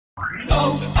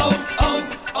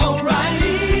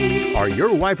O'Reilly. Are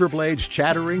your wiper blades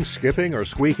chattering, skipping, or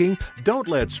squeaking? Don't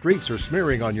let streaks or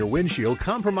smearing on your windshield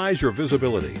compromise your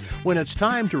visibility. When it's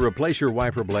time to replace your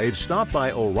wiper blades, stop by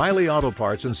O'Reilly Auto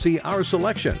Parts and see our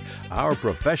selection. Our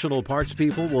professional parts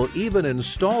people will even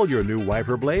install your new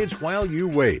wiper blades while you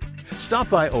wait. Stop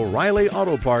by O'Reilly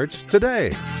Auto Parts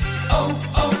today.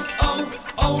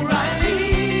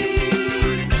 O'Reilly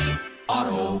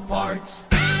Auto Parts.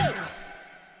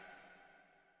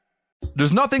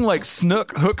 There's nothing like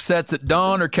snook hook sets at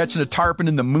dawn or catching a tarpon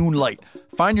in the moonlight.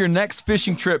 Find your next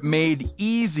fishing trip made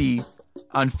easy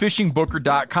on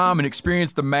fishingbooker.com and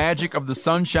experience the magic of the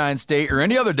Sunshine State or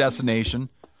any other destination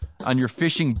on your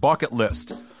fishing bucket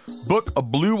list. Book a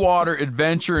blue water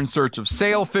adventure in search of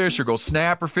sailfish or go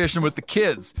snapper fishing with the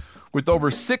kids. With over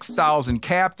 6,000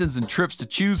 captains and trips to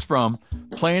choose from,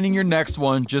 planning your next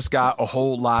one just got a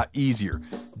whole lot easier.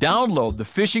 Download the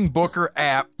Fishing Booker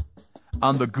app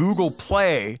on the Google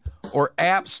Play or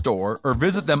App Store, or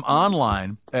visit them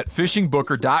online at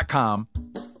fishingbooker.com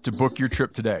to book your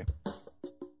trip today.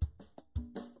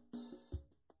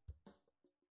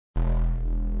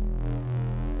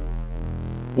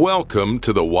 Welcome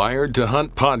to the Wired to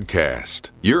Hunt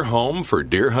podcast, your home for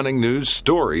deer hunting news,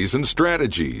 stories, and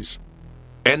strategies.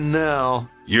 And now,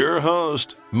 your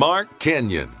host, Mark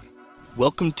Kenyon.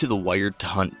 Welcome to the Wired to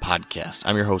Hunt podcast.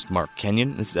 I'm your host, Mark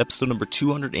Kenyon. This is episode number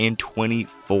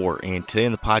 224, and today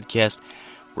in the podcast,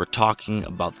 we're talking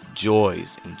about the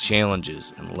joys and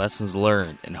challenges and lessons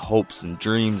learned and hopes and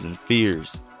dreams and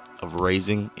fears of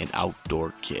raising an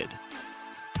outdoor kid.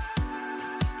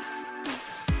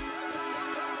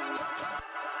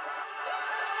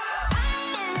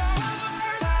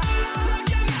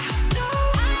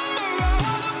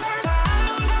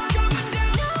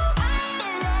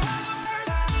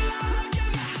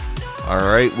 All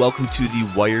right, welcome to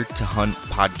the Wired to Hunt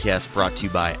podcast brought to you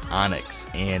by Onyx.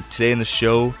 And today in the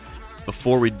show,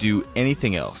 before we do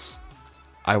anything else,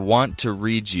 I want to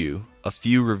read you a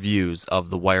few reviews of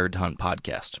the Wired to Hunt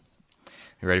podcast.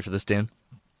 You ready for this, Dan?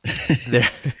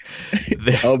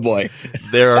 Oh boy.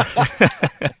 There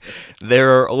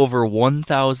are over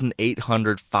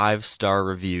 1,800 5-star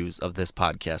reviews of this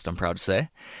podcast, I'm proud to say.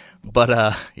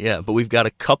 But we've got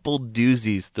a couple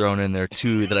doozies thrown in there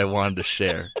too that I wanted to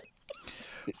share.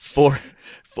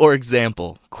 For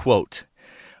example, quote,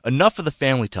 "Enough of the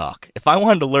family talk. If I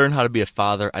wanted to learn how to be a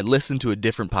father, I'd listen to a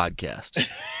different podcast."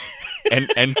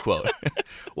 End quote.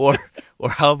 Or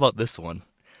how about this one?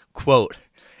 Quote,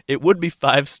 "It would be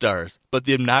 5 stars, but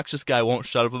the obnoxious guy won't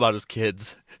shut up about his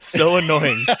kids. So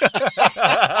annoying."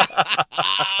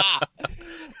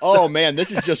 Oh man,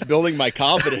 this is just building my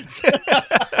confidence.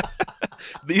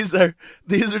 These are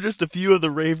just a few of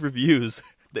the rave reviews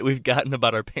that we've gotten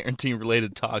about our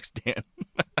parenting-related talks, Dan.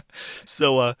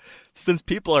 So, since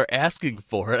people are asking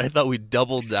for it, I thought we'd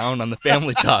double down on the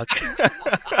family talk.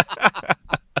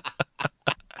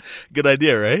 Good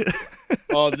idea, right?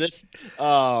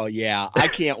 Oh yeah, I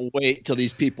can't wait till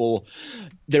these people,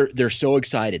 they're so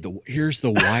excited. Here's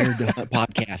the Wired to Hunt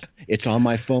podcast. It's on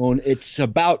my phone. It's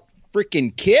about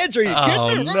freaking kids. Are you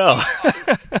kidding me? Oh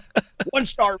no.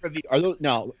 1-star review. Are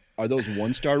those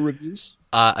 1-star reviews?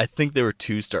 I think they were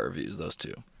 2-star reviews, those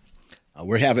two.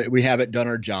 We haven't done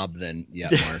our job then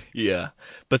yet, Mark. Yeah,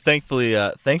 but thankfully,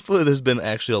 there's been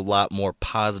actually a lot more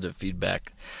positive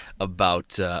feedback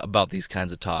about these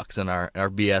kinds of talks and our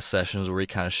BS sessions where we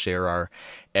kind of share our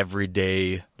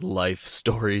everyday life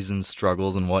stories and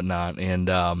struggles and whatnot. And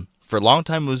for a long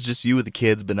time, it was just you with the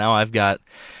kids, but now I've got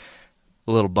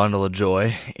a little bundle of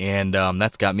joy, and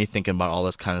that's got me thinking about all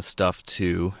this kind of stuff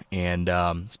too. And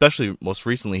especially most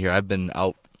recently here, I've been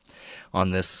out on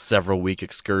this several-week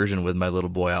excursion with my little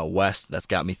boy out west. That's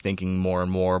got me thinking more and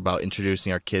more about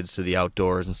introducing our kids to the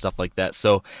outdoors and stuff like that.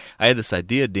 So I had this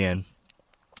idea, Dan,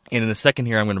 and in a second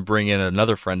here I'm going to bring in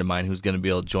another friend of mine who's going to be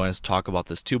able to join us to talk about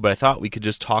this too. But I thought we could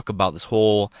just talk about this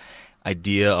whole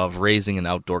idea of raising an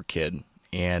outdoor kid,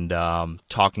 and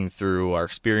talking through our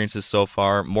experiences so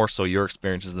far, more so your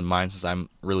experiences than mine since I'm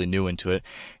really new into it.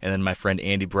 And then my friend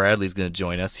Andy Bradley is going to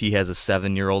join us. He has a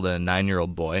 7-year-old and a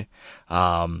 9-year-old boy.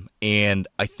 And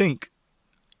I think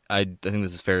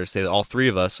this is fair to say that all three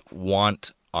of us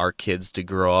want our kids to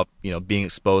grow up, being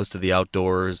exposed to the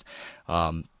outdoors,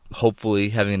 hopefully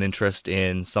having an interest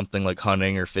in something like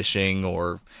hunting or fishing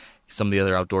or some of the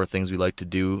other outdoor things we like to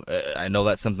do. I know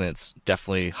that's something that's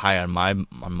definitely high on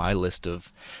my list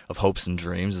of hopes and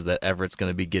dreams, is that Everett's going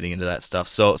to be getting into that stuff.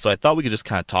 So I thought we could just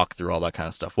kind of talk through all that kind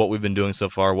of stuff, what we've been doing so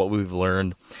far, what we've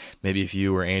learned. Maybe if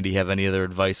you or Andy have any other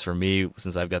advice for me,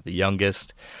 since I've got the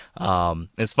youngest.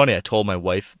 It's funny, I told my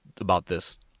wife about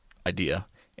this idea,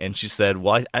 And she said,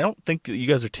 well, I don't think that you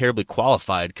guys are terribly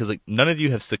qualified because like none of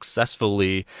you have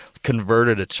successfully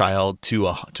converted a child to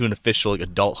an official like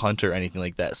adult hunter or anything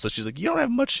like that. So she's like, you don't have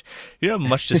much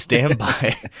to stand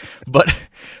by. But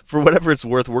for whatever it's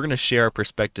worth, we're going to share our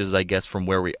perspectives, I guess, from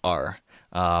where we are.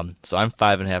 So I'm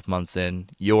 5.5 months in.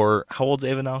 How old's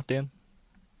Ava now, Dan?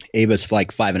 Ava's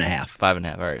like 5.5.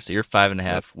 5.5. All right. So you're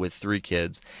 5.5 with 3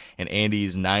 kids, and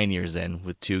Andy's 9 years in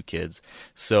with 2 kids.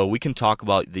 So we can talk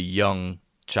about the young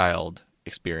child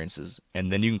experiences, and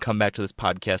then you can come back to this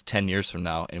podcast 10 years from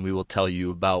now, and we will tell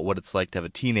you about what it's like to have a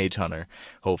teenage hunter,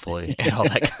 hopefully, and all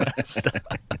that kind of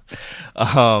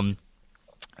stuff.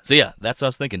 So yeah, that's what I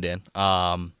was thinking, Dan.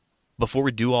 Before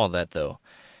we do all that, though,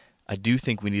 I do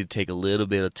think we need to take a little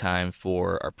bit of time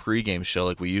for our pregame show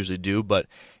like we usually do, but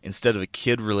instead of a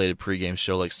kid-related pregame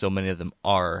show like so many of them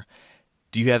are,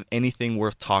 do you have anything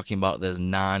worth talking about that is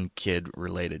non-kid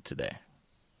related today?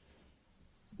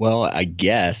 Well, I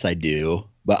guess I do,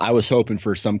 but I was hoping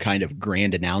for some kind of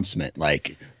grand announcement,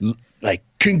 like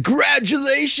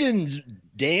congratulations,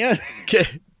 Dan.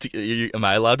 Am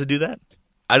I allowed to do that?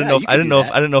 I don't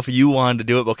know if you wanted to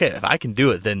do it, but okay, if I can do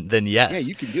it, then yes. Yeah,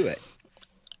 you can do it.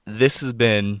 This has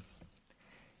been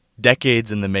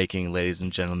decades in the making, ladies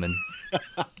and gentlemen.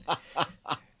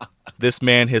 This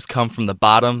man has come from the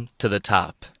bottom to the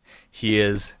top. He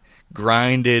has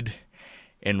grinded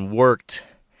and worked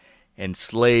and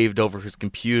slaved over his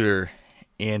computer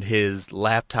and his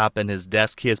laptop and his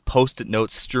desk. He has Post-it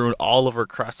notes strewn all over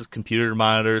across his computer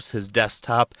monitors, his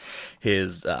desktop,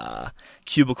 his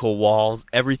cubicle walls,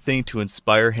 everything to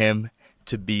inspire him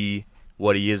to be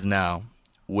what he is now,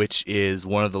 which is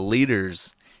one of the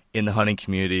leaders in the hunting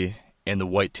community and the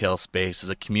whitetail space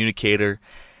as a communicator,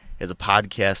 as a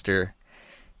podcaster.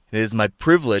 It is my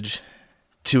privilege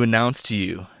to announce to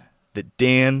you that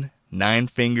Dan Nine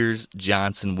Fingers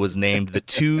Johnson was named the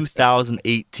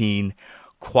 2018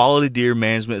 Quality Deer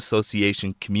Management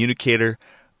Association Communicator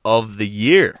of the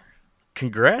Year.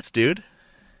 Congrats, dude.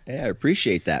 Yeah, I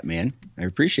appreciate that, man. I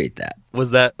appreciate that.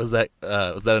 Was that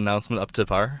announcement up to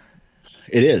par?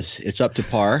 It is. It's up to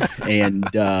par. And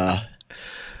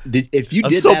if you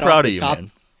I'm did so that proud off of the you, top,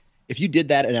 man. If you did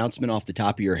that announcement off the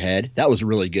top of your head, that was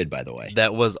really good, by the way.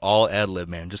 That was all ad lib,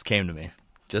 man. Just came to me.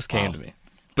 To me.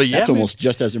 But yeah, that's man, almost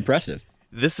just as impressive.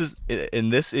 This is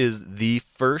the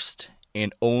first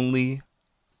and only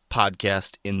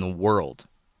podcast in the world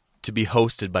to be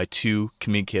hosted by 2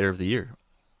 Communicator of the Year.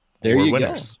 There you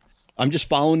winners. go. I'm just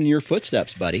following in your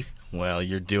footsteps, buddy. Well,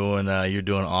 you're doing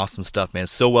awesome stuff, man.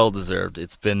 So well deserved.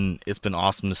 It's been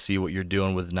awesome to see what you're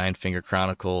doing with Nine Finger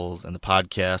Chronicles and the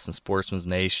podcast and Sportsman's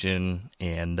Nation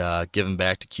and giving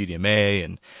back to QDMA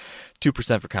and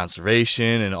 2% for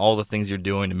conservation and all the things you're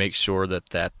doing to make sure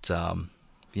that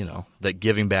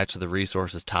giving back to the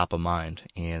resource is top of mind.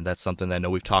 And that's something that I know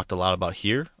we've talked a lot about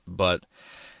here, but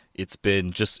it's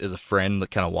been just as a friend,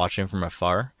 kind of watching from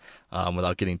afar,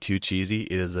 without getting too cheesy.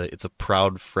 It's a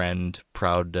proud friend,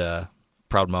 proud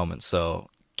moment. So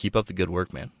keep up the good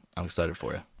work, man. I'm excited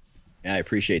for you. Yeah, I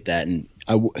appreciate that. And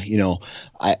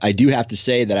I do have to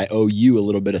say that I owe you a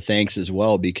little bit of thanks as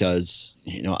well, because,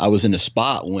 I was in a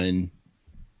spot when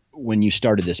you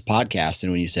started this podcast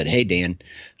and when you said, hey, Dan,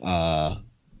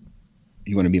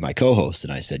 you want to be my co-host?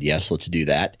 And I said, yes, let's do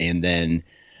that. And then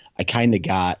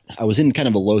I was in kind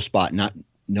of a low spot, not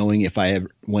knowing if I ever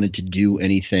wanted to do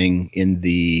anything in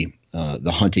the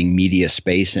hunting media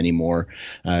space anymore.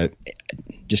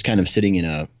 Just kind of sitting in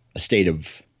a state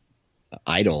of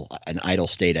an idle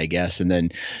state, I guess. And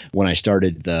then when I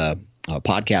started the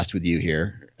podcast with you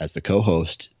here as the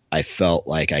co-host, I felt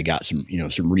like I got some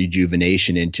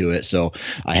rejuvenation into it. So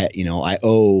I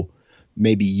owe,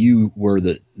 maybe you were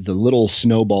the little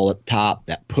snowball at the top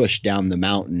that pushed down the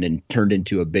mountain and turned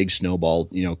into a big snowball,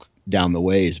 down the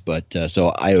ways. But so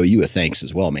I owe you a thanks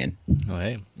as well, man. Oh,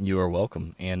 hey, you are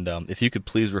welcome. And if you could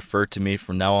please refer to me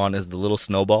from now on as the little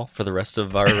snowball for the rest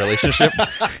of our relationship,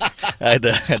 I'd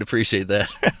appreciate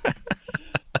that.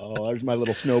 Oh, there's my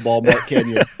little snowball, Mark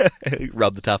Kenyon.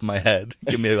 Rub the top of my head.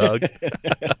 Give me a hug.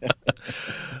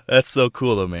 That's so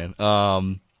cool, though,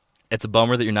 man. It's a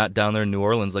bummer that you're not down there in New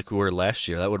Orleans like we were last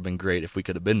year. That would have been great if we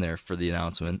could have been there for the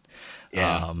announcement.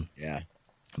 Yeah.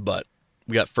 But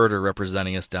we got Furter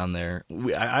representing us down there.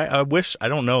 I wish, I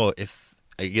don't know if,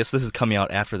 I guess this is coming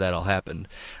out after that all happened.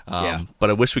 But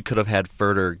I wish we could have had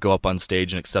Furter go up on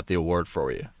stage and accept the award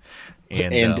for you.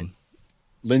 And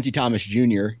Lindsey Thomas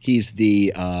Jr., he's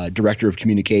the director of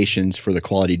communications for the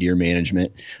Quality Deer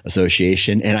Management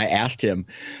Association. And I asked him,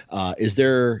 is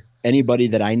there anybody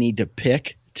that I need to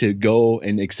pick to go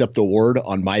and accept the award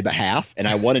on my behalf, and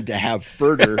I wanted to have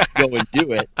Furter go and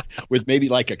do it with maybe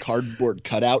like a cardboard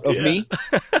cutout of me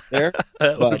there.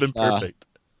 That would have been perfect.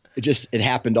 It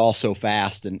happened all so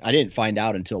fast, and I didn't find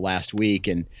out until last week.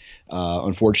 And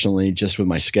unfortunately, just with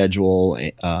my schedule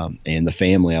and the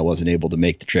family, I wasn't able to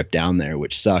make the trip down there,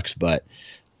 which sucks. But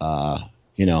I'll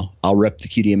rep the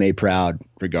QDMA proud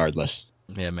regardless.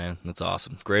 Yeah, man, that's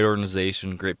awesome. Great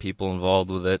organization, great people involved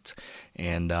with it,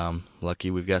 and lucky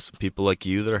we've got some people like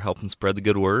you that are helping spread the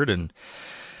good word and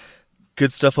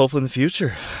good stuff hopefully in the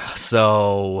future.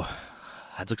 So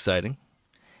that's exciting.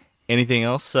 Anything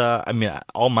else?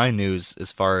 All my news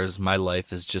as far as my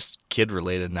life is just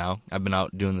kid-related now. I've been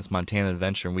out doing this Montana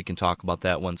adventure, and we can talk about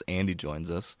that once Andy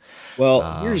joins us.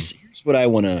 Well, here's what I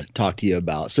want to talk to you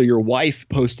about. So your wife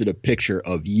posted a picture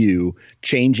of you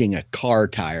changing a car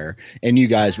tire, and you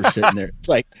guys were sitting there. It's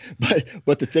like,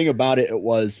 but the thing about it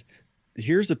was,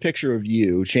 here's a picture of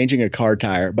you changing a car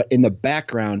tire, but in the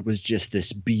background was just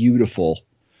this beautiful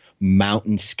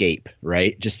mountainscape,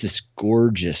 right? Just this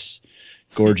gorgeous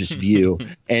view.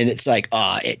 And it's like,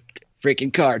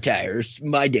 freaking car tires,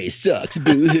 my day sucks,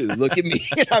 boo-hoo, look at me.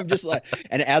 And I'm just like,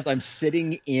 and as I'm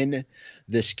sitting in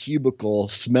this cubicle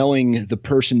smelling the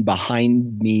person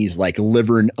behind me's like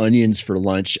liver and onions for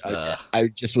lunch, I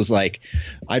just was like,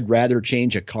 I'd rather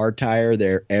change a car tire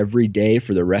there every day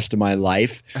for the rest of my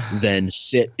life than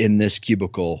sit in this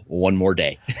cubicle one more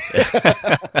day.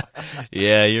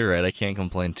 Yeah, you're right. I can't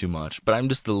complain too much, but I'm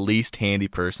just the least handy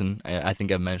person. I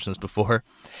think I've mentioned this before.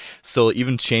 So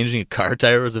even changing a car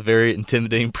tire was a very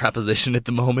intimidating proposition at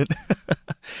the moment.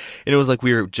 And it was like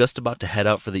we were just about to head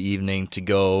out for the evening to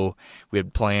go. We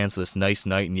had plans for this nice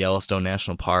night in Yellowstone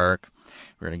National Park.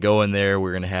 We're going to go in there.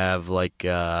 We're going to have like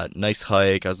a nice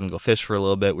hike. I was going to go fish for a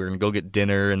little bit. We were going to go get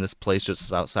dinner in this place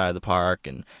just outside of the park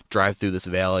and drive through this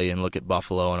valley and look at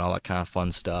buffalo and all that kind of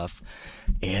fun stuff.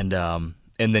 And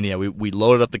then, yeah, we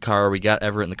loaded up the car. We got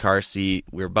Everett in the car seat.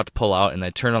 We were about to pull out, and I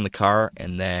turned on the car,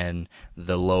 and then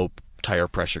the low tire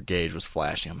pressure gauge was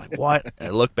flashing. I'm like, what? And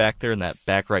I looked back there, and that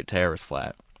back right tire was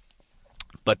flat.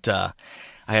 But I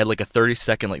had like a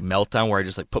 30-second like meltdown where I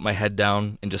just like put my head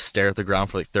down and just stare at the ground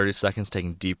for like 30 seconds,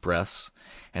 taking deep breaths,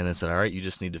 and then said, all right, you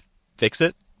just need to fix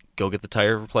it, go get the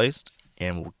tire replaced,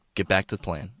 and we'll get back to the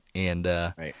plan. And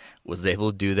was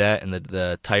able to do that, and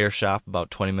the tire shop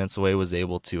about 20 minutes away was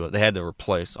able to they had to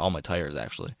replace all my tires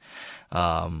actually,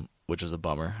 which was a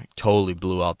bummer. I totally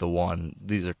blew out the one.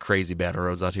 These are crazy bad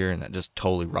roads out here, and it just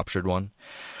totally ruptured one.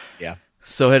 Yeah.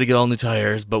 So I had to get all new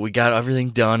tires, but we got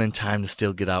everything done in time to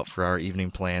still get out for our evening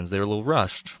plans. They were a little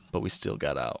rushed, but we still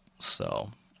got out.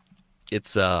 So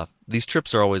it's these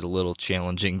trips are always a little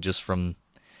challenging just from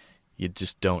you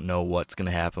just don't know what's going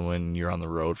to happen when you're on the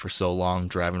road for so long,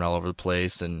 driving all over the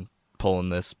place and pulling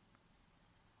this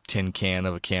tin can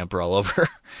of a camper all over.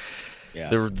 Yeah.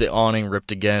 The awning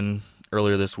ripped again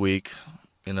earlier this week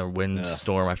in a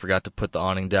windstorm. I forgot to put the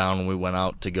awning down when we went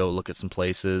out to go look at some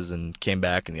places and came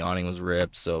back and the awning was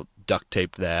ripped, so duct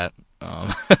taped that.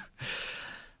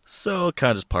 So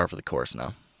kind of just par for the course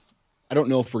now. I don't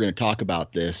know if we're going to talk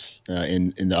about this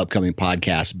in the upcoming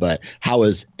podcast, but how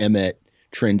has Emmett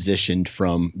transitioned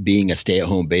from being a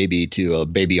stay-at-home baby to a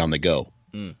baby on the go?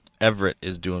 Everett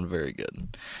is doing very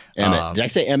good. Emmett. Did I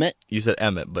say Emmett? You said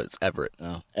Emmett, but it's Everett.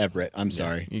 Oh, Everett. I'm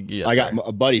sorry. Yeah, I got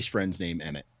a buddy's friend's name,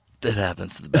 Emmett. That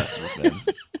happens to the best of us, man.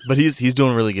 But he's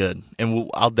doing really good,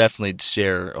 and I'll definitely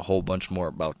share a whole bunch more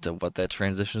about what that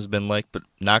transition has been like. But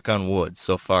knock on wood,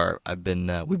 so far we've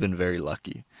been very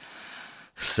lucky.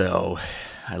 So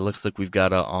it looks like we've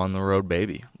got a on the road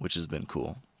baby, which has been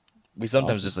cool. We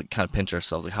sometimes just like kind of pinch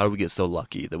ourselves, like how do we get so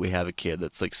lucky that we have a kid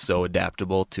that's like so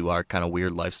adaptable to our kind of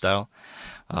weird lifestyle.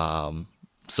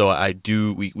 So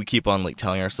we keep on like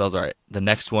telling ourselves, all right, the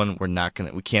next one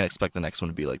we can't expect the next one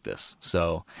to be like this.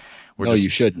 So you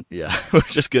shouldn't. Yeah, we're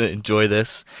just gonna enjoy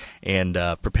this and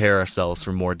prepare ourselves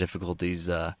for more difficulties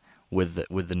with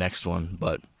the next one.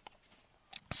 But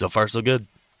so far so good.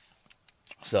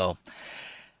 So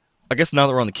I guess now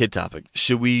that we're on the kid topic,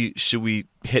 should we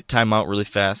hit timeout really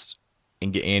fast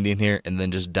and get Andy in here and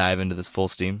then just dive into this full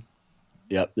steam?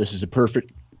 Yep, this is a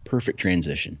perfect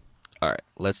transition. All right,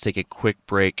 let's take a quick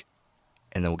break,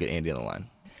 and then we'll get Andy on the line.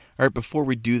 All right, before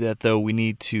we do that, though, we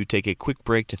need to take a quick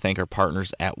break to thank our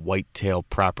partners at Whitetail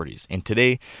Properties. And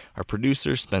today, our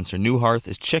producer, Spencer Newharth,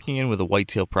 is checking in with a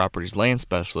Whitetail Properties land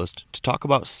specialist to talk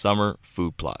about summer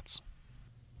food plots.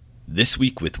 This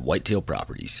week with Whitetail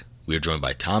Properties, we are joined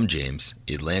by Tom James,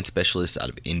 a land specialist out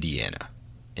of Indiana.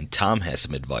 And Tom has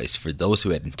some advice for those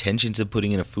who had intentions of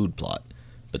putting in a food plot,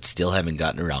 but still haven't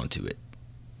gotten around to it.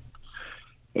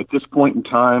 At this point in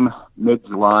time,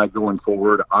 mid-July going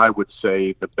forward, I would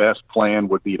say the best plan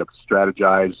would be to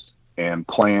strategize and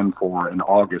plan for an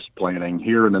August planting.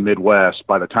 Here in the Midwest,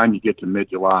 by the time you get to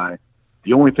mid-July,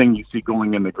 the only thing you see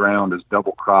going in the ground is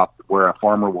double crop, where a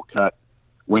farmer will cut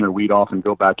winter wheat off and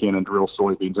go back in and drill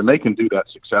soybeans, and they can do that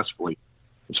successfully.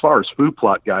 As far as food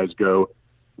plot guys go,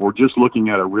 we're just looking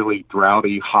at a really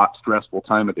droughty, hot, stressful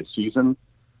time of the season.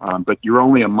 But you're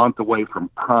only a month away from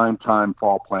prime time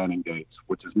fall planting dates,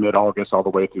 which is mid-August all the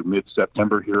way through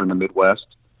mid-September here in the Midwest.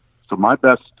 So my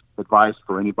best advice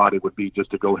for anybody would be just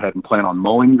to go ahead and plan on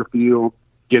mowing your field,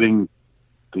 getting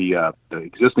the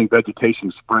existing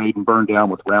vegetation sprayed and burned down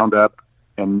with Roundup,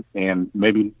 and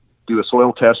maybe do a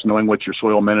soil test, knowing what your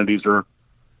soil amenities are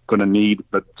going to need,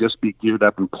 but just be geared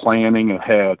up and planning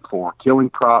ahead for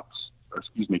killing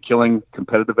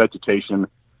competitive vegetation.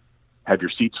 Have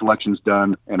your seed selections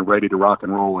done and ready to rock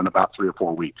and roll in about 3 or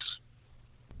 4 weeks.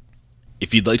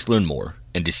 If you'd like to learn more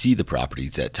and to see the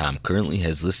properties that Tom currently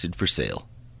has listed for sale,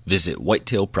 visit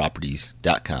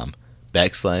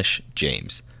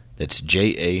whitetailproperties.com/James. That's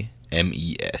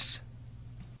JAMES.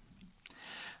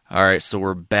 All right, so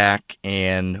we're back,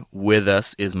 and with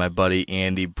us is my buddy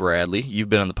Andy Bradley. You've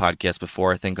been on the podcast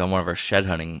before, I think, on one of our shed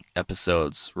hunting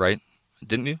episodes, right?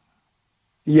 Didn't you?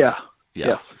 Yeah.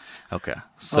 Yes. Okay.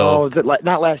 So, was it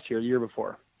not last year, the year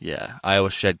before? Yeah, Iowa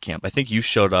Shed Camp. I think you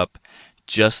showed up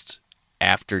just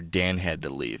after Dan had to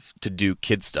leave to do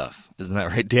kid stuff. Isn't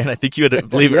that right, Dan? I think you had to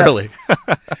leave early.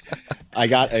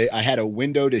 I had a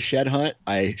window to shed hunt.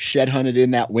 I shed hunted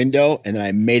in that window, and then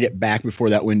I made it back before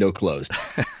that window closed.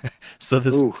 So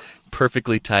this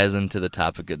perfectly ties into the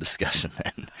topic of discussion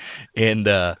then.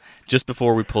 And just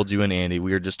before we pulled you in, Andy,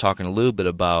 we were just talking a little bit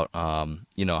about,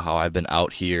 how I've been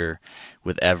out here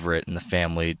with Everett and the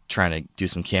family trying to do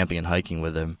some camping and hiking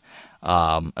with him.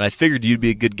 And I figured you'd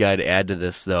be a good guy to add to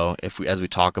this, though, as we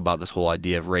talk about this whole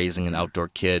idea of raising an outdoor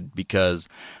kid, because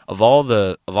of all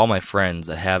my friends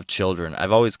that have children,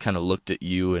 I've always kind of looked at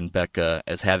you and Becca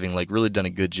as having really done a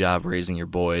good job raising your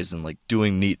boys and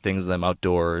doing neat things with them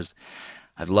outdoors.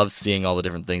 I've loved seeing all the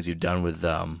different things you've done with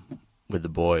the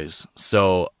boys.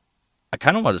 So I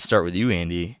kind of want to start with you,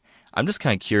 Andy. I'm just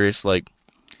kind of curious,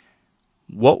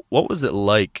 what was it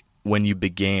like when you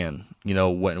began?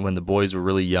 When the boys were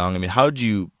really young. I mean, how did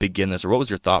you begin this, or what was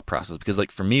your thought process? Because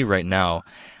for me right now,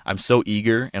 I'm so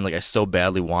eager and I so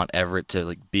badly want Everett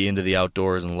to be into the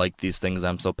outdoors and like these things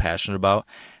I'm so passionate about.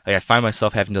 I find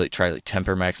myself having to try to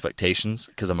temper my expectations,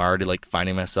 because I'm already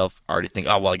finding myself already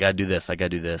thinking, oh well, I gotta do this.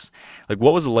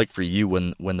 What was it like for you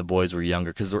when the boys were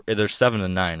younger? Because they're 7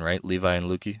 and 9, right? Levi and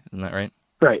Lukey, isn't that right?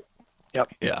 Right. Yep.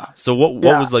 Yeah. So what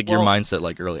was your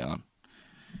mindset early on?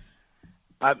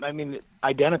 I mean,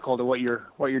 identical to what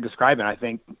you're describing. I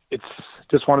think it's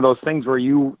just one of those things where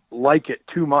you like it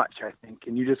too much, I think,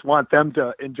 and you just want them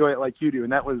to enjoy it like you do.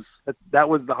 And that was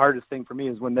the hardest thing for me,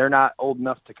 is when they're not old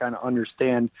enough to kind of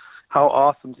understand how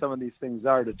awesome some of these things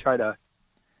are, to try to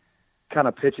kind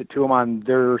of pitch it to them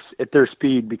at their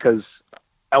speed, because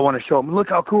I want to show them, look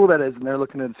how cool that is. And they're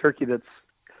looking at a turkey that's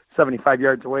 75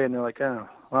 yards away, and they're like, oh,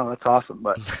 wow, that's awesome.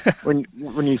 But when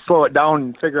you slow it down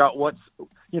and figure out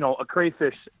a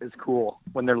crayfish is cool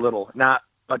when they're little, not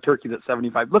a turkey that's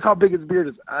 75. Look how big his beard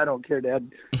is. I don't care,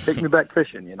 Dad. Take me back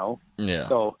fishing, Yeah.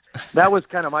 So that was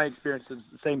kind of my experience. It's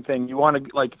the same thing. You want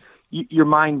to, your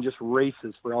mind just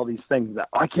races for all these things that,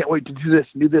 I can't wait to do this,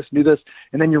 do this, do this.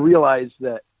 And then you realize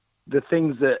that the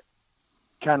things that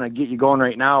kind of get you going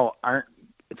right now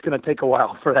it's going to take a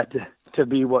while for that to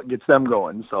be what gets them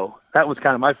going. So that was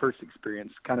kind of my first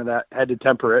experience, kind of that had to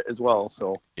temper it as well.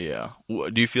 So yeah.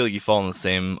 Do you feel like you fall in the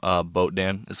same boat,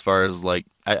 Dan, as far as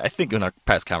I think in our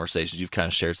past conversations you've kind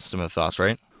of shared some of the thoughts,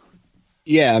 right?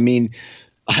 Yeah, I mean,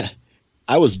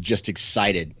 I was just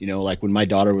excited, when my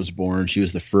daughter was born, she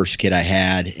was the first kid I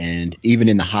had. And even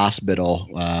in the hospital,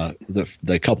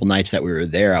 the couple nights that we were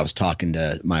there, I was talking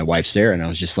to my wife, Sarah, and I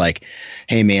was just like,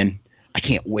 hey man, I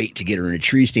can't wait to get her in a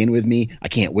tree stand with me. I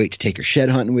can't wait to take her shed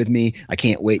hunting with me. I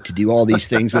can't wait to do all these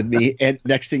things with me. And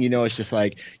next thing you know, it's just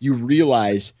you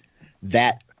realize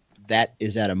that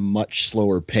is at a much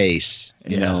slower pace.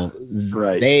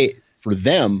 Right. For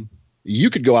them, you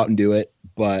could go out and do it,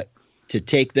 but to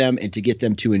take them and to get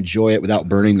them to enjoy it without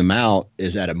burning them out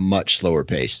is at a much slower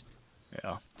pace.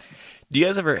 Yeah. Do you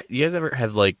guys ever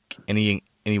have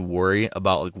any worry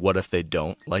about what if they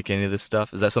don't like any of this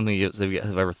stuff? Is that something you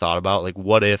have ever thought about?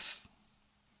 What if,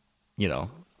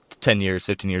 10 years,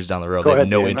 15 years down the road, they have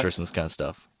no interest in this kind of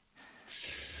stuff?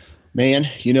 Man,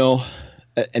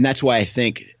 and that's why I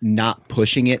think not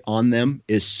pushing it on them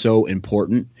is so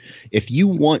important. If you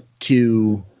want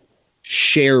to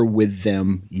share with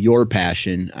them your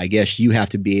passion. I guess you have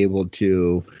to be able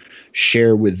to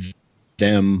share with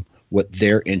them what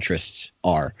their interests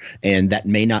are. And that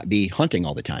may not be hunting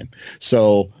all the time.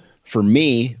 So for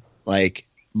me, like,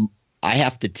 I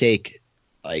have to take,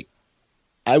 like,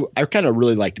 I kind of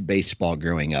really liked baseball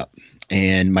growing up,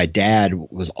 and my dad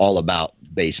was all about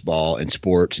baseball and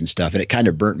sports and stuff, and it kind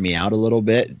of burnt me out a little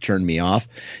bit, turned me off.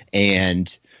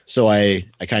 And so I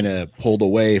kind of pulled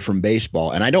away from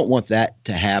baseball, and I don't want that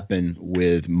to happen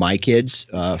with my kids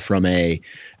from a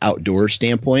outdoor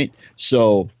standpoint.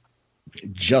 So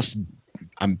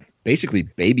I'm basically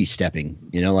baby stepping,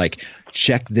 like,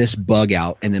 check this bug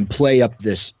out and then play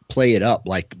it up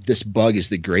like this bug is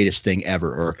the greatest thing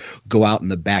ever, or go out in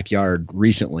the backyard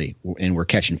recently and we're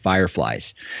catching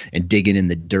fireflies and digging in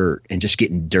the dirt and just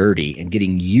getting dirty and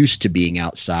getting used to being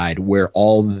outside where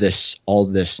all this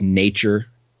nature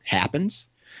happens.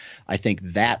 I think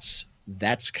that's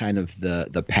kind of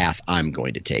the path I'm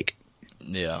going to take.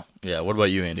 Yeah. What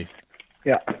about you, Andy?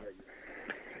 Yeah.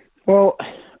 Well,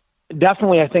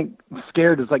 definitely, I think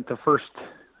scared is like the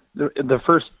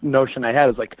first notion I had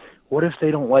is like, what if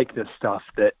they don't like this stuff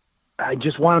that I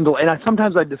just want them to? And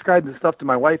sometimes I describe this stuff to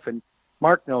my wife, and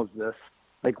Mark knows this.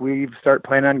 Like, we start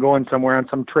planning on going somewhere on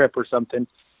some trip or something,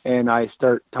 and I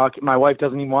start talking. My wife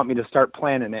doesn't even want me to start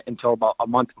planning it until about a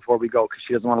month before we go, because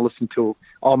she doesn't want to listen to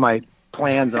all my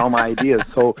plans and all my ideas.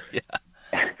 So,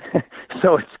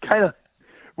 so it's kind of,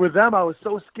 with them, I was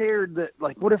so scared that,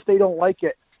 like, what if they don't like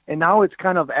it? And now it's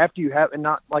kind of after you have, and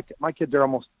not like my kids are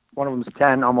almost, one of them's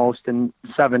 10 almost and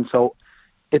 7. So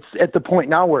it's at the point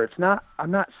now where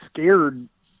I'm not scared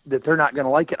that they're not going to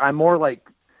like it. I'm more like,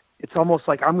 it's almost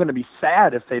like I'm going to be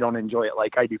sad if they don't enjoy it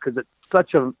like I do, because it's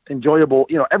such an enjoyable,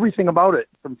 everything about it,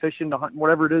 from fishing to hunting,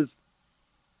 whatever it is,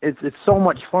 it's so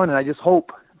much fun. And I just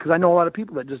hope, because I know a lot of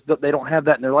people that they don't have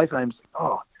that in their life, and I'm just,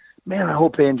 oh man, I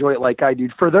hope they enjoy it like I do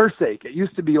for their sake. It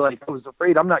used to be like, I was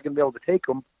afraid I'm not going to be able to take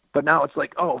them, but now it's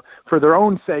like, oh, for their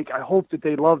own sake, I hope that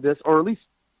they love this, or at least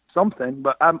something.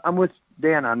 But I'm with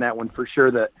Dan on that one for sure,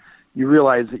 that you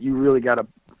realize that you really got to,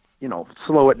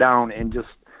 slow it down and just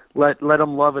let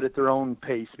them love it at their own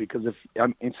pace. Because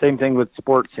same thing with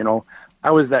sports, I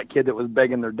was that kid that was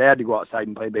begging their dad to go outside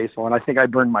and play baseball, and I think I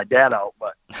burned my dad out,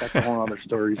 but that's a whole other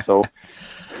story. So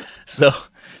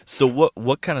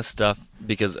what kind of stuff?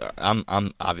 Because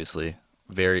I'm obviously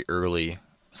very early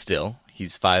still.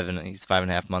 He's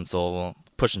 5.5 months old, well,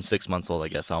 pushing 6 months old, I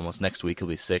guess, almost. Next week he'll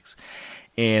be 6.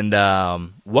 And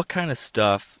what kind of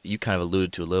stuff, you kind of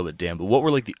alluded to a little bit, Dan, but what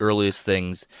were like the earliest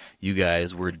things you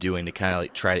guys were doing to kind of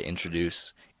like try to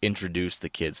introduce the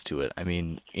kids to it? I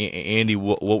mean, Andy,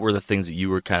 what were the things that you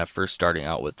were kind of first starting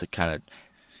out with to kind of,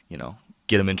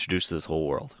 get them introduced to this whole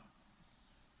world?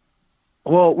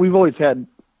 Well, we've always had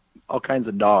all kinds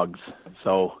of dogs,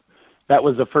 so that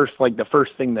was the first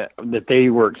thing that they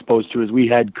were exposed to. Is we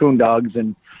had coon dogs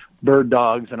and bird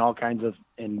dogs and all kinds of,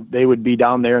 and they would be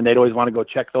down there and they'd always want to go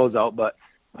check those out. But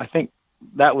I think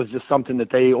that was just something that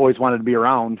they always wanted to be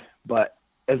around. But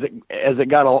as it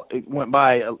went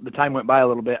by, the time went by a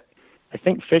little bit, I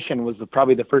think fishing was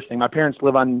probably the first thing. My parents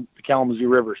live on the Kalamazoo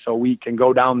River, so we can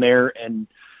go down there and,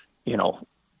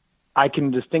 I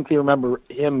can distinctly remember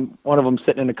one of them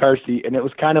sitting in a car seat, and it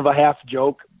was kind of a half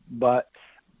joke, but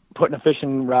putting a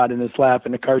fishing rod in his lap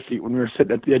in the car seat when we were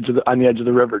sitting at on the edge of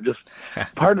the river. Just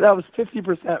part of that was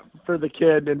 50% for the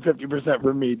kid and 50%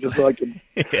 for me, just so I could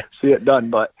see it done.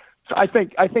 But so I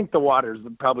think the water is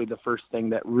probably the first thing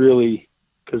that really,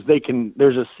 because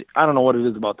I don't know what it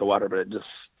is about the water, but it just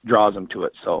draws them to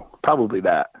it. So probably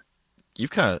that.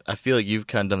 I feel like you've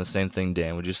kind of done the same thing,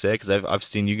 Dan, would you say? Because I've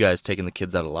seen you guys taking the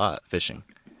kids out a lot fishing.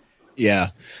 Yeah.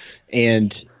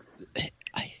 And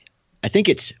I think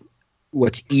it's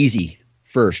what's easy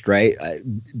first, right?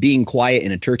 Being quiet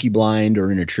in a turkey blind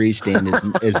or in a tree stand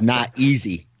is not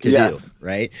easy to do,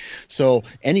 right? So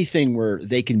anything where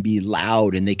they can be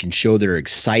loud and they can show their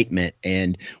excitement.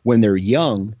 And when they're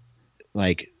young,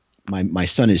 like my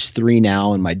son is 3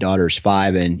 now and my daughter's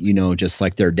 5, and just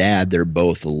like their dad, they're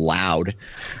both loud,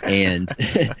 and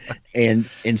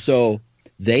and so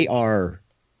they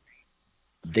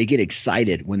get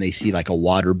excited when they see like a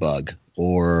water bug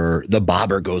or the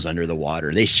bobber goes under the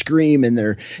water. They scream, and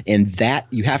that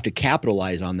you have to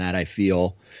capitalize on that. I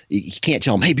feel you can't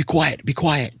tell them, hey, be quiet.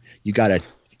 You got to,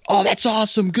 oh, that's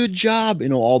awesome, good job,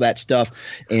 all that stuff,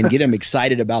 and get them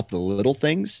excited about the little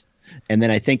things. And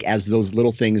then I think as those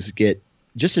little things get,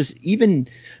 just as even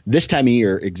this time of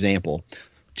year, example,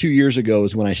 2 years ago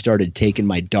is when I started taking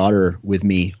my daughter with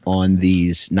me on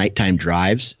these nighttime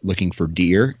drives looking for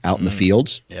deer out in the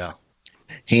fields. Yeah.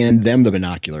 hand them the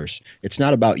binoculars. It's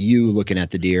not about you looking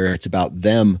at the deer. It's about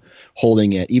them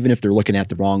holding it, even if they're looking at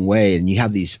the wrong way. And you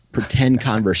have these pretend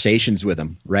conversations with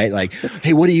them, right? Like,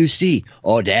 hey, what do you see?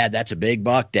 Oh, Dad, that's a big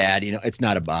buck, Dad. It's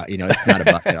not a buck. It's not a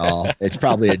buck at all. It's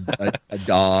probably a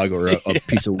dog or a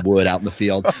piece of wood out in the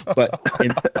field.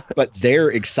 But they're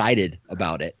excited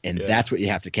about it, and that's what you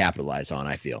have to capitalize on,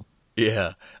 I feel.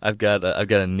 Yeah, I've got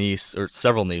a niece, or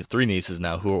several nieces, 3 nieces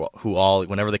now, who all,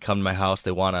 whenever they come to my house,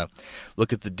 they want to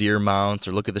look at the deer mounts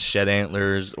or look at the shed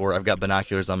antlers, or I've got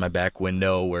binoculars on my back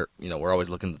window where we're always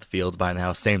looking at the fields behind the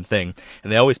house, same thing,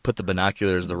 and they always put the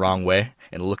binoculars the wrong way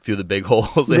and look through the big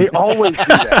holes. They always do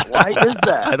that. Why is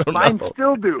that? I don't Mine know.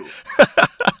 still do.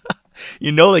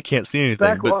 They can't see anything.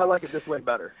 I like it this way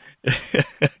better.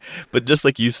 But just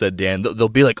like you said, Dan, they'll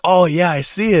be like, "Oh yeah, I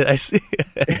see it."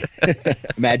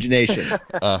 Imagination.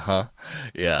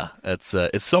 Yeah, it's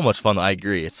so much fun. I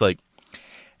agree. It's like,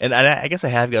 and I guess I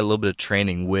have got a little bit of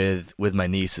training with my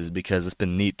nieces, because it's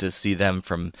been neat to see them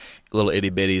from little itty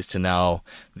bitties to now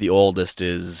the oldest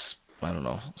is, I don't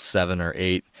know, 7 or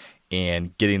 8,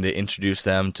 and getting to introduce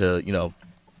them to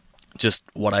just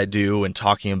what I do, and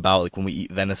talking about, like, when we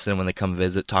eat venison, when they come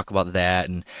visit, talk about that,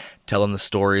 and tell them the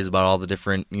stories about all the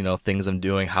different, things I'm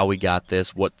doing, how we got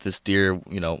this, what this deer,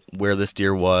 where this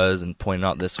deer was, and pointing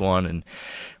out this one. And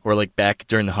we're like, back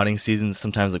during the hunting season,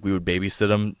 sometimes like we would babysit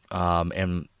them,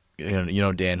 and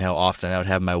Dan, how often I would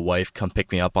have my wife come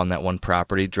pick me up on that one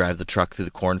property, drive the truck through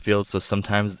the cornfield. So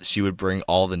sometimes she would bring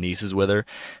all the nieces with her,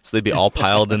 so they'd be all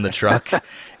piled in the truck,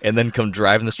 and then come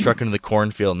driving this truck into the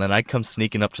cornfield. And then I'd come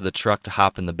sneaking up to the truck to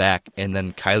hop in the back, and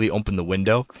then Kylie opened the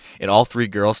window, and all 3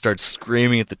 girls started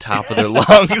screaming at the top of their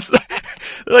lungs. They're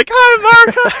like, "Hi,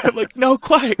 Mark!" I'm like, "No,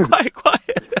 quiet.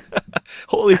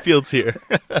 Holyfield's here."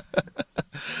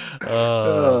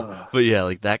 But yeah,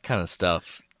 like that kind of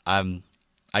stuff.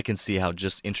 I can see how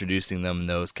just introducing them in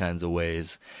those kinds of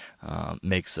ways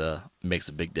makes a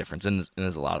big difference, and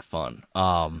is a lot of fun.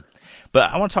 But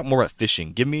I want to talk more about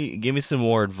fishing. Give me some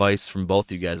more advice from both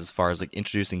of you guys as far as like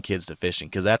introducing kids to fishing,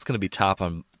 because that's going to be top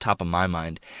of my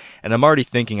mind. And I'm already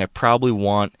thinking I probably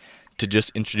want to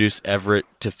just introduce Everett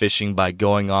to fishing by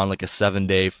going on like a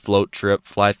 7-day float trip,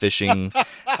 fly fishing.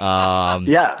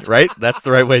 Yeah, right. That's the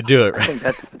right way to do it. Right? I think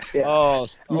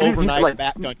that's Overnight like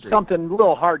backcountry. something a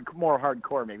little more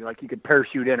hardcore, maybe like you could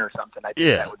parachute in or something. I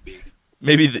think that would be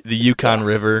maybe the Yukon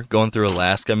River, going through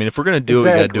Alaska. I mean, if we're gonna do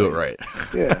it, we gotta do it right.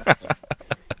 Yeah.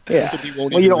 Yeah.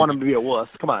 Well, you don't want them to be a wuss.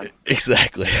 Come on.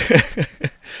 Exactly.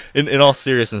 In all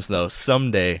seriousness, though,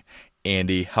 someday,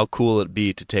 Andy, how cool would it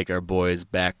be to take our boys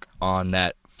back on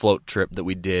that float trip that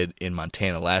we did in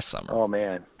Montana last summer? Oh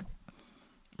man.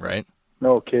 Right?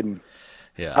 No kidding.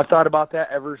 Yeah. I've thought about that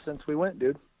ever since we went,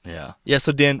 dude. Yeah. Yeah.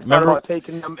 So Dan, Thought remember about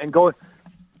taking them and going.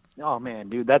 Oh man,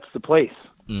 dude, that's the place.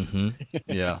 Mm-hmm.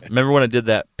 Yeah. Remember when I did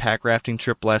that pack rafting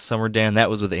trip last summer, Dan? That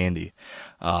was with Andy.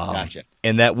 Gotcha.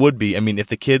 And that would be, I mean, if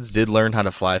the kids did learn how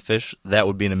to fly fish, that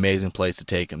would be an amazing place to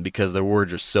take them, because there were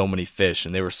just so many fish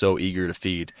and they were so eager to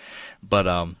feed.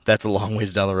 But that's a long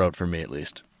ways down the road for me, at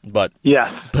least. But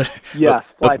yes, but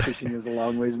fly fishing is a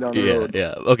long ways down the road.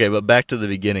 Yeah. Okay, but back to the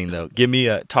beginning though. Give me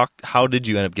a talk. How did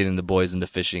you end up getting the boys into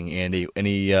fishing, Andy?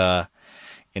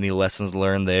 Any lessons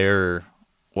learned there, or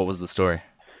what was the story?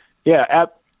 Yeah,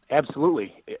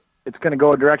 absolutely. It's going to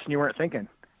go a direction you weren't thinking.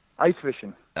 Ice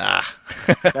fishing. That's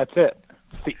it.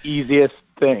 It's the easiest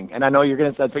thing. And I know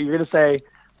that's what you're going to say.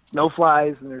 No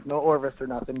flies and there's no Orvis or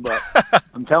nothing, but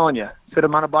I'm telling you, sit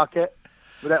them on a bucket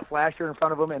with that flasher in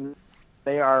front of them, and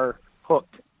they are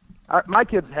hooked. My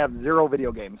kids have 0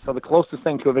 video games, so the closest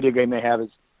thing to a video game they have is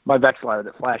my Vexilar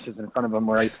that flashes in front of them.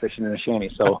 We're ice fishing in a shanty.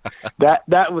 So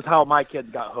that was how my kids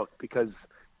got hooked, because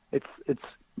it's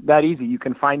that easy. You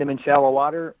can find them in shallow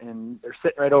water, and they're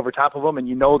sitting right over top of them, and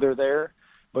you know they're there,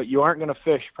 but you aren't going to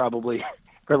fish probably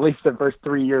for at least the first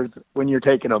 3 years when you're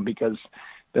taking them, because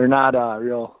they're not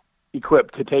real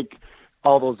equipped to take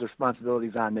all those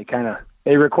responsibilities on.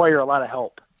 They require a lot of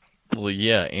help. Well,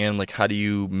 yeah, and like, how do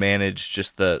you manage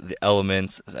just the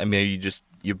elements? I mean,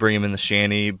 you bring them in the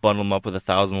shanty, bundle them up with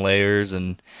 1,000 layers,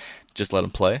 and just let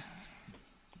them play?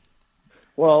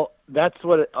 Well, that's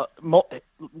what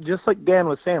just like Dan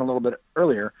was saying a little bit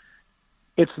earlier,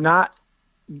 I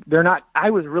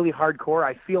was really hardcore.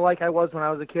 I feel like I was when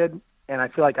I was a kid, and I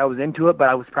feel like I was into it, but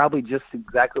I was probably just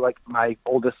exactly like my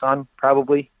oldest son,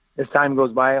 probably. As time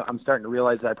goes by, I'm starting to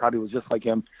realize that I probably was just like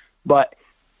him. But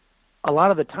a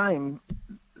lot of the time,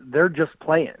 they're just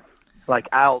playing. Like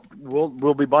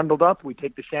we'll be bundled up. We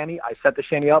take the shanty. I set the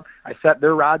shanty up. I set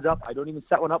their rods up. I don't even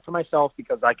set one up for myself,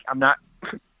 because I'm not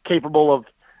capable of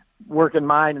working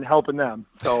mine and helping them.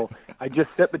 So I just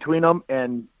sit between them,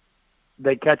 and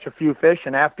they catch a few fish,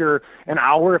 and after an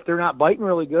hour, if they're not biting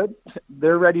really good,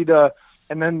 they're ready to.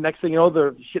 And then next thing you know,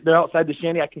 they're outside the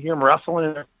shanty. I can hear them wrestling,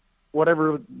 and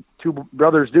whatever two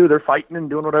brothers do, they're fighting and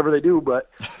doing whatever they do. But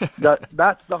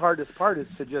that's the hardest part, is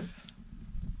to just.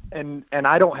 And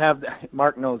I don't have.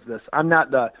 Mark knows this. I'm not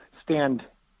the stand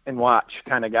and watch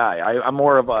kind of guy. I'm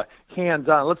more of a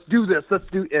hands-on. Let's do this. Let's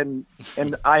do.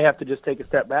 And I have to just take a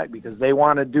step back, because they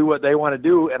want to do what they want to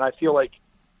do, and I feel like.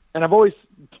 And I've always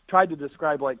tried to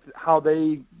describe like how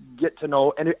they get to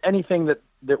know anything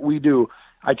that we do.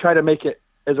 I try to make it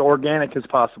as organic as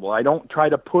possible. I don't try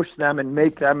to push them and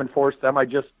make them and force them. I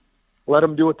just let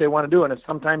them do what they want to do. And if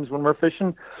sometimes when we're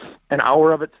fishing, an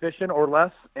hour of it's fishing or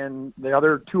less, and the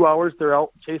other 2 hours they're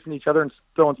out chasing each other and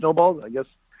throwing snowballs, I guess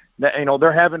that,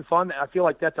 they're having fun. I feel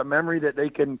like that's a memory that they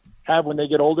can have when they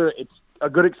get older. It's a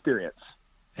good experience.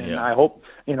 And I hope,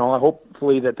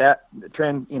 hopefully that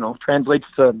translates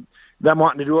to them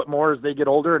wanting to do it more as they get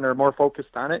older and they're more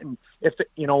focused on it. And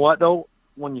you know what though,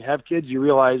 when you have kids, you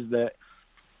realize that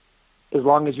as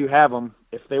long as you have them,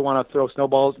 if they want to throw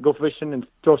snowballs, go fishing and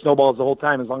throw snowballs the whole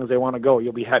time, as long as they want to go,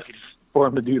 you'll be happy for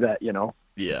them to do that,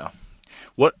 Yeah.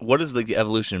 What has the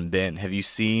evolution been? Have you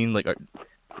seen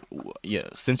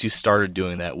since you started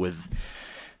doing that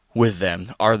with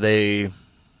them, are they,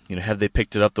 have they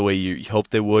picked it up the way you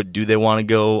hoped they would? Do they want to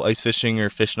go ice fishing or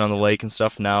fishing on the lake and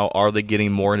stuff now? Are they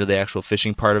getting more into the actual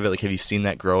fishing part of it? Like, have you seen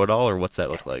that grow at all, or what's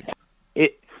that look like?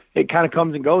 It kind of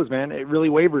comes and goes, man. It really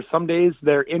wavers. Some days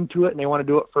they're into it and they want to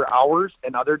do it for hours,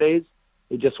 and other days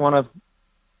they just want to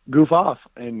goof off.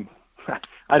 And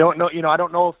I don't know, I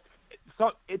don't know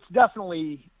if it's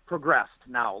definitely progressed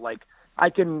now. Like, I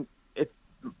can,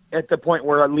 at the point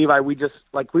where Levi, we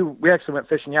actually went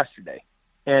fishing yesterday,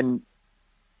 and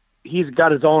he's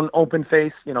got his own open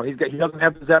face. He doesn't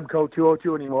have the Zebco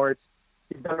 202 anymore.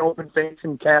 He's got an open face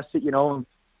and cast it,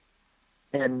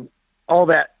 and all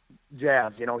that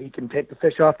jazz. He can take the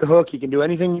fish off the hook. He can do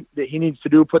anything that he needs to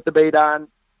do, put the bait on.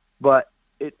 But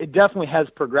it definitely has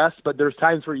progressed. But there's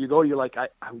times where you're like,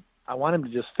 I want him to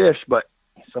just fish, but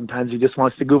sometimes he just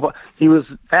wants to goof off. He was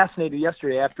fascinated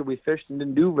yesterday after we fished and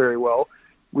didn't do very well.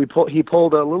 He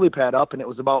pulled a lily pad up, and it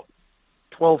was about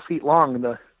 12 feet long, and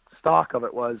the stalk of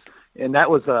it was, and that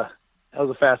was a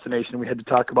fascination we had to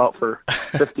talk about for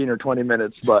 15 or 20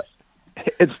 minutes. But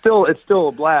it's still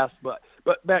a blast. But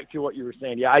back to what you were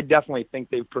saying, yeah, I definitely think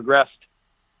they've progressed,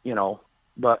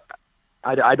 but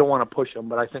I don't want to push them,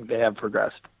 but I think they have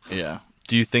progressed. Yeah.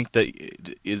 Do you think that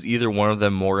is either one of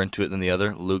them more into it than the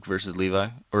other, Luke versus Levi,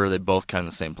 or are they both kind of in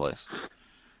the same place?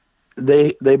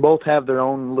 They both have their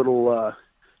own little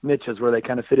niches where they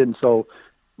kind of fit in. So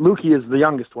Lukey is the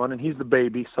youngest one, and he's the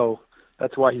baby, so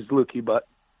that's why he's Lukey. But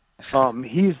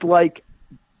he's like,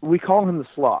 we call him the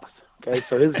sloth. Okay,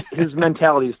 so his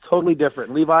mentality is totally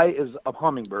different. Levi is a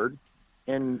hummingbird,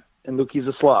 and Lukey's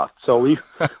a sloth. So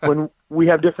when we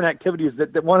have different activities,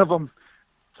 that one of them.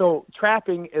 So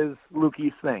trapping is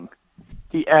Lukey's thing.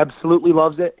 He absolutely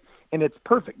loves it, and it's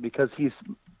perfect because he's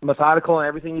methodical in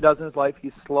everything he does in his life.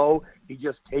 He's slow. He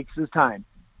just takes his time,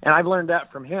 and I've learned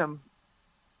that from him.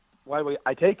 Why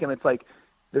I take him? It's like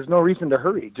there's no reason to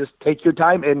hurry. Just take your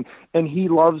time, and he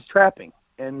loves trapping,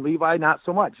 and Levi not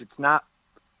so much. It's not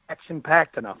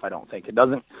action-packed enough, I don't think. It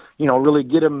doesn't, really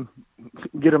get him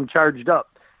charged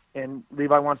up. And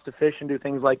Levi wants to fish and do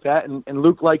things like that. And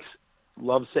Luke loves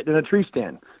sitting in a tree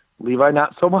stand. Levi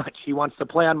not so much. He wants to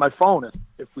play on my phone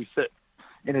if we sit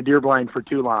in a deer blind for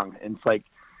too long. And it's like,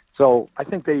 so I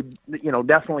think they,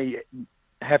 definitely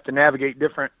have to navigate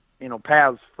different,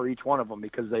 paths for each one of them,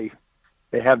 because they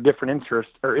have different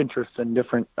interests and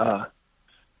different,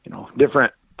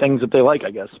 different things that they like,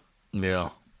 I guess.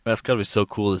 Yeah. That's got to be so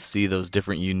cool to see those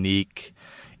different unique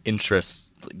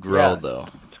interests grow, though.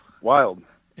 It's wild.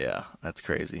 Yeah, that's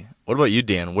crazy. What about you,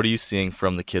 Dan? What are you seeing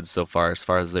from the kids so far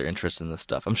as their interest in this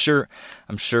stuff? I'm sure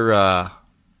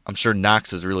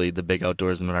Knox is really the big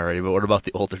outdoorsman already, but what about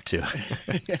the older two?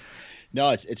 No,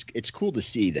 it's cool to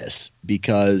see this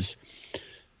because,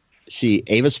 see,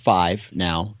 Ava's 5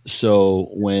 now. So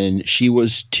when she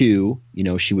was 2,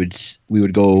 we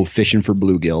would go fishing for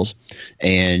bluegills,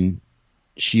 and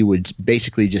she would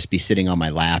basically just be sitting on my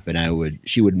lap, and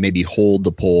she would maybe hold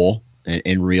the pole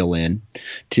and reel in.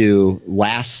 To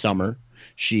last summer,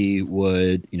 she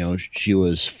would, she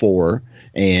was 4,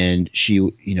 and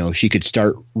she could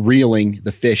start reeling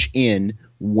the fish in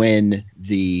when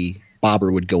the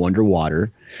bobber would go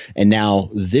underwater. And now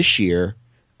this year,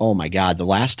 oh my God, the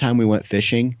last time we went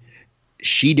fishing,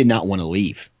 she did not want to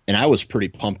leave. And I was pretty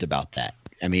pumped about that.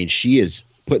 I mean, she is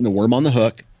putting the worm on the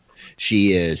hook.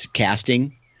 She is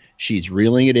casting. She's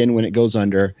reeling it in when it goes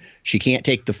under. She can't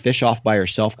take the fish off by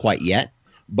herself quite yet,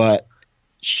 but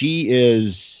she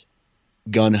is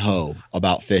gun-ho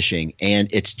about fishing. And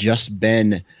it's just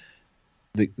been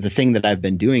the thing that I've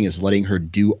been doing is letting her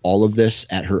do all of this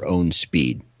at her own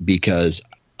speed, because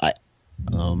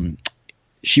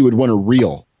she would want to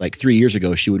reel. Like 3 years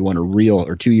ago, she would want to reel,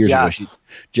 or 2 years ago, she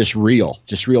just reel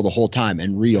the whole time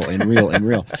and reel and reel and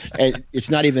reel. And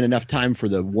it's not even enough time for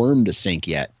the worm to sink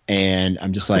yet. And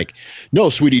I'm just like,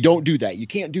 no, sweetie, don't do that. You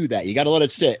can't do that. You got to let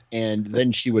it sit. And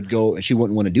then she would go, and she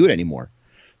wouldn't want to do it anymore.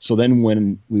 So then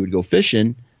when we would go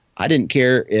fishing, I didn't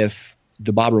care if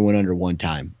the bobber went under one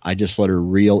time. I just let her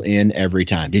reel in every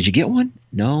time. Did you get one?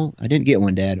 No, I didn't get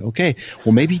one, Dad. Okay.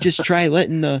 Well, maybe just try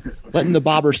letting the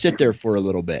bobber sit there for a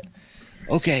little bit.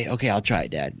 Okay, I'll try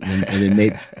it, Dad.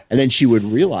 And then she would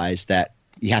realize that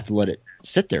you have to let it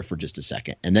sit there for just a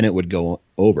second, and then it would go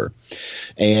over.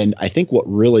 And I think what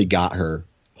really got her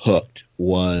hooked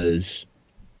was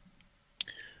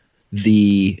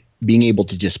the being able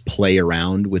to just play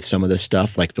around with some of this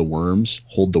stuff, like the worms,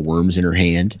 hold the worms in her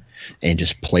hand and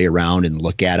just play around and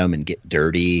look at them and get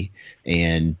dirty.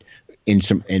 And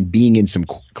being in some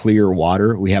clear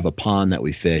water. We have a pond that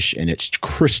we fish, and it's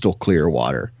crystal clear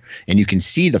water, and you can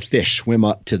see the fish swim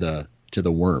up to the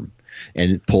worm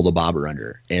and pull the bobber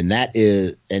under. And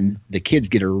the kids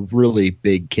get a really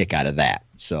big kick out of that.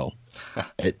 So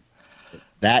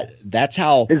that's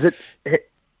how. Is it?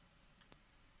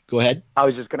 Go ahead. I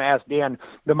was just going to ask Dan,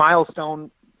 the milestone.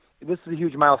 This is a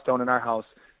huge milestone in our house.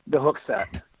 The hook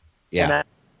set. Yeah. When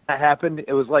that happened,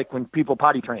 it was like when people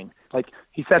potty train. Like,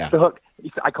 he sets the hook.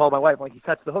 I called my wife, like, he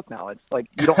sets the hook now. It's like,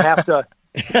 you don't have to.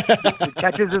 He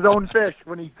catches his own fish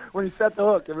when he set the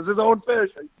hook. It was his own fish.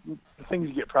 The things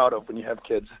you get proud of when you have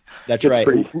kids. That's it's right.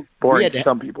 Pretty boring to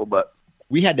some people, but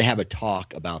we had to have a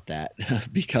talk about that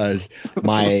because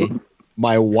my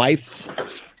wife's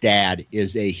dad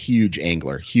is a huge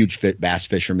angler, huge bass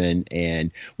fisherman.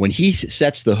 And when he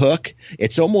sets the hook,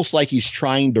 it's almost like he's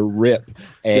trying to rip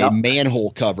a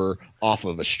manhole cover off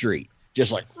of a street.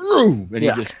 Just like,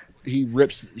 and he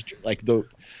rips, like the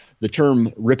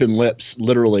term ripping lips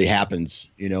literally happens,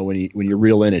 when you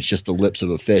reel in, it's just the lips of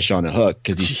a fish on a hook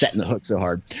because he's setting the hook so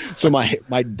hard. So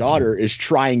my daughter is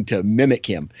trying to mimic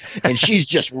him, and she's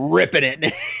just ripping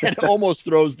it and almost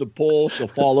throws the pole. She'll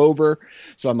fall over.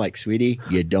 So I'm like, sweetie,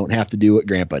 you don't have to do what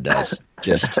Grandpa does.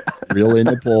 Just reel in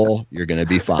the pole. You're going to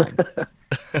be fine.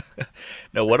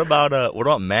 Now, what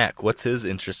about Mac? What's his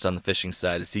interest on the fishing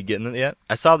side? Is he getting it yet?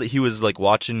 I saw that he was like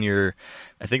watching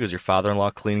I think it was your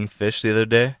father-in-law cleaning fish the other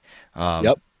day.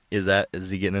 Yep. Is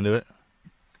he getting into it?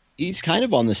 He's kind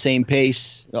of on the same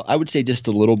pace. I would say just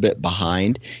a little bit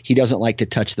behind. He doesn't like to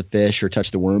touch the fish or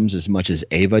touch the worms as much as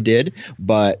Ava did,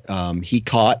 but he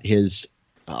caught his.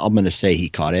 I'm going to say he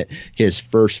caught it. His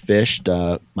first fish.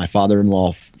 My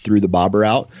father-in-law threw the bobber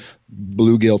out.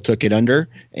 Bluegill took it under,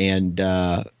 and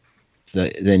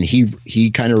then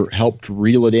he kind of helped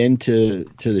reel it into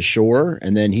the shore,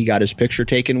 and then he got his picture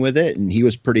taken with it, and he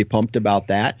was pretty pumped about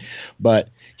that. But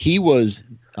he was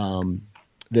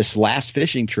this last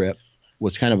fishing trip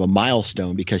was kind of a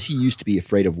milestone because he used to be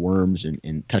afraid of worms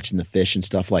and touching the fish and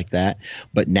stuff like that.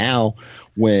 But now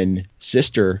when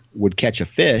sister would catch a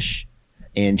fish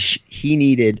and she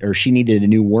needed a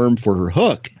new worm for her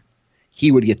hook,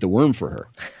 he would get the worm for her.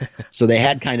 So they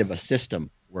had kind of a system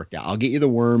worked out. I'll get you the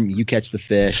worm, you catch the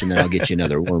fish, and then I'll get you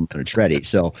another worm when it's ready.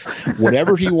 So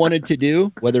whatever he wanted to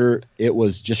do, whether it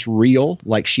was just reel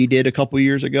like she did a couple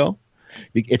years ago,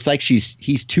 it's like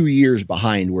he's 2 years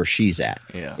behind where she's at,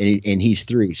 and he's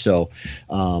 3. So,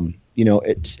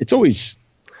 it's always,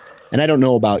 and I don't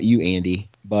know about you, Andy,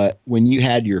 but when you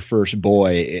had your first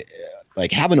boy,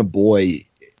 like having a boy,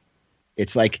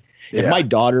 it's like if my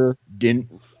daughter didn't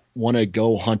want to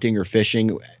go hunting or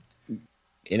fishing,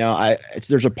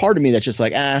 there's a part of me that's just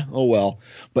like, oh well.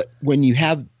 But when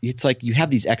it's like you have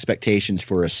these expectations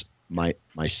for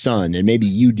my son, and maybe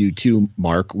you do too,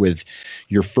 Mark, with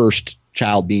your first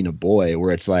child being a boy,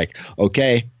 where it's like,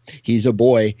 okay, he's a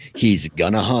boy, he's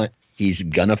gonna hunt, he's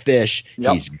gonna fish,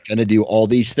 he's gonna do all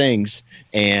these things,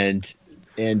 and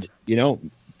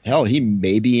hell, he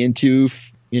may be into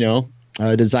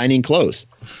designing clothes.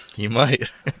 He might.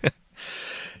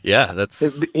 Yeah,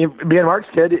 that's being Mark's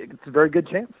kid. It's a very good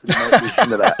chance he might be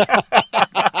into that.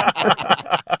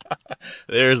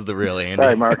 There's the real Andy.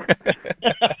 Sorry, Mark.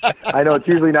 I know it's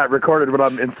usually not recorded when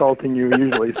I'm insulting you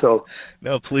usually, so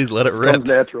no, please let it rip. It's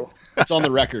natural. It's on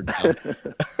the record now.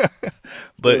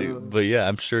 But yeah,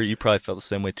 I'm sure you probably felt the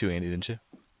same way too, Andy, didn't you?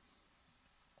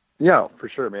 Yeah, for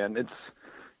sure, man.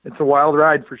 It's a wild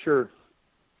ride for sure.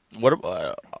 What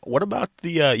What about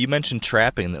the you mentioned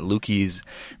trapping, that Lukey's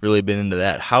really been into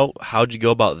that. How'd you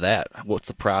go about that? What's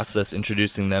the process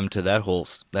introducing them to that whole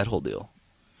deal?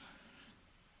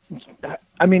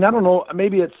 I mean, I don't know,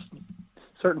 maybe it's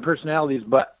certain personalities,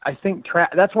 but I think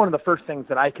that's one of the first things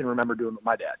that I can remember doing with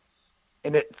my dad.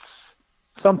 And it's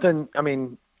something, I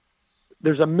mean,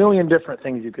 there's a million different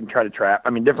things you can try to trap.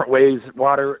 I mean, different ways,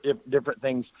 water, different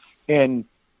things. And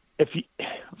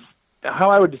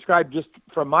how I would describe, just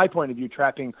from my point of view,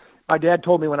 trapping, my dad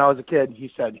told me when I was a kid,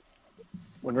 he said,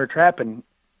 when we trap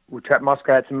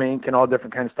muskrats and mink and all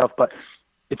different kinds of stuff, but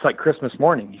it's like Christmas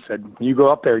morning. He said, when you go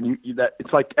up there, and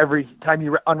it's like every time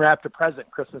you unwrapped a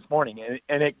present Christmas morning.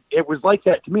 And it was like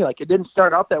that to me. Like, it didn't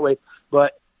start out that way,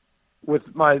 but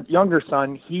with my younger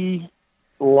son, he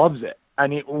loves it. I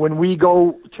mean, when we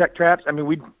go check traps, I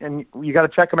mean, you got to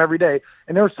check them every day.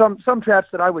 And there were some traps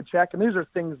that I would check, and these are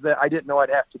things that I didn't know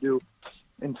I'd have to do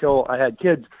until I had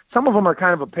kids. Some of them are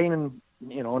kind of a pain in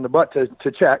the butt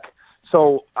to check.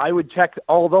 So I would check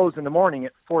all those in the morning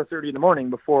at 4:30 in the morning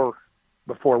before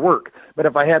work. But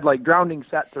if I had like grounding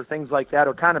sets or things like that,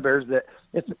 or conibears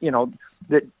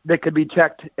that could be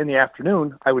checked in the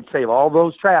afternoon, I would save all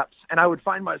those traps, and I would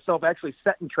find myself actually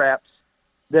setting traps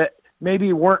that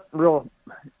maybe weren't real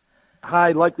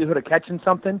high likelihood of catching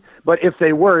something, but if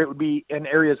they were, it would be in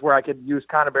areas where I could use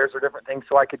conibears or different things,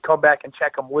 so I could come back and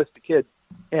check them with the kids.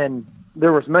 And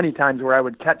there was many times where I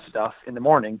would catch stuff in the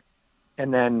morning,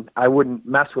 and then I wouldn't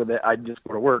mess with it. I'd just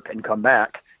go to work and come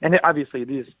back. And obviously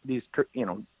these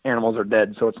animals are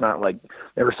dead, so it's not like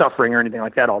they were suffering or anything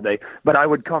like that all day. But I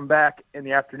would come back in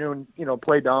the afternoon,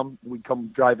 play dumb. We'd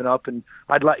come driving up, and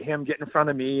I'd let him get in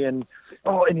front of me, and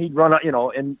he'd run up,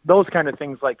 and those kind of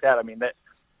things like that. I mean, that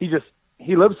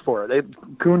he lives for it.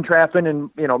 Coon trapping, and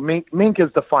mink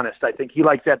is the funnest. I think he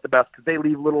likes that the best, because they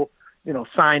leave little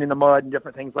sign in the mud and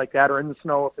different things like that, or in the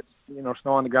snow if it's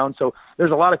snow on the ground. So there's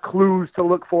a lot of clues to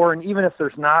look for, and even if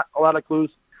there's not a lot of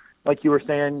clues, like you were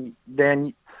saying,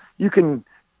 Dan, you can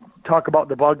talk about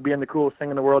the bug being the coolest thing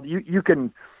in the world. You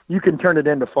can turn it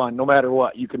into fun no matter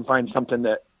what. You can find something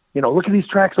that, look at these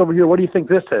tracks over here. What do you think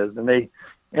this is?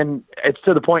 And it's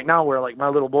to the point now where, like, my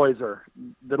little boys are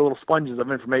the little sponges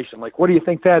of information. Like, what do you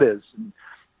think that is? And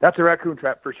that's a raccoon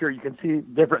trap for sure. You can see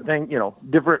different things,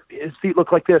 his feet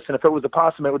look like this, and if it was a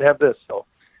possum, it would have this. So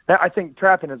I think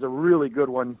trapping is a really good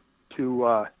one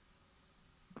for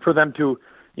them to,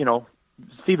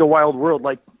 see the wild world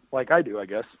like I do, I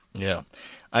guess. Yeah.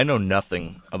 I know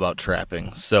nothing about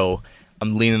trapping, so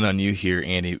I'm leaning on you here,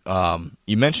 Andy.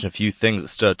 You mentioned a few things that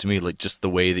stood out to me, like just the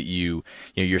way that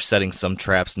you're setting some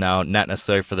traps now, not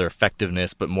necessarily for their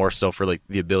effectiveness, but more so for like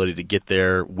the ability to get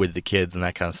there with the kids and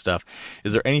that kind of stuff.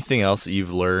 Is there anything else that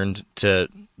you've learned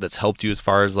that's helped you as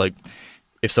far as, like,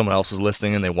 if someone else was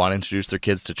listening and they want to introduce their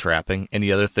kids to trapping?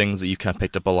 Any other things that you kind of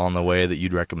picked up along the way that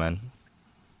you'd recommend?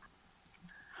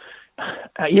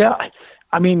 Yeah,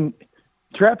 I mean,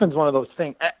 trapping's one of those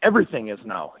things. Everything is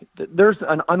now. There's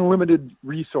an unlimited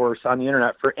resource on the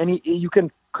internet for you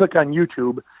can click on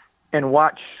YouTube and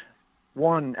watch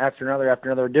one after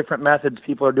another, different methods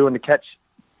people are doing to catch,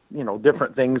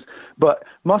 different things. But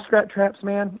muskrat traps,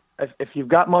 man, if you've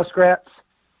got muskrats,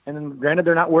 and then granted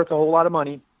they're not worth a whole lot of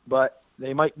money, but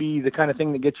they might be the kind of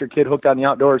thing that gets your kid hooked on the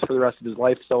outdoors for the rest of his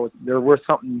life. So they're worth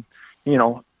something,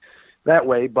 that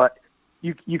way. But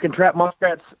you can trap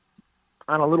muskrats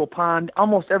on a little pond.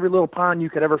 Almost every little pond you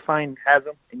could ever find has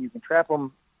them, and you can trap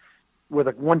them with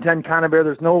a 110 conibear.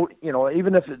 There's no,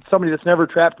 even if it's somebody that's never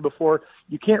trapped before,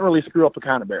 you can't really screw up a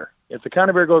conibear. If the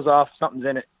conibear goes off, something's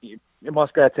in it, a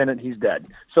muskrat's in it, he's dead.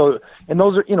 So, and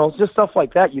those are, just stuff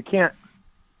like that. You got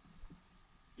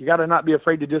to not be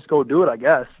afraid to just go do it, I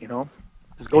guess,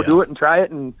 just go do it and try it,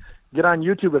 and get on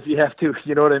YouTube if you have to,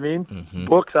 you know what I mean? Mm-hmm.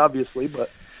 Books, obviously, but.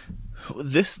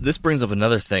 This brings up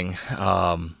another thing,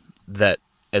 that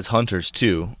as hunters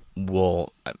too,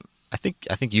 I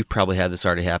think you've probably had this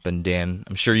already happen, Dan.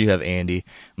 I'm sure you have, Andy,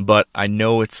 but I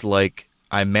know it's like,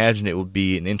 I imagine it would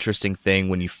be an interesting thing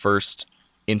when you first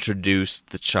introduce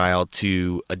the child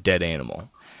to a dead animal,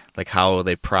 like how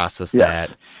they process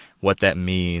that, what that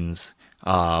means.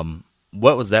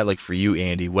 What was that like for you,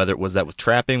 Andy? Whether was that with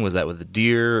trapping, was that with the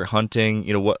deer hunting?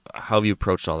 How have you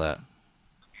approached all that?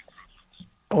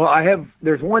 Well,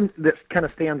 there's one that kind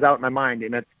of stands out in my mind,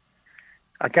 and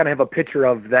I kind of have a picture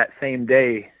of that same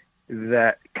day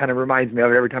that kind of reminds me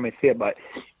of it every time I see it. But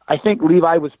I think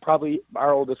Levi was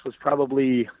our oldest was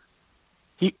probably,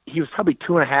 he was probably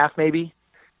 2.5 maybe.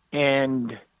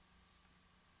 And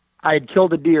I had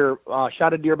killed a deer,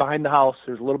 shot a deer behind the house.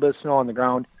 There's a little bit of snow on the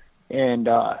ground. And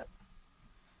I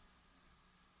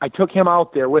took him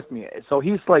out there with me. So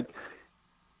he's like,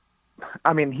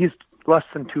 I mean, he's less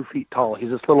than 2 feet tall. He's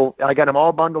this little. I got him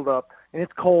all bundled up, and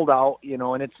it's cold out,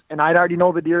 and I'd already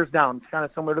know the deer's down. It's kind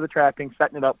of similar to the trapping,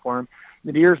 setting it up for him.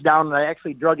 The deer's down, and I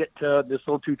actually drug it to this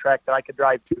little 2-track that I could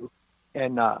drive to,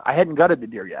 and I hadn't gutted the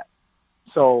deer yet.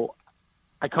 So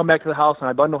I come back to the house and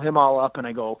I bundle him all up, and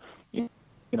I go,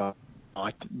 the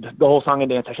whole song and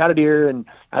dance. I shot a deer, and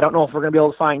I don't know if we're gonna be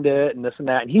able to find it, and this and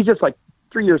that. And he's just like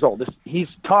 3 years old. He's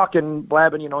talking,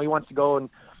 blabbing, he wants to go, and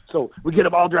so we get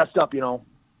him all dressed up,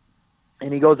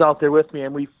 and he goes out there with me,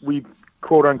 and we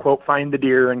quote unquote find the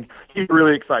deer, and he's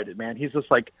really excited, man. He's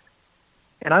just like,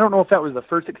 and I don't know if that was the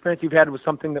first experience you've had with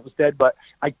something that was dead, but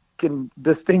I can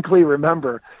distinctly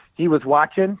remember he was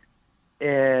watching,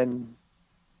 and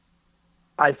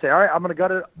I say, all right, I'm gonna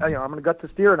gut it. I'm gonna gut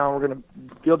this deer, and now we're gonna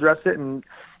field dress it, and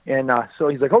so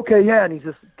he's like, okay, yeah, and he's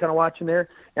just kind of watching there,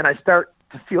 and I start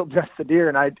to field dress the deer,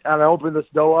 and I open this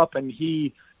doe up, and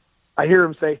I hear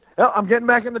him say, "Oh, I'm getting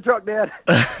back in the truck, Dad."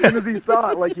 As soon as he saw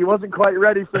it, like he wasn't quite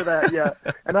ready for that yet,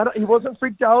 and he wasn't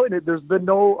freaked out, and there's been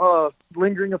no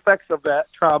lingering effects of that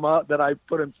trauma that I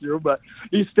put him through. But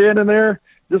he's standing there,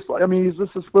 he's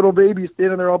just this little baby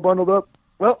standing there all bundled up.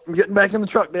 Well, I'm getting back in the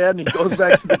truck, Dad, and he goes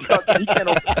back to the truck, and he can't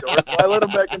open the door, so I let him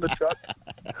back in the truck,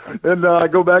 and I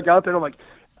go back out there, and I'm like,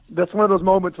 that's one of those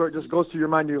moments where it just goes through your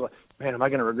mind, and you're like, man, am I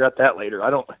going to regret that later? I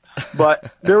don't,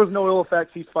 but there was no ill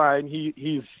effects. He's fine.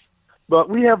 But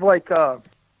we have like a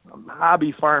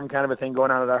hobby farm kind of a thing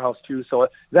going on at our house too. So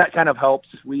that kind of helps.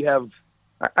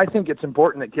 I think it's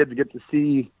important that kids get to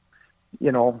see,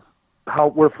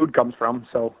 where food comes from.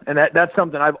 So, and that's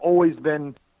something I've always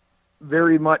been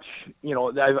very much,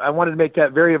 I wanted to make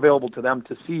that very available to them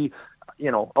to see,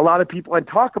 a lot of people, and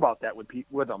talk about that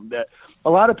with them, that a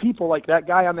lot of people, like that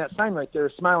guy on that sign right there,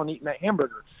 smiling, eating that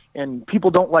hamburger, and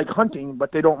people don't like hunting,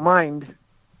 but they don't mind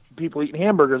people eating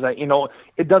hamburgers.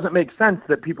 It doesn't make sense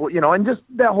that people, and just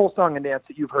that whole song and dance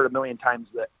that you've heard a million times,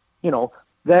 that,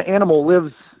 that animal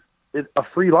lives a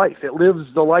free life. It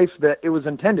lives the life that it was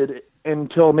intended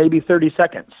until maybe 30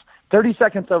 seconds. 30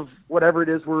 seconds of whatever it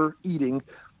is we're eating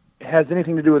has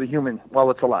anything to do with a human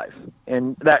while it's alive.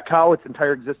 And that cow, its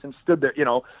entire existence stood there,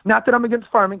 not that I'm against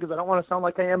farming, because I don't want to sound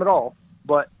like I am at all,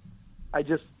 but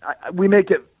we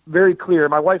make it very clear.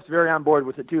 My wife's very on board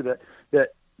with it too, that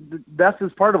death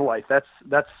is part of life. That's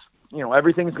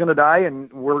everything's going to die,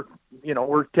 and we're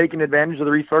taking advantage of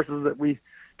the resources that we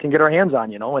can get our hands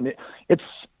on, and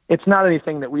it's not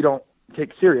anything that we don't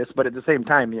take serious, but at the same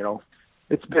time,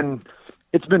 it's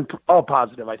been all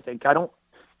positive. I think I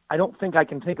don't think I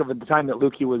can think of at the time that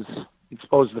Lukey was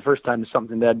exposed the first time to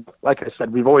something dead. Like I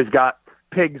said, we've always got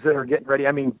pigs that are getting ready.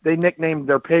 I mean, they nicknamed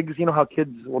their pigs. You know how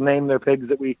kids will name their pigs,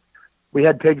 that we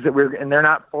had pigs that and they're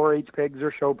not 4-H pigs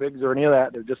or show pigs or any of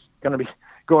that. They're just going to be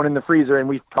going in the freezer, and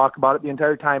we talk about it the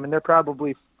entire time. And they're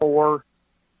probably 4,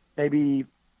 maybe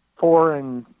 4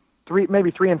 and 3,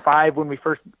 maybe 3 and 5 when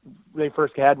they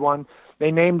first had one.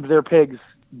 They named their pigs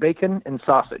Bacon and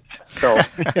Sausage. So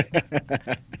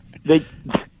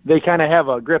they kind of have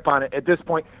a grip on it at this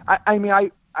point. I mean,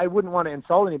 I wouldn't want to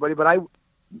insult anybody, but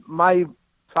my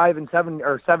 5 and 7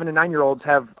 or 7 and 9-year-olds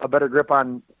have a better grip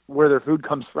on where their food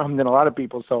comes from than a lot of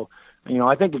people. So,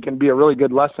 I think it can be a really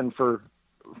good lesson for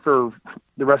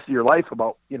the rest of your life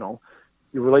about, your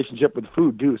relationship with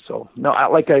food too. So no,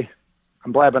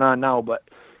 I'm blabbing on now, but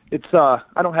it's,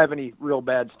 I don't have any real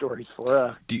bad stories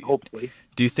for, hopefully.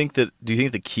 Do you think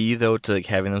the key though to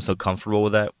having them so comfortable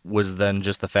with that was then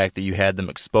just the fact that you had them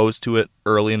exposed to it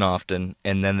early and often,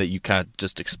 and then that you kind of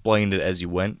just explained it as you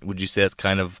went? Would you say that's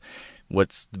kind of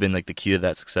what's been like the key to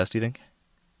that success, do you think?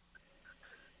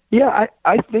 Yeah,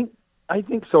 I think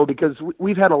so, because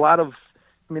we've had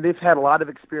they've had a lot of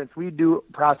experience. We do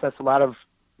process a lot of,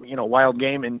 wild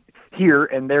game here,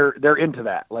 and they're into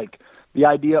that. Like the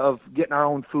idea of getting our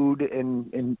own food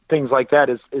and things like that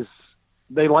is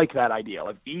they like that idea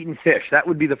of eating fish. That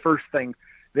would be the first thing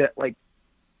that, like,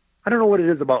 I don't know what it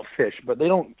is about fish, but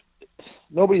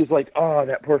nobody's like, oh,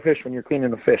 that poor fish when you're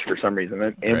cleaning a fish for some reason.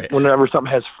 And right. Whenever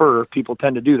something has fur, people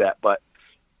tend to do that. But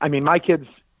I mean, my kids,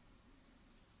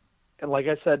 and like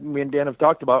I said, me and Dan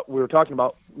we were talking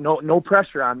about no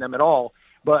pressure on them at all,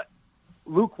 but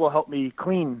Luke will help me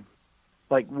clean.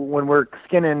 Like when we're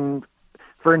skinning,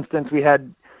 for instance, we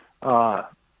had a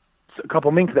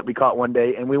couple mink that we caught one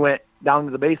day, and we went down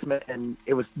to the basement, and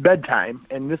it was bedtime.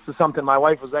 And this is something my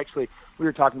wife was we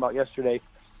were talking about yesterday.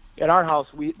 At our house,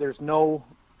 there's no,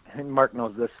 and Mark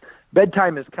knows this,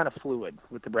 bedtime is kind of fluid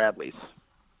with the Bradleys.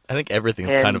 I think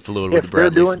everything's kind of fluid with the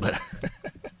Bradleys. But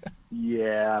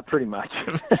yeah, pretty much.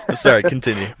 Sorry,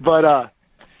 continue. But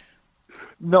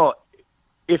no,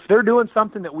 if they're doing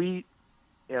something that we,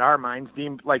 in our minds,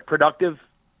 deem like productive,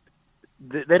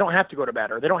 they don't have to go to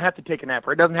bed, or they don't have to take a nap,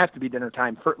 or it doesn't have to be dinner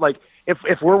time. For like,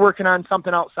 if we're working on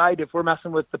something outside, if we're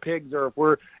messing with the pigs,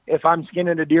 or if I'm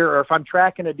skinning a deer, or if I'm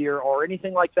tracking a deer, or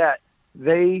anything like that,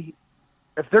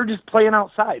 if they're just playing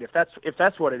outside, if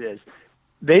that's what it is,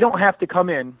 they don't have to come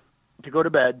in to go to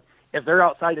bed if they're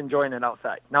outside enjoying it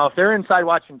outside. Now, if they're inside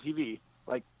watching TV,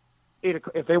 like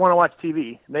if they want to watch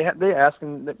TV, they ask,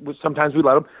 and sometimes we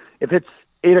let them. If it's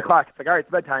 8 o'clock, it's like, all right,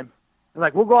 it's bedtime. And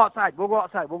like, we'll go outside.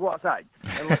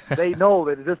 And they know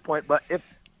that at this point, but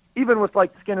even with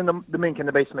like skinning the mink in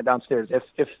the basement downstairs,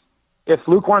 if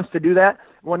Luke wants to do that,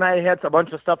 one night I had a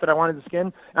bunch of stuff that I wanted to skin,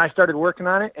 and I started working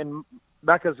on it, and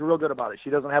Becca's real good about it. She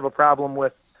doesn't have a problem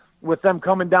with them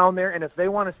coming down there, and if they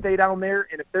want to stay down there,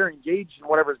 and if they're engaged in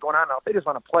whatever's going on, now if they just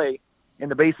want to play in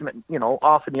the basement,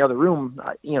 off in the other room,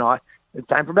 it's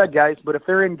time for bed, guys. But if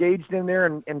they're engaged in there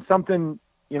and something,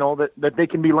 that they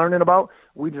can be learning about,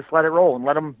 we just let it roll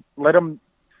and let them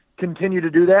continue to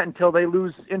do that until they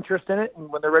lose interest in it. And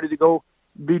when they're ready to go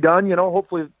be done,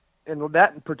 hopefully. And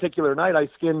that particular night I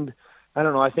skinned,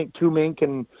 I think 2 mink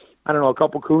and a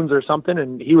couple coons or something.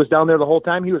 And he was down there the whole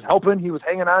time. He was helping, he was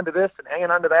hanging on to this and hanging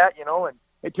on to that, and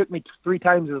it took me 3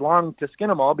 times as long to skin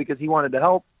them all because he wanted to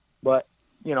help. But,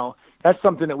 that's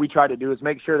something that we try to do, is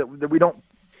make sure that we don't,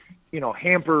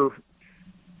 hamper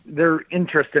their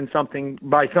interest in something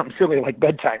by something silly like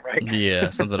bedtime, right? Yeah,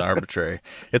 something arbitrary.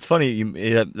 It's funny.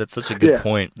 That's such a good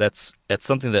point. That's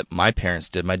something that my parents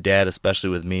did. My dad, especially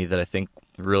with me, that I think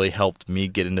really helped me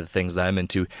get into the things that I'm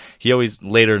into. He always,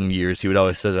 later in years, he would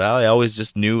always say, well, I always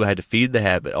just knew I had to feed the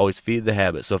habit, always feed the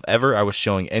habit. So if ever I was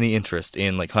showing any interest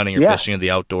in like hunting or fishing in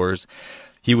the outdoors,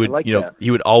 he would, he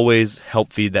would always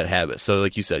help feed that habit. So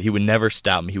like you said, he would never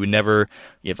stop me. He would never,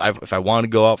 if I wanted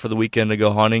to go out for the weekend to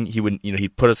go hunting, he would,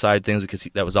 he'd put aside things because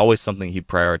that was always something he'd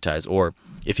prioritize. Or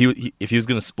if he was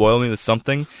going to spoil me with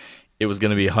something, it was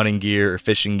going to be hunting gear or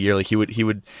fishing gear. Like he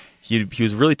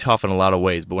was really tough in a lot of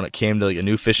ways, but when it came to like a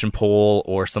new fishing pole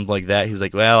or something like that, he's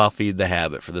like, well, I'll feed the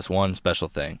habit for this one special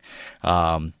thing.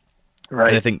 Right.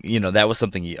 And I think, that was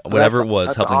something, whatever it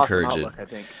was, helped encourage it. I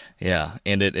think. Yeah,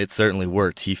 and it certainly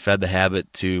worked. He fed the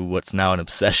habit to what's now an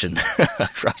obsession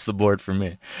across the board for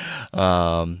me.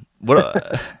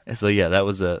 So yeah, that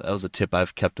was a tip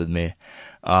I've kept with me.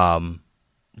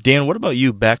 Dan, what about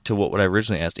you? Back to what I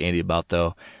originally asked Andy about,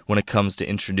 though, when it comes to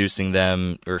introducing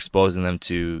them or exposing them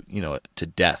to, to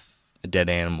death, a dead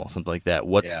animal, something like that.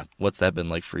 What's that been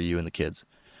like for you and the kids?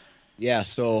 Yeah,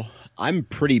 so I'm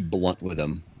pretty blunt with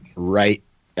them right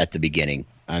at the beginning.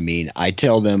 I mean, I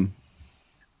tell them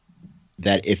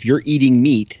that if you're eating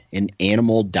meat, an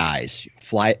animal dies.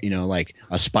 Fly, like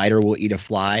a spider will eat a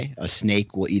fly, a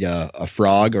snake will eat a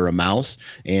frog or a mouse,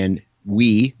 and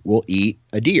we will eat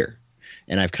a deer.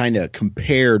 And I've kind of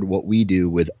compared what we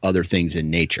do with other things in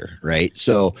nature, right?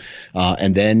 So,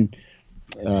 and then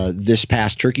this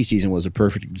past turkey season was a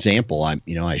perfect example.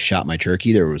 I shot my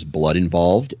turkey. There was blood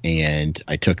involved, and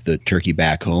I took the turkey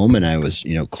back home, and I was,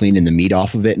 cleaning the meat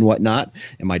off of it and whatnot.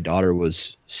 And my daughter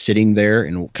was sitting there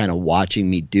and kind of watching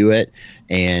me do it.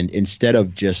 And instead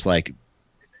of just like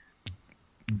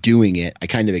doing it, I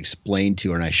kind of explained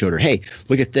to her, and I showed her, hey,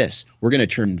 look at this. We're going to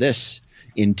turn this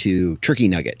into turkey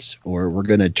nuggets, or we're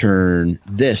going to turn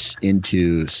this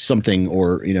into something,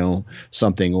 or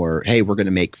hey, we're going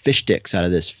to make fish sticks out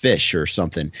of this fish or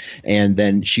something. And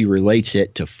then she relates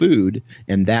it to food,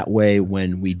 and that way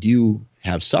when we do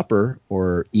have supper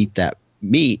or eat that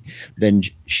meat, then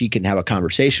she can have a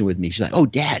conversation with me. She's like, oh,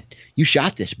 Dad, you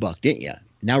shot this buck, didn't you?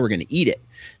 Now we're going to eat it.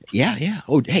 Yeah.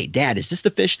 Oh, hey, Dad, is this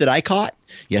the fish that I caught?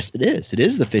 Yes, it is. It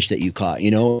is the fish that you caught,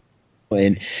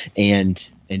 and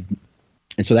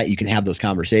so that you can have those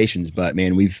conversations. But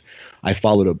man, I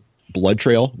followed a blood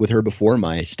trail with her before.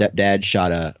 My stepdad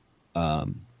shot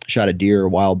a deer a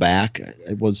while back.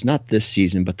 It was not this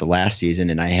season, but the last season.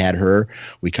 And I had her,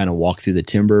 we kind of walked through the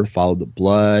timber, followed the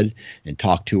blood, and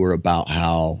talked to her about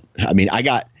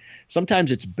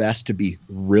sometimes it's best to be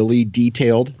really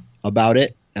detailed about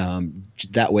it.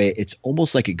 That way it's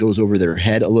almost like it goes over their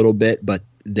head a little bit, but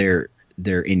they're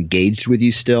engaged with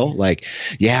you still. Like,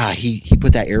 yeah, he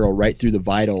put that arrow right through the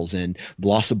vitals, and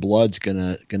loss of blood's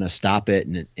gonna stop it,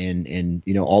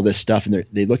 and all this stuff. And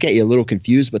they look at you a little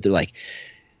confused, but they're like,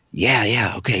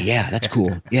 yeah, okay, yeah, that's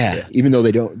cool, yeah. Even though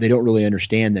they don't really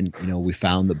understand. Then we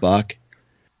found the buck.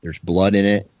 There's blood in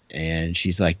it, and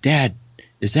she's like, Dad,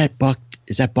 is that buck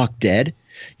dead?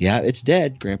 Yeah, it's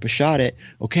dead. Grandpa shot it.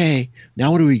 Okay,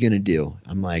 now what are we gonna do?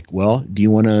 I'm like, well, do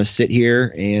you want to sit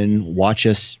here and watch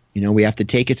us? We have to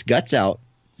take its guts out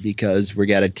because we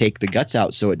got to take the guts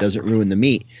out so it doesn't ruin the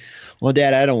meat. Well,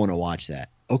 Dad, I don't want to watch that.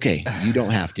 okay, you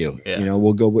don't have to. Yeah.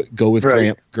 We'll go with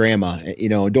Right. grandma.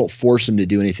 Don't force them to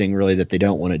do anything really that they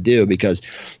don't want to do, because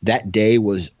that day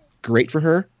was great for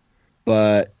her,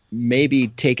 but maybe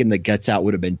taking the guts out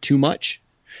would have been too much.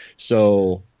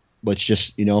 So let's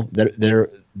just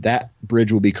that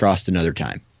bridge will be crossed another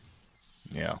time.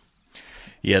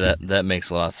 Yeah, that makes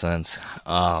a lot of sense.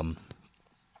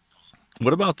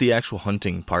 What about the actual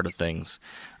hunting part of things?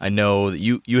 I know that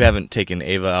you haven't taken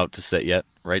Ava out to sit yet,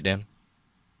 right, Dan?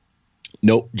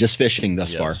 Nope, just fishing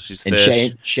thus far. She's and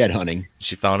fished. shed hunting.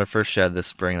 She found her first shed this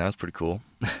spring. That was pretty cool.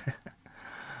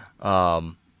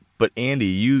 But Andy,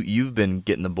 you've been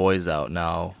getting the boys out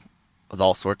now with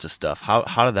all sorts of stuff.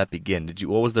 How did that begin?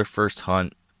 What was their first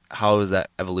hunt? How has that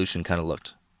evolution kind of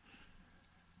looked?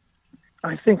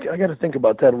 I think I got to think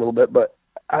about that a little bit, but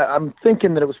I'm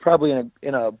thinking that it was probably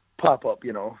in a pop-up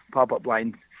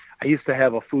line. I used to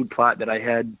have a food plot that I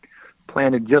had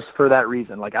planted just for that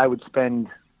reason. Like, I would spend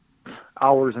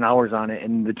hours and hours on it,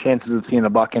 and the chances of seeing a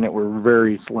buck in it were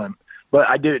very slim. But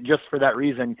I did it just for that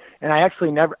reason. And I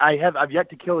actually I've yet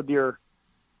to kill a deer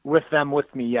with them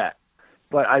with me yet.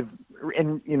 But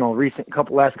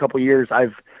last couple years,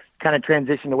 I've kind of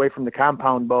transitioned away from the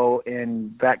compound bow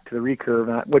and back to the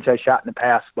recurve, which I shot in the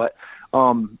past. But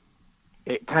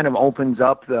it kind of opens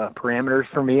up the parameters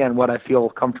for me and what I feel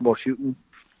comfortable shooting.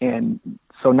 And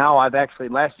so now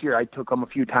last year I took them a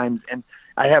few times, and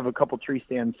I have a couple tree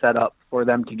stands set up for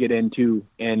them to get into.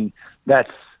 And that's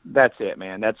it,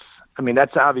 man.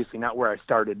 That's obviously not where I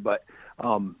started, but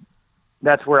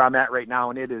that's where I'm at right now.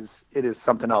 And it is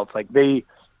something else. Like,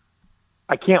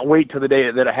 I can't wait till the day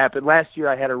that it happened. Last year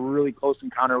I had a really close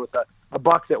encounter with a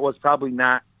buck that was probably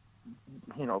not,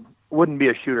 wouldn't be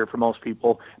a shooter for most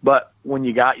people, but when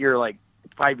you got your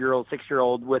 5-year-old,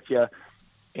 6-year-old with you,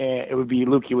 and it would be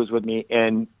Lukey was with me,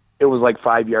 and it was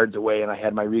 5 yards away, and I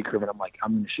had my recurve, and I'm like,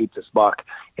 I'm going to shoot this buck,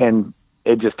 and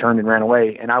it just turned and ran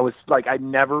away. And I was like, I'd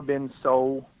never been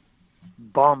so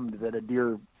bummed that a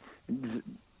deer,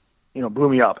 blew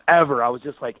me up ever. I was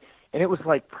just like, and it was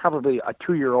probably a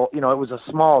 2-year-old, it was a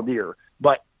small deer,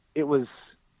 but it was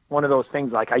one of those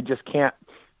things, I just can't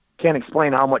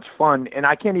explain how much fun, and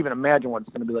I can't even imagine what it's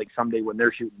going to be like someday when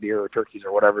they're shooting deer or turkeys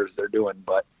or whatever they're doing.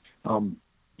 But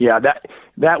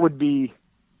that would be,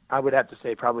 I would have to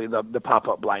say, probably the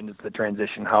pop-up blind is the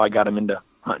transition, how I got him into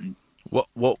hunting. What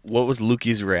was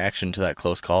Lukey's reaction to that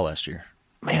close call last year?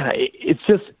 Man, it's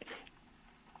just,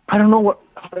 I don't know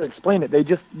how to explain it. They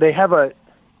have and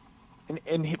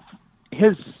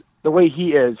the way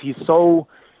he is, he's so,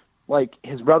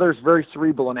 his brother's very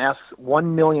cerebral and asks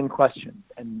 1 million questions,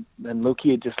 and then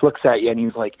Lukey just looks at you, and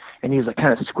he's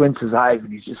kind of squints his eyes,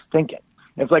 and he's just thinking.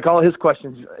 And it's all his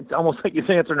questions, it's almost like he's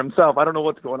answering himself. I don't know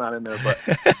what's going on in there,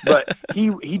 but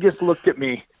he just looked at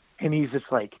me, and he's just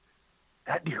like,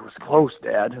 that deer was close,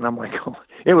 Dad. And I'm like, oh,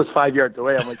 it was 5 yards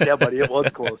away. I'm like, yeah, buddy, it was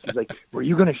close. He's like, were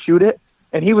you going to shoot it?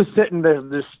 And he was sitting there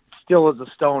just still as a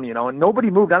stone, and nobody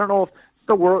moved. I don't know if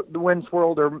the wind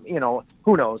swirled or,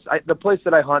 who knows. The place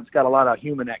that I hunt's got a lot of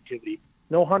human activity.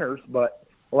 No hunters, but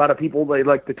a lot of people, they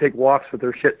like to take walks with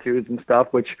their Shih Tzus and stuff,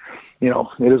 which,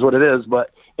 it is what it is.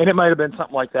 And it might have been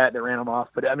something like that ran him off.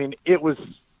 But I mean, it was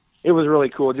really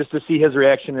cool just to see his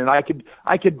reaction. And I could,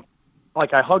 I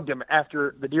hugged him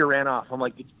after the deer ran off. I'm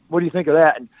like, what do you think of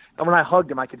that? And when I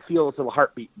hugged him, I could feel his little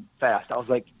heart beating fast. I was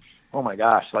like, oh my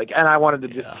gosh. And I wanted to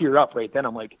just tear up right then.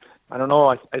 I'm like, I don't know.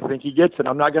 I think he gets it.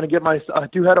 I'm not going to get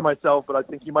too ahead of myself, but I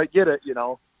think he might get it,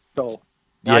 So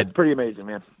it's pretty amazing,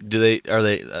 man. Do they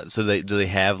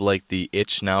have the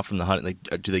itch now from the hunting?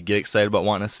 Do they get excited about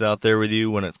wanting to sit out there with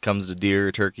you when it comes to deer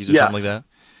or turkeys or something like that?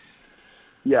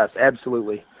 Yes,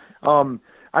 absolutely.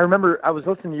 I remember I was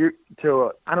listening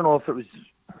to I don't know if it was,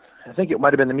 I think it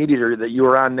might have been the Meat Eater that you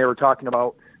were on. They were talking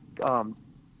about,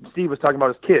 Steve was talking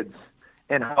about his kids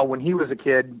and how when he was a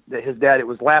kid, that his dad, it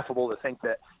was laughable to think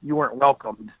that you weren't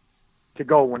welcomed to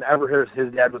go whenever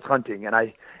his dad was hunting. And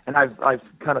I've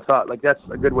kind of thought that's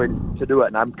a good way to do it.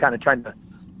 And I'm kind of trying to,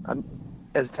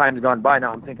 as time's gone by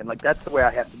now, I'm thinking that's the way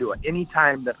I have to do it.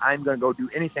 Anytime that I'm going to go do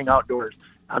anything outdoors,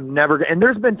 I'm never going to, and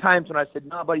there's been times when I said,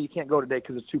 no, buddy, you can't go today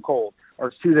because it's too cold, or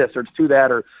it's too this, or it's too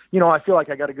that, or, I feel like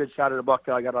I got a good shot at a buck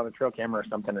that I got on a trail camera or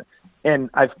something. And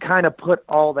I've kind of put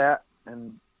all that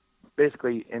and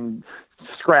basically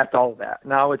scrapped all of that.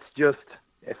 Now it's just,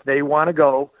 if they want to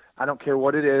go, I don't care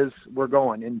what it is, we're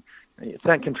going. And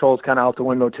scent control is kind of out the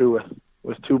window too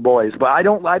with two boys. But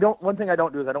one thing I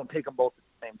don't do is I don't take them both at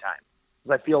the same time.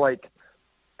 Because I feel like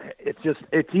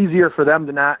it's easier for them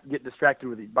to not get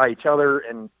distracted by each other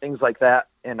and things like that.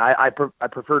 And I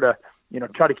prefer to,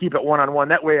 try to keep it one-on-one.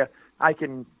 That way I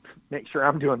can make sure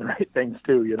I'm doing the right things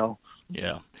too,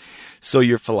 Yeah. So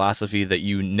your philosophy that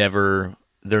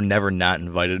they're never not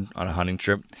invited on a hunting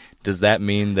trip, does that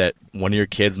mean that one of your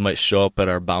kids might show up at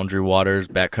our Boundary Waters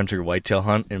backcountry whitetail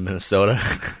hunt in Minnesota?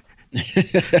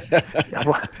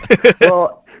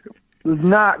 Well,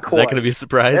 not quite. Is that going to be a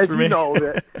surprise As for me? You know,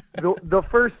 that the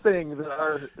first thing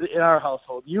that in our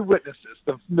household, you witnessed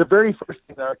this, the very first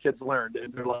thing that our kids learned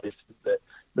in their life is that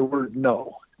the word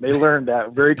no. They learned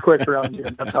that very quick around here,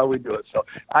 and that's how we do it. So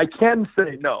I can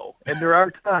say no, and there are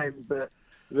times that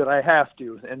I have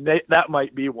to, and that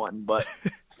might be one, but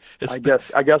I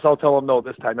guess I'll tell them no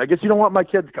this time. I guess you don't want my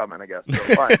kids coming, I guess.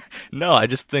 So fine. No, I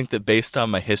just think that based on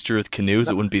my history with canoes,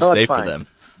 it wouldn't be safe for them.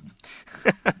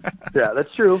 Yeah,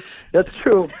 that's true. That's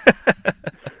true.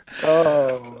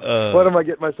 What am I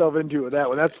getting myself into with that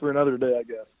one? That's for another day, I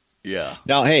guess. Yeah.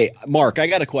 Now, hey, Mark, I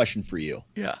got a question for you.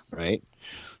 Yeah. Right.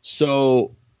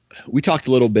 So we talked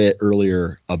a little bit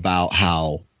earlier about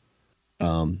how,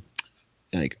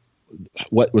 like,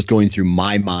 what was going through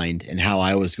my mind and how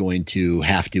I was going to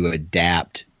have to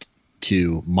adapt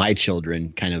to my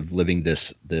children kind of living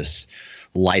this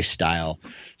lifestyle.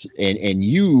 And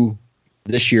you,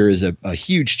 this year is a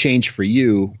huge change for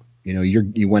you. You know,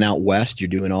 you went out west, you're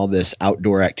doing all this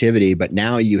outdoor activity, but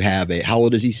now you have how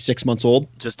old is he? 6 months old?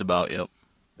 Just about. Yep.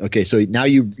 Okay. So now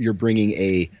you're bringing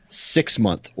a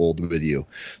 6-month-old with you.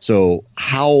 So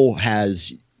how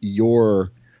has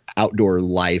your outdoor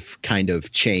life kind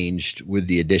of changed with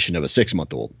the addition of a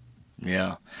 6-month-old?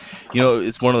 Yeah. You know,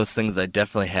 it's one of those things that I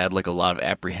definitely had like a lot of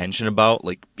apprehension about,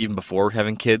 like even before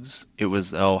having kids. It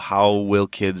was, how will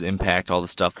kids impact all the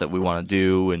stuff that we want to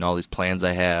do and all these plans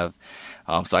I have?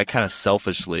 So I kind of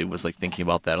selfishly was like thinking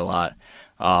about that a lot.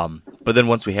 But then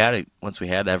once we had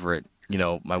Everett, you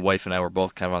know, my wife and I were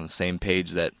both kind of on the same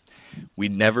page that we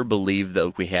never believed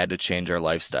that we had to change our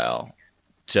lifestyle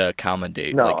to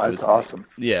accommodate. No, that's awesome.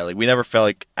 Yeah, like we never felt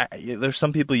like there's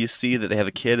some people you see that they have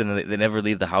a kid and they never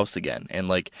leave the house again, and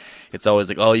like it's always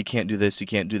like, oh, you can't do this, you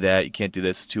can't do that, you can't do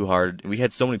this, it's too hard. And we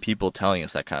had so many people telling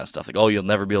us that kind of stuff, like, oh, you'll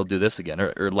never be able to do this again.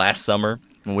 Or last summer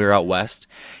when we were out west,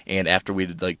 and after we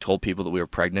like told people that we were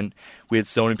pregnant, we had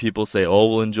so many people say, oh,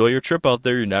 well, enjoy your trip out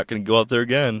there, you're not going to go out there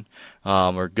again,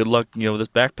 or good luck, you know, with this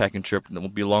backpacking trip, and it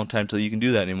won't be a long time till you can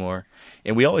do that anymore.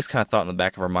 And we always kind of thought in the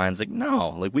back of our minds, like, no,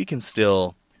 like we can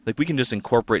still. Like, we can just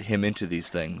incorporate him into these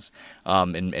things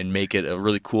and make it a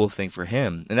really cool thing for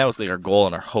him. And that was, like, our goal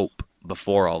and our hope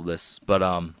before all this. But,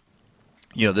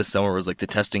 you know, this summer was, like, the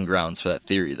testing grounds for that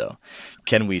theory, though.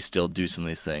 Can we still do some of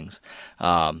these things?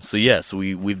 So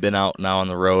we've been out now on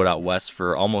the road out west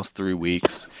for almost 3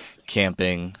 weeks,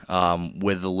 camping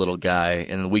with the little guy.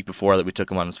 And the week before that, we took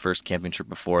him on his first camping trip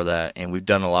before that. And we've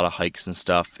done a lot of hikes and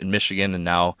stuff in Michigan and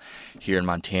now here in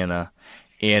Montana.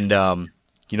 And,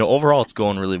 you know, overall it's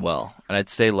going really well. And I'd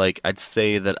say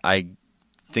that I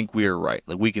think we are right.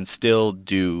 Like we can still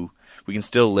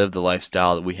live the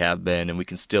lifestyle that we have been, and we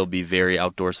can still be very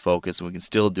outdoors focused, and we can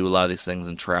still do a lot of these things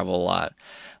and travel a lot.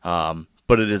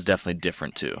 But it is definitely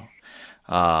different too.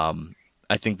 I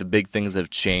think the big things that have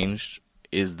changed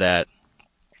is that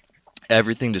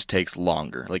everything just takes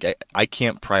longer. Like I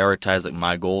can't prioritize like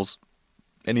my goals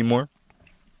anymore.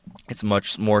 It's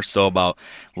much more so about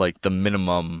like the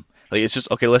minimum. Like it's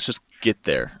just, okay, let's just get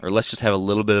there, or let's just have a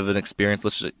little bit of an experience.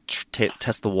 Let's just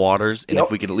test the waters, and if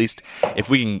we can at least, if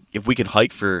we can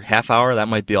hike for half hour, that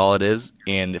might be all it is.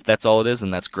 And if that's all it is,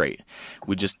 then that's great.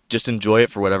 We just enjoy it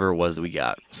for whatever it was that we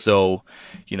got. So,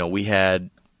 you know, we had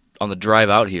on the drive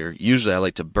out here. Usually, I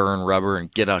like to burn rubber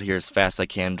and get out here as fast as I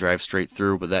can, drive straight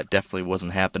through. But that definitely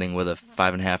wasn't happening with a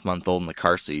 5.5-month-old in the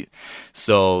car seat.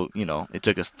 So, you know, it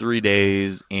took us 3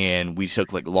 days, and we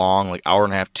took like long, like hour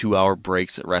and a half, 2-hour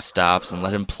breaks at rest stops and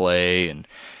let him play. And,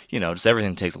 you know, just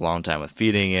everything takes a long time with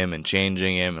feeding him and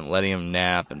changing him and letting him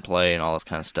nap and play and all this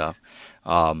kind of stuff.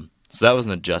 So that was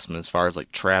an adjustment as far as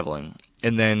like traveling.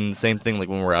 And then same thing like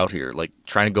when we're out here, like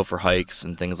trying to go for hikes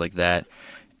and things like that.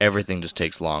 Everything just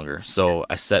takes longer. So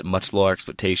I set much lower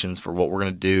expectations for what we're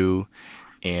going to do,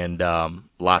 and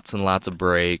lots and lots of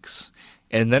breaks.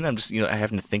 And then I'm just, you know,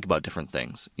 having to think about different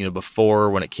things. You know,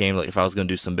 before when it came, like if I was going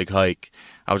to do some big hike,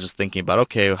 I was just thinking about,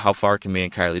 okay, how far can me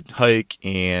and Kylie hike?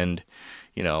 And,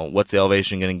 you know, what's the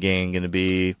elevation going to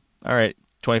be? All right,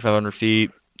 2,500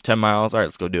 feet, 10 miles. All right,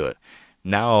 let's go do it.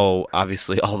 Now,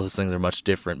 obviously, all those things are much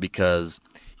different because,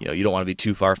 you know, you don't want to be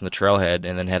too far from the trailhead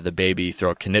and then have the baby throw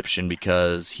a conniption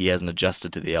because he hasn't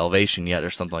adjusted to the elevation yet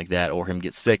or something like that, or him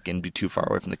get sick and be too far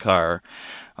away from the car,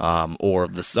 or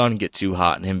the sun get too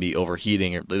hot and him be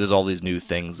overheating. There's all these new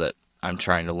things that I'm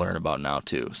trying to learn about now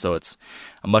too. So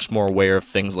I'm much more aware of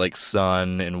things like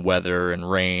sun and weather and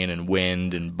rain and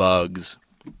wind and bugs.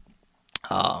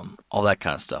 all that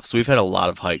kind of stuff. So we've had a lot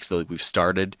of hikes that we've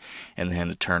started and then had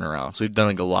to turn around. So we've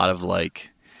done a lot of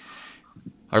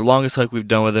our longest hike we've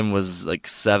done with him was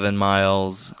 7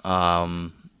 miles.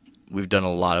 We've done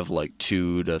a lot of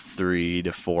 2 to 3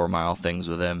 to 4 mile things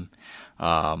with him,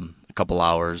 a couple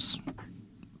hours.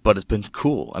 But it's been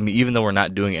cool. I mean, even though we're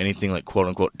not doing anything quote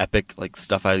unquote epic,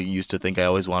 stuff I used to think I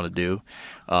always wanted to do,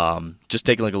 just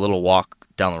taking a little walk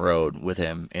down the road with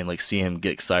him and see him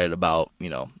get excited about,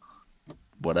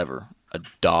 whatever, a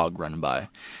dog running by.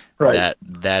 Right.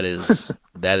 That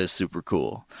is super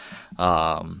cool.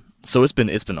 So it's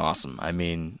been awesome. I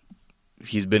mean,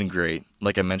 he's been great.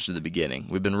 Like I mentioned at the beginning,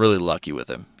 we've been really lucky with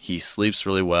him. He sleeps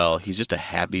really well. He's just a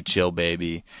happy, chill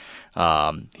baby.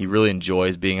 He really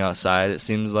enjoys being outside, it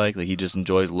seems like. He just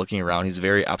enjoys looking around. He's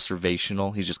very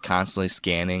observational. He's just constantly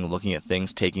scanning, looking at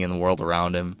things, taking in the world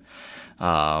around him.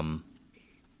 And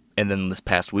then this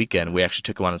past weekend, we actually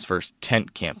took him on his first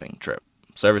tent camping trip.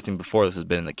 So everything before this has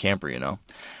been in the camper,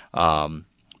 But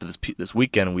this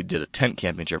weekend, we did a tent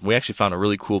camping trip. We actually found a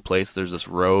really cool place. There's this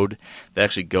road that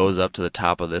actually goes up to the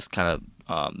top of this kind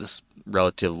of this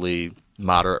relatively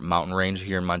moderate mountain range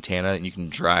here in Montana, and you can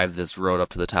drive this road up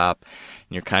to the top,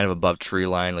 and you're kind of above tree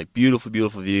line, beautiful,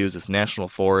 beautiful views. It's national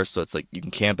forest, so it's you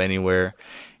can camp anywhere,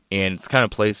 and it's the kind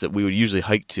of place that we would usually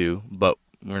hike to, but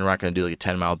we're not going to do a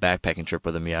 10-mile backpacking trip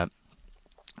with them yet.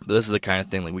 But this is the kind of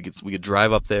thing we could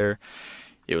drive up there.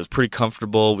 It was pretty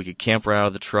comfortable. We could camp right out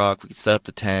of the truck. We could set up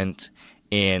the tent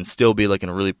and still be in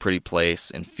a really pretty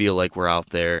place and feel like we're out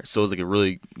there. So it was a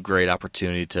really great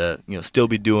opportunity to still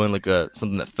be doing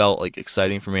something that felt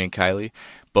exciting for me and Kylie,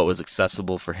 but was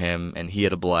accessible for him. And he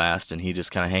had a blast, and he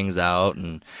just kind of hangs out,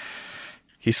 and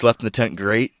he slept in the tent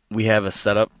great. We have a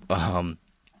setup.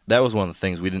 That was one of the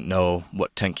things we didn't know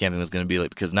what tent camping was going to be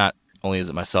like, because not only is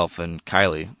it myself and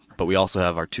Kylie, but we also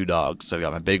have our 2 dogs. So I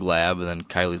got my big lab and then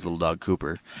Kylie's little dog,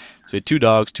 Cooper. So we had 2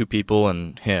 dogs, 2 people,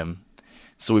 and him.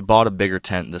 So we bought a bigger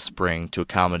tent this spring to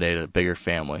accommodate a bigger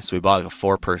family. So we bought a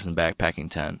 4-person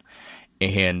backpacking tent.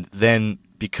 And then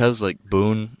because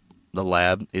Boone, the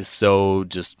lab, is so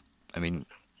just,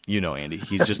 Andy,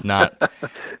 he's just not.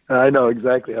 I know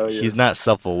exactly how he is. He's not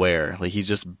self-aware. He's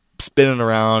just spinning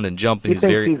around and jumping. He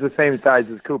thinks he's the same size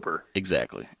as Cooper.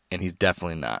 Exactly. And he's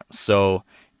definitely not. So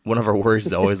one of our worries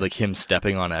is always him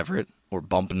stepping on Everett or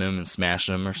bumping him and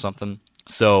smashing him or something.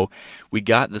 So we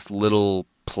got this little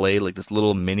this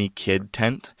little mini kid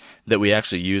tent that we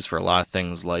actually use for a lot of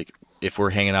things. If we're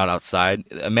hanging out outside,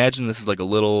 imagine this is a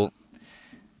little,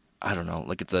 I don't know,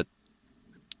 it's a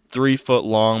 3-foot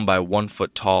long by 1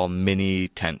 foot tall mini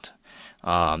tent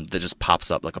that just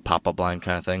pops up like a pop-up line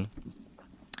kind of thing.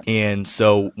 And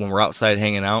so when we're outside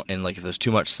hanging out, and if there's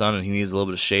too much sun and he needs a little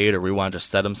bit of shade, or we want to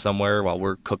just set him somewhere while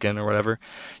we're cooking or whatever,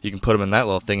 you can put him in that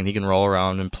little thing and he can roll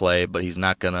around and play, but he's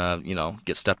not gonna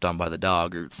get stepped on by the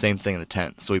dog. Or same thing in the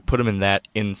tent. So we put him in that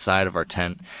inside of our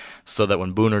tent, so that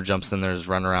when Booner jumps in there, just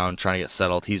running around trying to get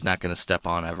settled, he's not gonna step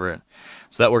on Everett.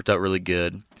 So that worked out really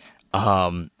good.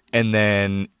 And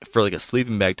then for a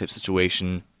sleeping bag type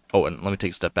situation. Oh, and let me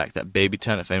take a step back. That baby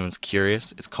tent, if anyone's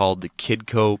curious, it's called the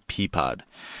Kidco Peapod.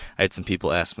 I had some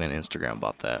people ask me on Instagram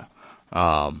about that.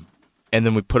 And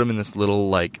then we put them in this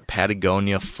little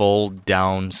Patagonia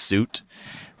fold-down suit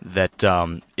that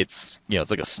it's it's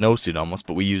like a snowsuit almost,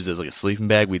 but we use it as a sleeping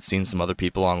bag. We'd seen some other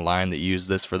people online that use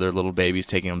this for their little babies,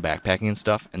 taking them backpacking and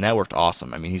stuff, and that worked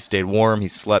awesome. I mean, he stayed warm. He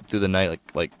slept through the night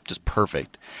just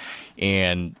perfect.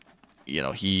 And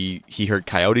he heard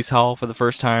coyotes howl for the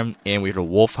first time, and we heard a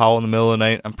wolf howl in the middle of the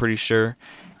night, I'm pretty sure.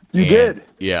 You did?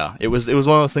 Yeah. It was one of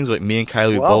those things me and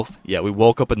Kylie, we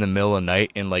woke up in the middle of the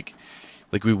night, and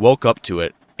we woke up to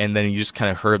it, and then you just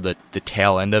kind of heard the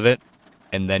tail end of it,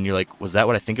 and then you're like, was that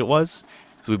what I think it was?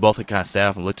 So we both kind of sat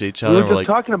up and looked at each other. We were just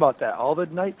talking about that all the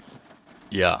nights.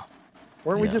 Yeah.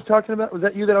 Weren't we just talking about, was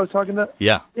that you that I was talking about?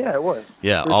 Yeah. Yeah, it was.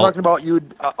 Yeah. We were talking about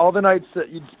all the nights that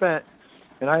you'd spent,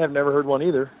 and I have never heard one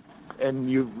either.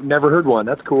 And you've never heard one.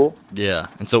 That's cool. Yeah.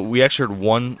 And so we actually heard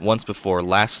one once before.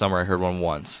 Last summer I heard one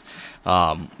once.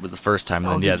 Was the first time.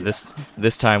 And then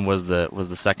this time was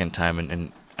the second time,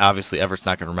 and obviously Everett's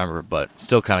not gonna remember, but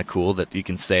still kinda cool that you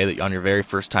can say that on your very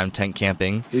first time tent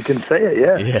camping. You can say it,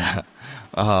 yeah.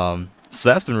 Yeah. So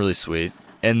that's been really sweet.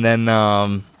 And then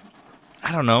I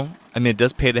don't know. I mean, it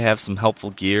does pay to have some helpful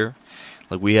gear.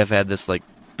 We have had this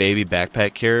baby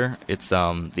backpack carrier. It's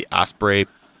the Osprey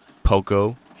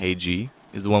Poco AG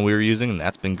is the one we were using, and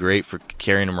that's been great for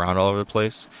carrying them around all over the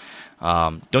place.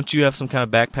 Don't you have some kind of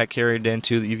backpack carrier, Dan,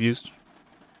 too, that you've used?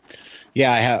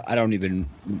 Yeah, I have. I don't even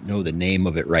know the name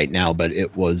of it right now, but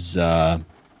it was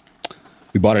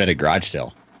we bought it at a garage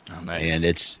sale. Oh, nice. And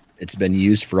it's been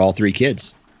used for all 3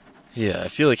 kids. Yeah, I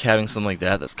feel like having something like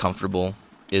that that's comfortable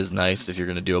is nice if you're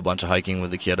going to do a bunch of hiking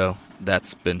with the kiddo.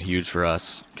 That's been huge for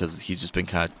us because he's just been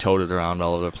kind of toted around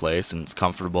all over the place, and it's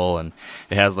comfortable, and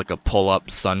it has like a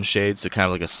pull-up sunshade, so kind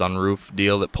of like a sunroof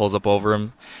deal that pulls up over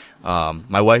him.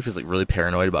 My wife is like really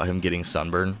paranoid about him getting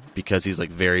sunburn because he's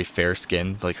like very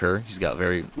fair-skinned like her. He's got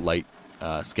very light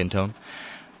skin tone.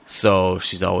 So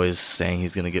she's always saying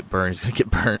he's going to get burned, he's going to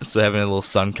get burnt. So having a little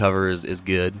sun cover is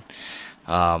good.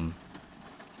 But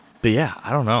yeah,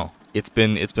 I don't know. It's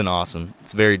been awesome.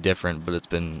 It's very different, but it's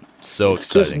been so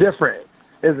exciting. It's different,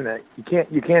 isn't it?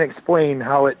 You can't explain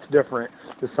how it's different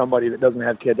to somebody that doesn't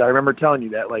have kids. I remember telling you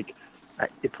that. Like,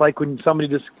 it's like when somebody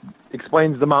just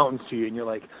explains the mountains to you, and you're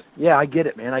like, "Yeah, I get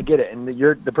it, man, I get it." And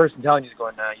the person telling you is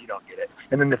going, "Nah, you don't get it."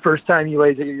 And then the first time you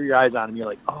lay your eyes on him, you're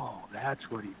like, "Oh,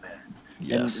 that's what he meant."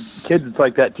 Yes. And kids, it's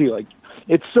like that too. Like,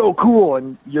 it's so cool,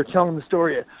 and you're telling the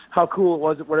story of how cool it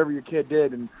was at whatever your kid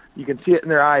did, and you can see it in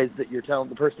their eyes that you're telling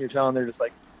the person you're telling. They're just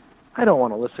like, I don't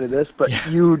want to listen to this, but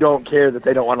you don't care that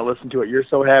they don't want to listen to it. You're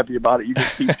so happy about it, you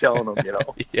just keep telling them, you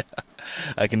know. Yeah,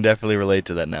 I can definitely relate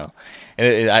to that now.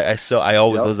 And I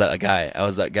always was that guy. I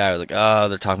was that guy. I was like,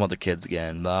 they're talking about their kids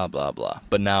again, blah blah blah.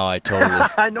 But now I totally.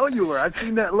 I know you were. I've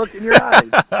seen that look in your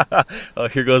eyes. Oh,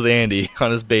 here goes Andy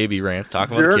on his baby rants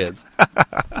talking about the kids.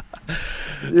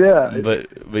 Yeah.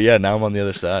 But yeah, now I'm on the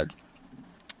other side.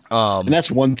 And that's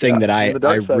one thing that I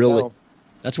really. No.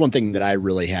 That's one thing that I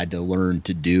really had to learn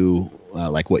to do,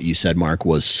 like what you said, Mark,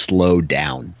 was slow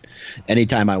down.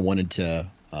 Anytime I wanted to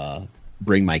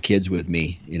bring my kids with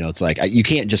me, you know, it's like you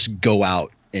can't just go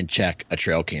out and check a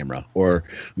trail camera or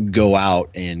go out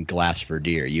and glass for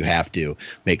deer. You have to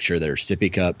make sure their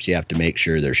sippy cups. You have to make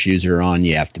sure their shoes are on.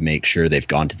 You have to make sure they've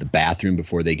gone to the bathroom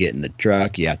before they get in the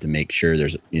truck. You have to make sure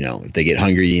there's, you know, if they get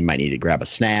hungry, you might need to grab a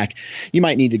snack. You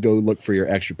might need to go look for your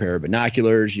extra pair of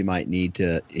binoculars. You might need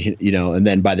to, you know, and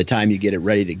then by the time you get it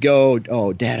ready to go,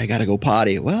 oh, Dad, I got to go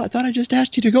potty. Well, I thought I just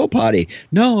asked you to go potty.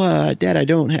 No, Dad, I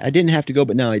didn't have to go,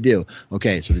 but now I do.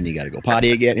 Okay. So then you got to go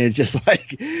potty again. And it's just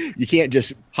like, you can't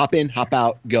just hop in, hop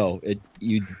out, go.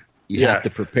 You have to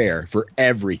prepare for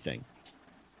everything.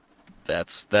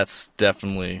 That's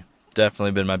definitely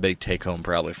been my big take home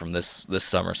probably from this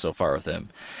summer so far with him.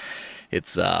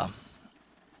 It's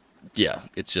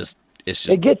it's just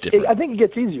different. I think it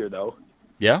gets easier though.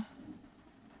 Yeah.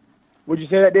 Would you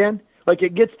say that, Dan? Like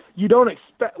you don't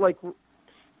expect, like,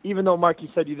 even though Mark, you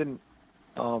said you didn't,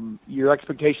 your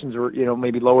expectations were, you know,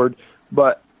 maybe lowered,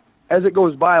 but as it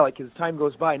goes by, like as time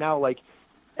goes by now, like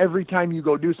every time you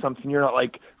go do something, you're not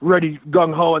like ready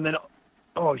gung ho, and then,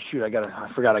 oh shoot,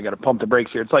 I forgot I gotta pump the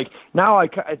brakes here. It's like now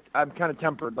I'm kind of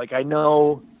tempered. Like I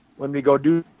know when we go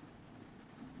do.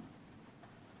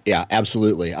 Yeah,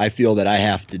 absolutely. I feel that I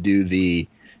have to do the,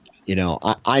 you know,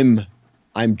 I'm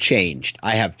changed.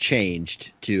 I have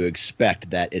changed to expect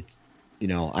that it's, you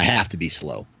know, I have to be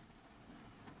slow.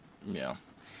 Yeah.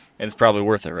 And it's probably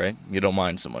worth it, right? You don't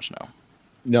mind so much now.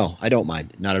 No, I don't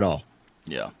mind. Not at all.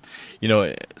 Yeah. You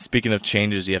know, speaking of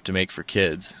changes you have to make for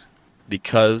kids,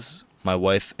 because my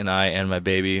wife and I and my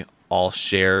baby all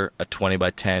share a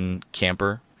 20x10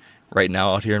 camper right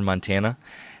now out here in Montana,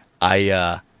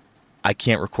 I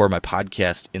can't record my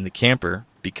podcast in the camper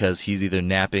because he's either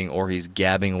napping or he's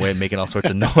gabbing away, making all sorts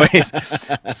of noise.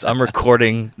 So I'm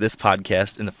recording this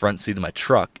podcast in the front seat of my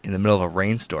truck in the middle of a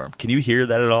rainstorm. Can you hear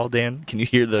that at all, Dan? Can you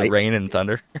hear the rain and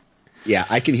thunder? Yeah,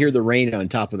 I can hear the rain on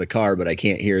top of the car, but I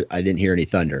didn't hear any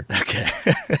thunder. Okay.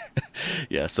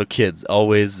 Yeah, so kids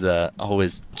always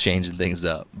changing things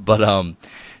up. But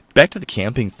back to the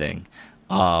camping thing.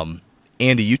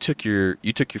 Andy, you took your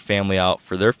family out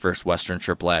for their first Western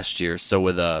trip last year, so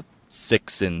with a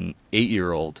 6 and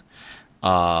 8-year-old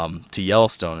to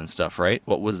Yellowstone and stuff, right?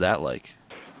 What was that like?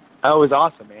 It was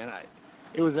awesome, man.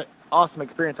 It was an awesome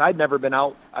experience. I'd never been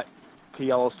out to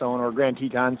Yellowstone or Grand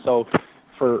Teton, so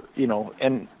for, you know,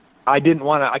 and I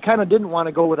kind of didn't want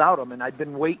to go without them, and I'd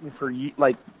been waiting for,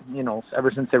 like, you know,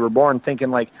 ever since they were born, thinking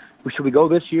like, well, should we go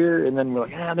this year? And then we're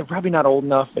like, they're probably not old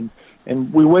enough,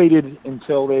 and we waited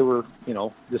until they were, you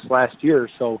know, this last year,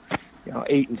 so, you know,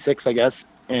 8 and 6, I guess,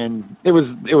 and it was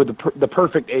the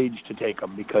perfect age to take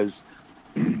them, because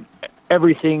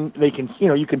everything they can, you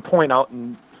know, you can point out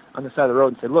and on the side of the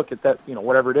road and say, look at that, you know,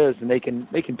 whatever it is, and they can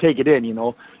take it in, you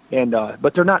know, and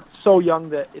but they're not so young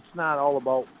that it's not all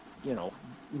about, you know,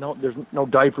 no, there's no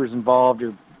diapers involved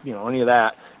or, you know, any of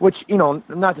that, which, you know,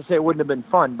 not to say it wouldn't have been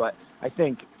fun, but I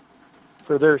think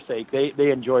for their sake,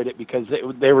 they enjoyed it because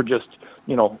they were just,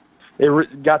 you know,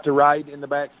 got to ride in the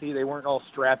back seat. They weren't all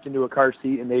strapped into a car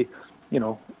seat, and they, you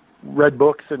know, read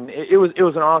books, and it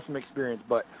was an awesome experience,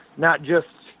 but not just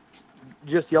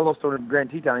Yellowstone and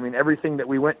Grand Teton. I mean, everything that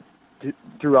we went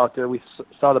through out there. We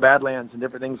saw the Badlands and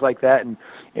different things like that,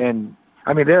 and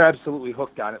I mean, they're absolutely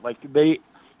hooked on it. Like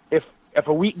if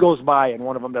a week goes by and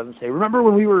one of them doesn't say, remember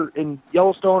when we were in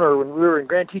Yellowstone or when we were in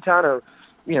Grand Teton, or,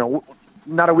 you know,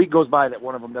 not a week goes by that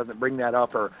one of them doesn't bring that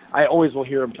up. Or I always will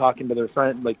hear them talking to their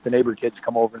friend, like the neighbor kids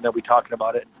come over and they'll be talking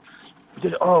about it.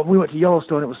 Just, oh, we went to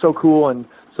Yellowstone. It was so cool. And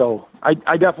so I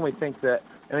definitely think that,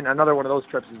 I mean, another one of those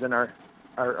trips is in our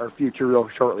future real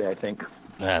shortly, I think.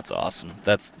 That's awesome.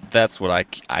 That's what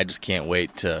I just can't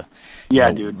wait to,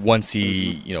 dude. Once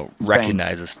he,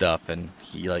 recognizes stuff and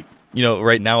he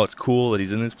right now it's cool that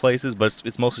he's in these places, but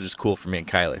it's mostly just cool for me and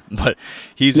Kylie. But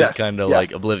he's just kind of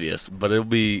like oblivious. But it'll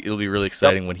be really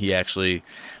exciting when he actually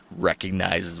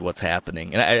recognizes what's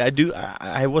happening. And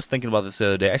I was thinking about this the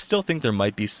other day. I still think there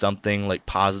might be something like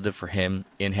positive for him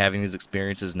in having these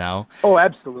experiences now. Oh,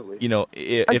 absolutely.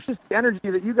 If just the energy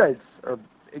that you guys are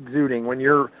exuding when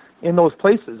you're in those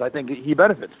places, I think he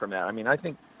benefits from that. I mean, I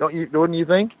think wouldn't you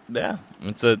think? Yeah,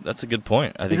 that's a good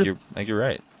point. I think you're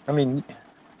right. I mean,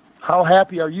 how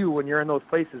happy are you when you're in those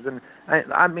places? And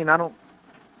I mean,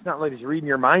 it's not like he's reading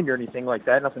your mind or anything like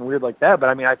that, nothing weird like that. But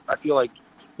I mean, I feel like,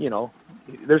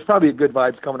 there's probably good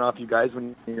vibes coming off you guys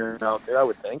when you're out there, I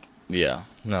would think. Yeah,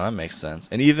 no, that makes sense.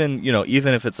 And even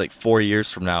if it's like 4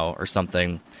 years from now or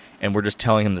something, and we're just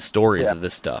telling him the stories of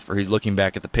this stuff, or he's looking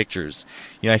back at the pictures,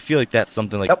 I feel like that's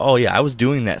something like, oh yeah, I was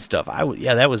doing that stuff.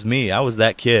 That was me. I was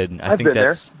that kid. I've think been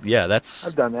that's there.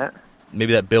 I've done that.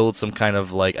 Maybe that builds some kind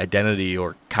of like identity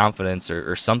or confidence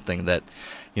or something that,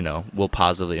 will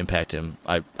positively impact him.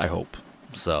 I hope.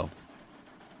 So,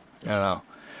 I don't know.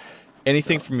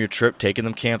 Anything from your trip, taking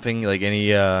them camping, like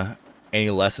any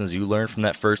lessons you learned from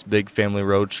that first big family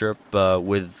road trip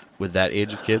with that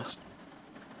age of kids?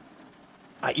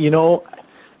 Our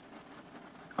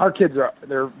kids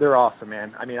they're awesome,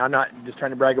 man. I mean, I'm not just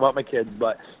trying to brag about my kids,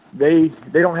 but they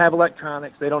don't have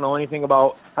electronics. They don't know anything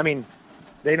about. I mean,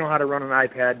 they know how to run an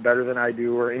iPad better than I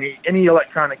do, or any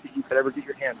electronic that you could ever get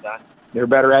your hands on. They're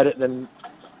better at it than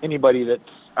anybody that's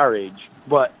our age.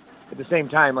 But at the same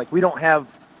time, like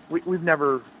we've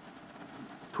never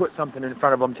put something in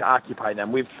front of them to occupy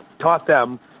them. We've taught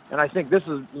them, and I think this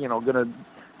is going to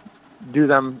do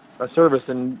them a service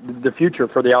in the future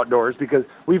for the outdoors, because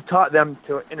we've taught them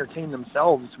to entertain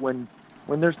themselves when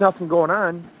there's nothing going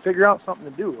on. Figure out something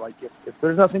to do. Like if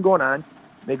there's nothing going on,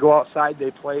 they go outside, they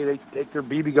play, they take their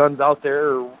BB guns out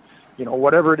there, or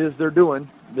whatever it is they're doing.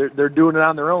 They're doing it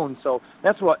on their own. So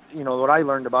that's what what I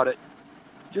learned about it.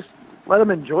 Just let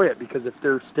them enjoy it, because if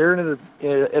they're staring at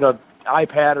a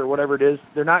iPad or whatever it is,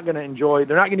 they're not going to enjoy.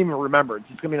 They're not going to even remember. It's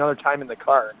just going to be another time in the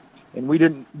car. And we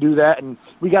didn't do that, and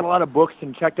we got a lot of books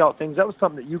and checked out things. That was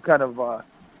something that you kind of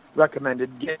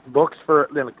recommended, getting books for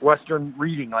like Western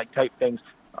reading, like type things.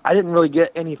 I didn't really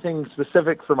get anything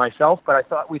specific for myself,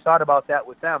 but we thought about that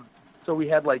with them. So we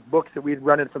had like books that we'd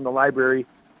rented from the library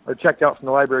or checked out from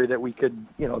the library that we could,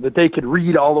 that they could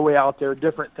read all the way out there,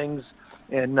 different things,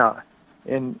 and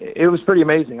it was pretty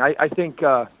amazing. I think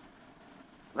I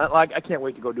can't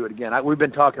wait to go do it again. We've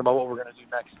been talking about what we're going to do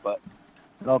next, but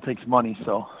it all takes money,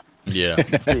 so. Yeah,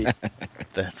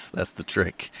 that's the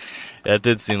trick. Yeah, it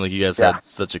did seem like you guys had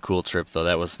such a cool trip, though.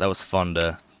 That was fun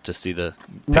to see the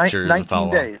pictures and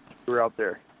follow. 19 days we were out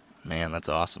there. Man, that's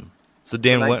awesome. So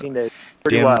Dan, 19 days.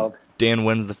 Pretty wild. Dan,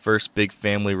 when's the first big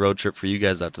family road trip for you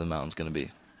guys out to the mountains going to be?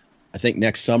 I think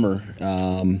next summer,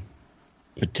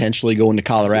 potentially going to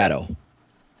Colorado.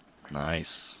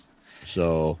 Nice.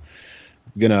 So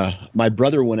my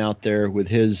brother went out there with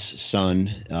his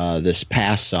son this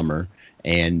past summer,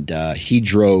 and he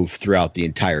drove throughout the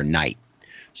entire night.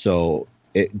 So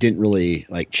it didn't really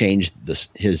change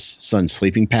his son's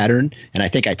sleeping pattern. And I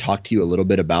think I talked to you a little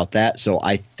bit about that. So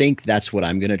I think that's what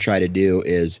I'm going to try to do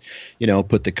is,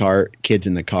 put the kids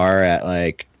in the car at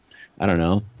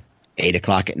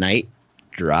 8:00 at night,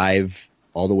 drive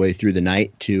all the way through the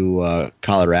night to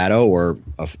Colorado or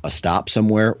a stop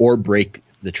somewhere, or break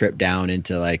the trip down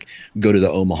into go to the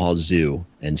Omaha Zoo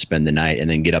and spend the night, and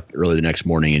then get up early the next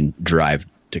morning and drive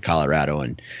to Colorado.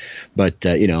 But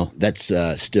that's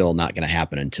still not going to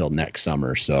happen until next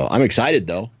summer. So I'm excited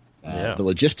though. The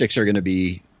logistics are going to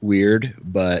be weird,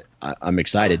 but I'm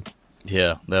excited.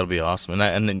 Yeah, that'll be awesome.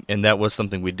 And that was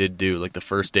something we did do. Like the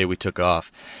first day we took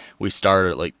off, we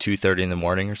started at 2:30 in the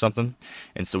morning or something.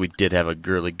 And so we did have a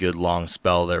really good long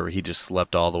spell there where he just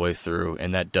slept all the way through.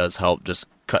 And that does help just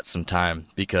cut some time,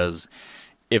 because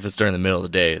if it's during the middle of the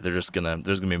day, there's gonna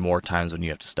be more times when you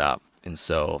have to stop. And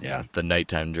so the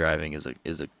nighttime driving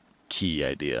is a key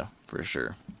idea for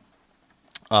sure.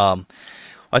 I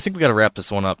think we got to wrap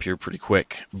this one up here pretty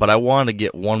quick, but I want to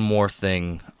get one more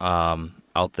thing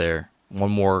out there,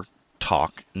 one more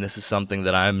talk, and this is something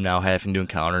that I'm now having to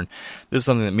encounter, and this is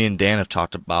something that me and Dan have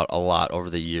talked about a lot over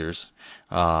the years.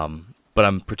 But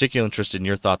I'm particularly interested in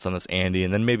your thoughts on this, Andy,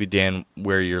 and then maybe Dan,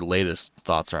 where your latest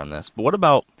thoughts are on this. But what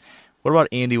about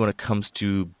Andy when it comes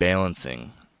to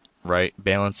balancing, right?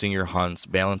 Balancing your hunts,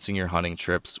 balancing your hunting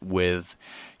trips with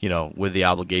the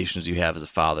obligations you have as a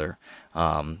father.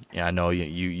 I know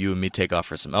you and me take off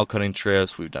for some elk hunting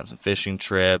trips. We've done some fishing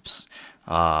trips.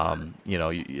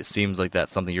 It seems like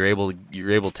that's something you're able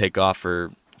to take off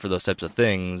for those types of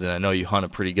things. And I know you hunt a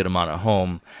pretty good amount at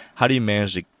home. How do you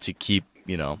manage to keep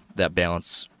that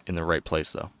balance in the right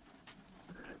place, though?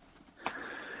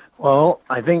 Well,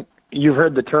 I think you've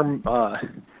heard the term,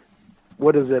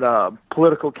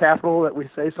 political capital that we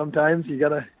say sometimes. You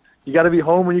gotta be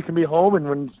home when you can be home, and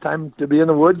when it's time to be in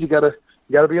the woods, you gotta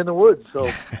be in the woods. So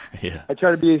yeah. I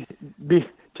try to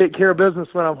take care of business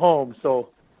when I'm home. So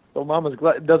Mama's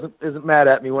isn't mad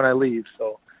at me when I leave.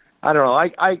 So I don't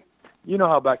know. I you know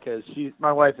how Becca is.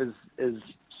 My wife is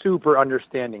super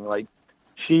understanding. Like,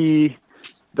 she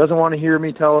doesn't want to hear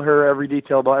me tell her every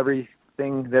detail about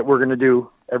everything that we're going to do,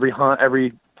 every hunt,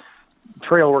 every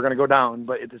trail we're going to go down.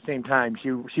 But at the same time,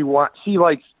 she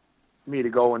likes me to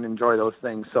go and enjoy those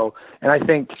things. So, and I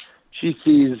think she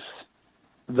sees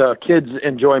the kids'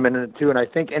 enjoyment in it too.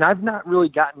 And I've not really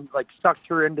gotten sucked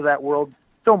her into that world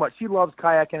so much. She loves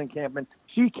kayaking and camping.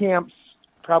 She camps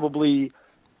probably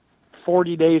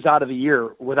 40 days out of the year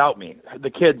without me. The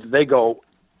kids, they go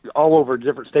all over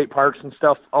different state parks and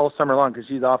stuff all summer long because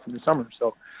she's off in the summer.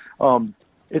 So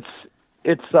it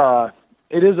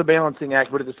is a balancing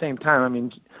act, but at the same time, I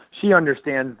mean, she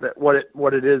understands that what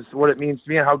it is, what it means to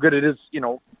me, and how good it is,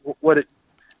 what it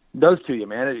does to you,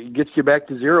 man. It gets you back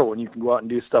to zero when you can go out and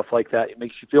do stuff like that. It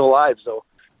makes you feel alive. So,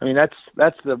 I mean,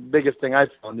 that's the biggest thing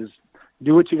I've found is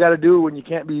do what you got to do when you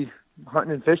can't be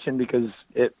hunting and fishing, because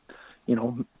it,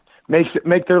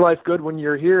 make their life good when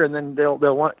you're here, and then they'll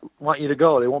want you to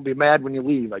go. They won't be mad when you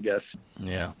leave, I guess.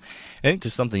 Yeah. I think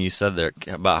just something you said there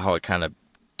about how it kind of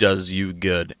does you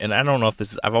good. And I don't know if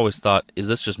this is, I've always thought, is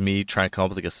this just me trying to come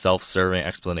up with a self-serving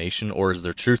explanation, or is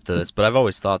there truth to this? But I've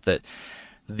always thought that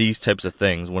these types of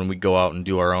things, when we go out and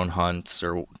do our own hunts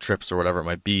or trips or whatever it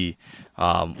might be,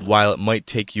 while it might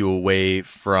take you away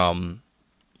from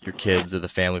your kids or the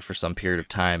family for some period of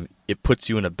time, it puts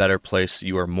you in a better place.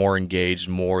 You are more engaged,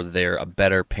 more there, a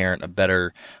better parent, a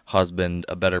better husband,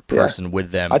 a better person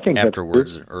with them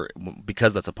afterwards, or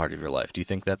because that's a part of your life. Do you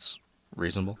think that's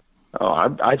reasonable?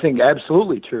 Oh, I think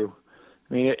absolutely true.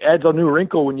 I mean, it adds a new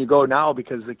wrinkle when you go now,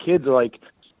 because the kids are like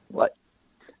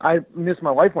I miss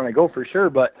my wife when I go for sure,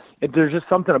 but there's just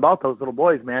something about those little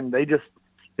boys, man. They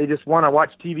just want to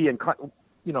watch TV, and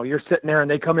you're sitting there and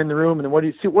they come in the room and what are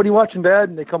you watching, Dad?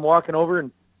 And they come walking over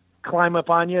and climb up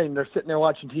on you, and they're sitting there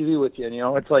watching TV with you.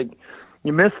 And, it's like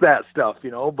you miss that stuff,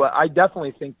 but I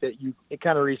definitely think that it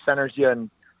kind of recenters you, and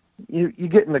you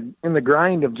get in the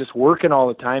grind of just working all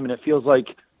the time. And it feels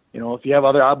like, if you have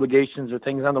other obligations or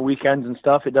things on the weekends and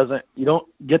stuff, you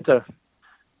don't get to,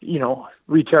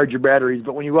 recharge your batteries.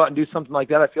 But when you go out and do something like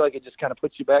that, I feel like it just kind of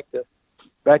puts you back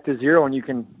to zero, and you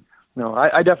can,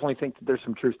 I definitely think that there's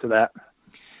some truth to that.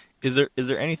 Is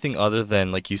there anything other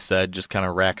than, like you said, just kind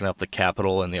of racking up the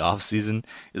capital in the off season?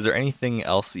 Is there anything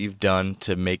else that you've done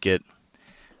to make it,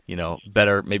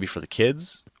 better maybe for the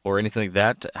kids or anything like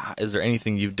that? Is there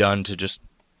anything you've done to just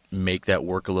make that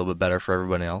work a little bit better for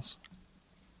everybody else?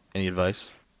 Any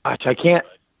advice? Gosh, I can't.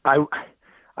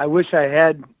 I wish I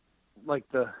had like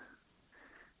the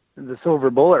silver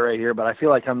bullet right here, but I feel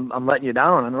like I'm letting you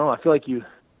down. I don't know. I feel like you.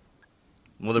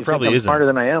 Well, there probably isn't. Smarter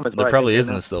than I am. There probably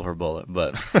isn't a silver bullet,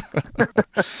 but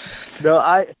no,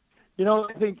 I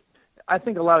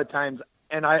think a lot of times,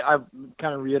 and I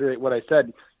kind of reiterate what I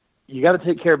said. You got to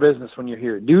take care of business when you're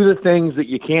here. Do the things that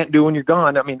you can't do when you're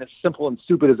gone. I mean, as simple and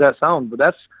stupid as that sounds,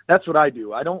 but that's what I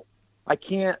do. I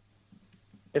can't.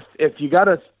 If you got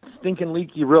a stinking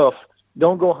leaky roof,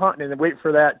 don't go hunting and wait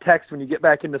for that text when you get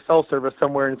back into cell service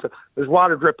somewhere and there's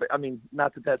water dripping. I mean,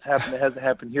 not that that's happened. It hasn't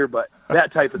happened here, but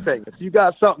that type of thing. If you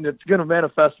got something that's going to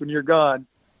manifest when you're gone,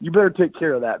 you better take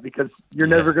care of that, because you're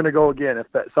never going to go again if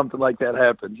something like that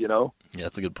happens, Yeah,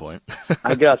 that's a good point.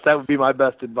 I guess that would be my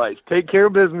best advice. Take care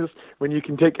of business when you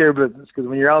can take care of business, because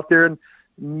when you're out there in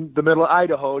the middle of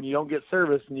Idaho and you don't get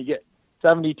service and you get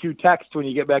 72 texts when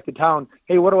you get back to town,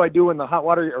 hey, what do I do in the hot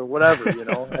water or whatever,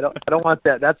 I don't want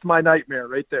that. That's my nightmare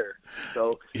right there.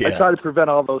 So I try to prevent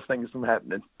all those things from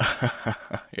happening.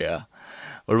 Yeah.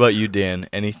 What about you, Dan?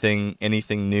 Anything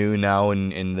new now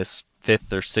in this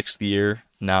 5th or 6th year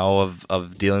now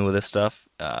of dealing with this stuff?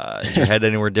 Is your head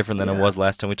anywhere different than it was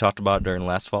last time we talked about during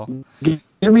last fall? Give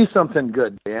me something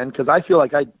good, Dan, because I feel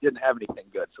like I didn't have anything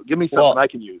good. So give me something I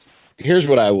can use. Here's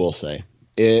what I will say,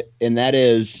 and that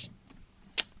is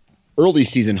early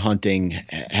season hunting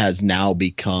has now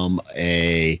become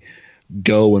a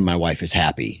go when my wife is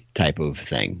happy type of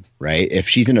thing, right? If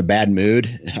she's in a bad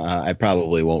mood, I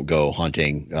probably won't go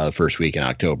hunting the first week in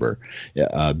October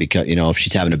because, if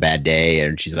she's having a bad day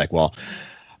and she's like, well,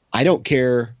 I don't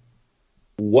care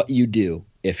what you do.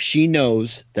 If she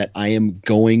knows that I am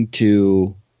going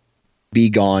to be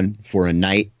gone for a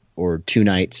night or 2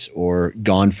 nights or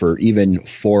gone for even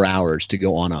 4 hours to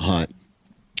go on a hunt,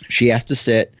 she has to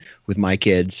sit with my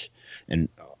kids, and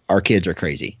our kids are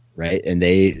crazy, right? And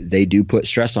they do put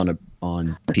stress on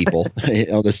people.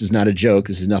 This is not a joke.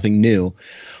 This is nothing new,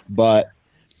 but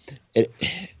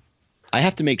I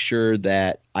have to make sure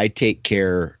that I take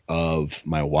care of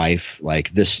my wife.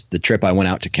 Like the trip I went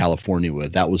out to California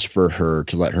with, that was for her,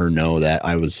 to let her know that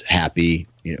I was happy.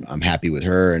 I'm happy with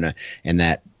her, and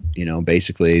that,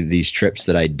 basically these trips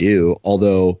that I do,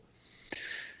 although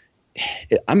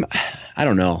I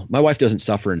don't know, my wife doesn't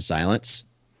suffer in silence,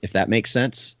 if that makes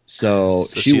sense. So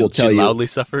she will tell you. She loudly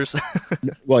suffers.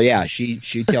 Well, yeah, she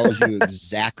tells you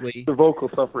exactly the vocal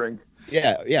suffering.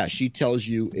 Yeah. She tells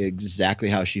you exactly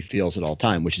how she feels at all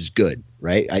time, which is good,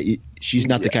 right? She's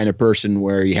not the kind of person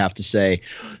where you have to say,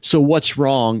 so what's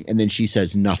wrong? And then she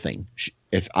says nothing.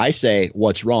 If I say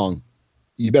what's wrong,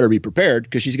 you better be prepared,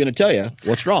 because she's going to tell you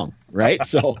what's wrong, right?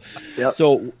 So, yep.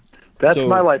 That's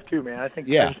my life too, man. I think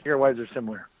your wives are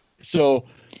similar. So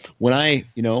when I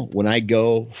go on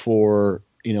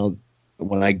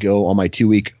my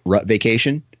 2-week rut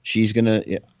vacation,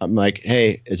 I'm like,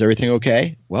 hey, is everything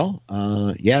okay? Well,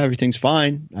 yeah, everything's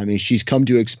fine. I mean, she's come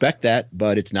to expect that,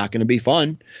 but it's not going to be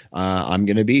fun. I'm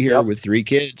going to be here with 3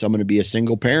 kids. I'm going to be a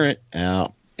single parent.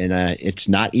 And it's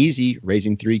not easy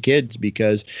raising 3 kids,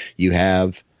 because you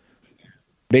have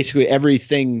basically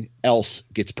everything else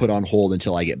gets put on hold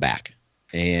until I get back.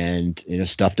 And,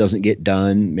 stuff doesn't get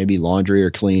done, maybe laundry or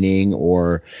cleaning,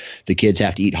 or the kids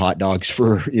have to eat hot dogs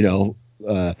for,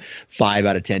 5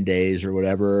 out of 10 days or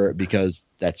whatever, because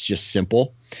that's just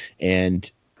simple.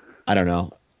 And I don't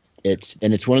know.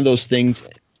 It's one of those things.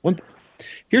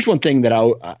 Here's one thing that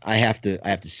I have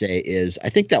to say is, I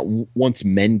think that once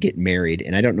men get married,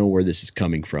 and I don't know where this is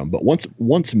coming from, but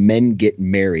once men get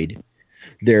married,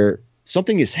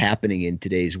 something is happening in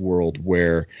today's world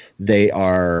where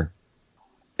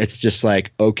it's just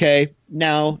like, okay,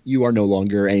 now you are no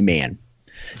longer a man.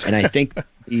 And I think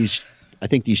these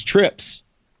trips,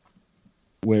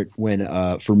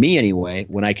 when for me anyway,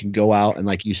 when I can go out and,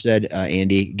 like you said,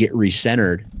 Andy, get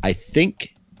recentered, I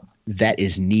think that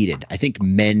is needed. I think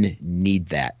men need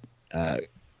that.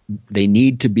 They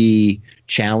need to be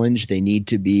challenged. They need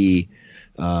to be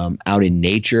out in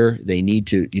nature. They need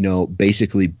to,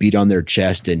 basically beat on their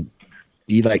chest and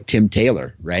be like Tim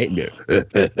Taylor, right?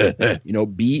 I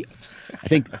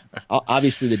think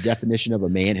obviously the definition of a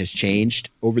man has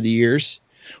changed over the years,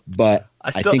 but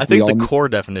I think the core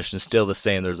definition is still the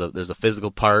same. There's a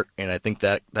physical part, and I think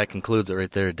that concludes it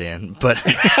right there, Dan. But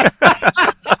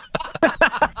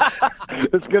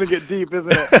it's gonna get deep,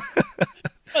 isn't it?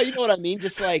 Well, you know what I mean?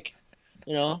 Just like,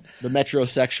 the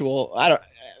metrosexual.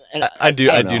 I do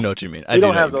know what you mean. We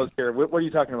don't have those here. What are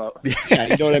you talking about? Yeah,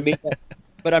 you know what I mean?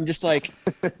 But I'm just like,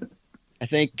 I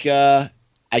think I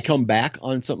come back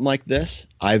on something like this.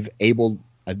 I've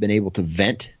been able to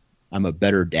vent. I'm a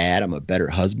better dad. I'm a better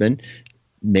husband.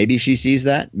 Maybe she sees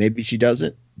that. Maybe she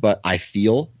doesn't. But I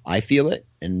feel it,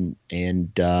 and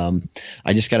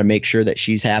I just got to make sure that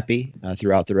she's happy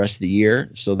throughout the rest of the year,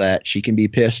 so that she can be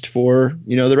pissed for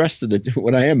the rest of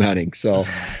when I am hunting. So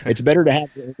it's better to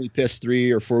have her only pissed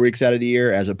 3 or 4 weeks out of the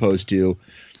year, as opposed to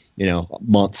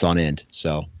months on end.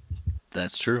 So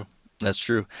that's true.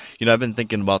 I've been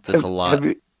thinking about this a lot.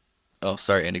 Oh,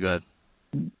 sorry, Andy, go ahead.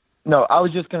 No, I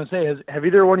was just going to say, have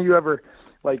either one of you ever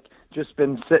just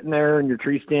been sitting there in your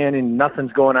tree stand and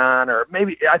nothing's going on? Or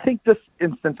maybe, I think this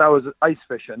instance, I was ice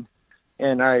fishing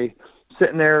and I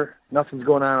sitting there, nothing's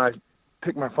going on. I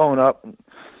pick my phone up, and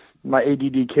my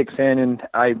ADD kicks in, and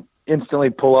I instantly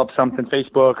pull up something,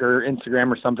 Facebook or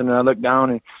Instagram or something, and I look down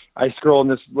and I scroll, and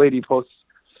this lady posts,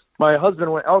 "My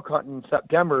husband went elk hunting in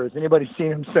September. Has anybody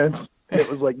seen him since?" It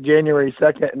was like January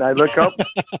 2nd, and I look up,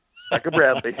 Becca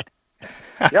Bradley.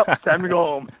 Yep, it's time to go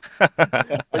home.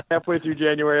 Like halfway through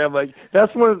January, I'm like,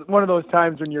 that's one of those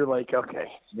times when you're like, okay,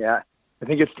 yeah, I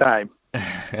think it's time.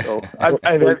 So, have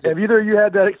either of you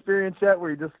had that experience yet, where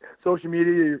you just social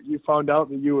media, you found out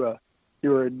that you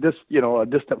were a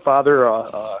distant father,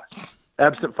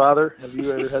 absent father. Have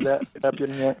you ever had that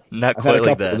happen yet? Not I've had quite a like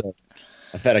couple that. of those.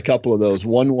 I've had a couple of those.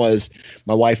 One was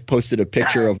my wife posted a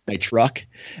picture of my truck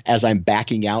as I'm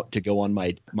backing out to go on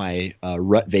my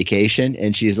rut vacation,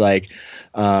 and she's like,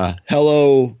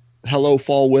 "Hello,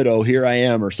 fall widow. Here I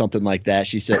am," or something like that.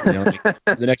 She said, like,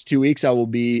 the next 2 weeks I will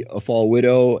be a fall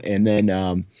widow, and then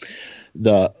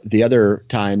the other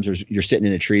times you're sitting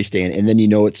in a tree stand, and then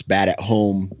it's bad at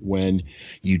home when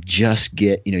you just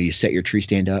get you set your tree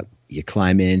stand up, you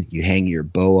climb in, you hang your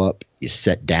bow up, you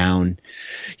sit down,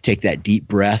 you take that deep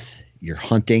breath, you're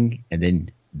hunting, and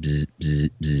then bzz, bzz,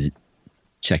 bzz,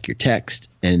 check your text,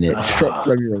 and it's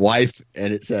from your wife,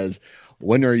 and it says,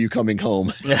 "When are you coming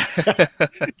home?"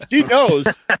 She knows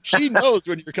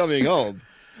when you're coming home,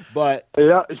 but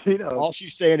yeah, she knows. All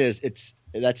she's saying is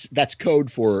that's code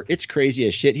for it's crazy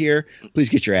as shit here. Please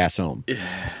get your ass home.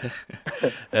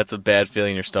 That's a bad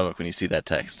feeling in your stomach when you see that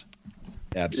text.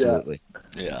 Absolutely.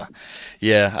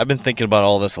 Yeah. I've been thinking about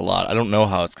all this a lot. I don't know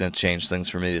how it's going to change things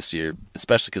for me this year,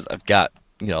 especially because I've got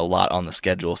a lot on the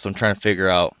schedule. So I'm trying to figure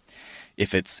out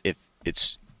if it's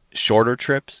shorter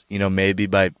trips. Maybe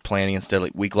by planning instead of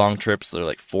like week-long trips, they're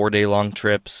like 4-day long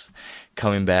trips,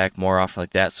 coming back more often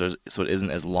like that. So it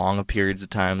isn't as long a periods of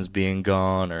times being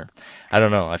gone, or I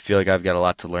don't know. I feel like I've got a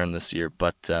lot to learn this year,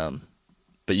 but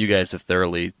you guys have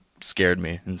thoroughly scared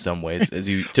me in some ways, as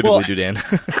you typically do, Dan.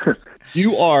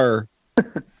 You are.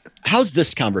 How's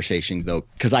this conversation though?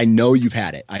 Because I know you've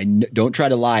had it. Don't try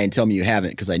to lie and tell me you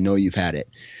haven't, because I know you've had it.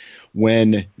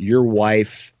 When your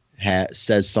wife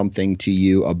says something to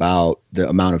you about the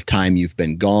amount of time you've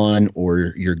been gone,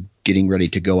 or you're getting ready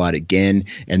to go out again,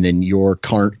 and then your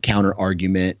counter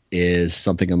argument is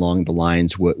something along the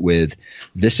lines with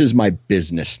 "This is my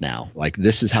business now. Like,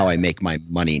 this is how I make my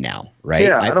money now." Right?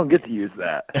 Yeah, I don't get to use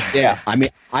that. Yeah, I mean,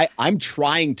 I'm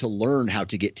trying to learn how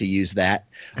to get to use that.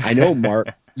 I know,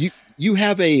 Mark, you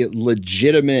have a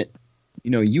legitimate,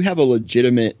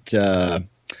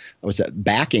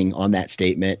 backing on that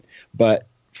statement, but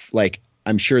like,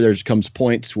 I'm sure there comes a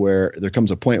point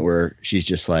where she's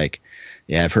just like,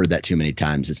 "Yeah, I've heard that too many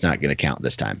times. It's not going to count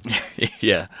this time."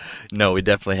 Yeah, no, we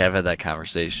definitely have had that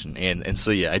conversation, and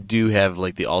so yeah, I do have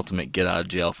like the ultimate get out of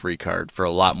jail free card for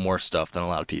a lot more stuff than a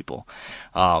lot of people.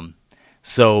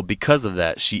 So because of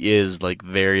that, she is like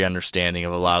very understanding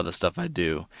of a lot of the stuff I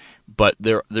do, but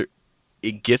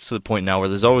it gets to the point now where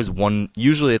there's always one.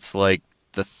 Usually, it's like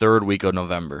the third week of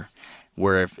November,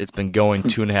 where it's been going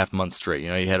 2.5 months straight.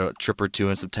 You had a trip or two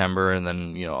in September, and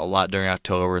then a lot during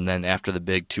October, and then after the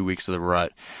big 2 weeks of the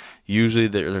rut, usually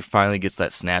there finally gets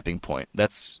that snapping point.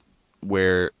 That's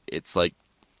where it's like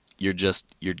you're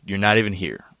not even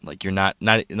here. Like, you're not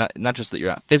just that you're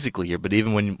not physically here, but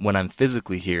even when I'm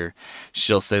physically here,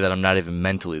 she'll say that I'm not even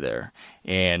mentally there.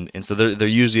 And so there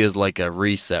usually is like a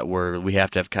reset where we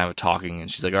have to have kind of a talking, and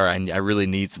she's like, "All right, I really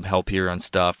need some help here on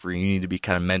stuff, or you need to be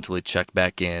kind of mentally checked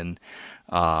back in."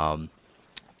 But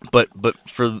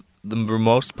for the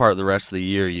most part, the rest of the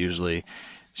year, usually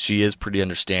she is pretty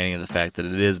understanding of the fact that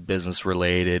it is business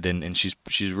related, and she's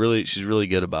really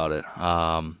good about it.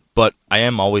 But I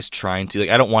am always trying to, like,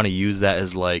 I don't want to use that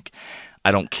as like,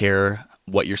 I don't care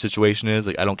what your situation is.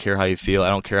 Like, I don't care how you feel. I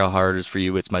don't care how hard it is for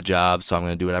you. It's my job, so I'm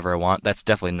going to do whatever I want. That's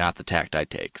definitely not the tact I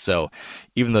take. So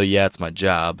even though, yeah, it's my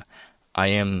job,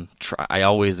 I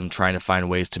always am trying to find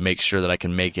ways to make sure that I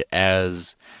can make it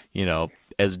as,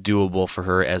 as doable for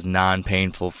her, as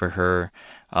non-painful for her.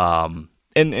 And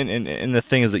the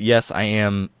thing is that, yes, I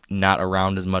am not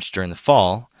around as much during the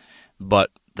fall,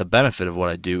 but the benefit of what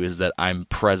I do is that I'm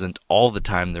present all the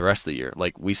time the rest of the year.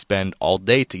 Like, we spend all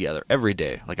day together, every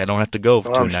day. Like, I don't have to go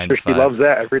to 9 to 5. She loves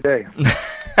that every day.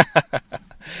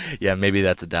 Yeah, maybe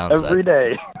that's a downside. Every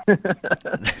day.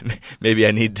 Maybe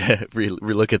I need to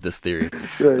relook at this theory.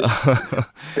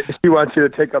 She wants you to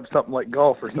take up something like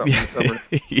golf or something this summer.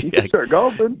 You can start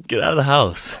golfing. Get out of the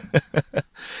house.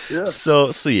 Yeah.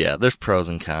 So yeah, there's pros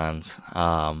and cons.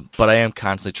 But I am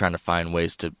constantly trying to find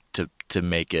ways to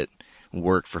make it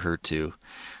work for her too.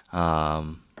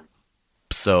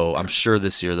 So I'm sure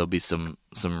this year there'll be some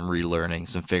relearning,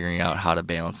 some figuring out how to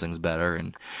balance things better.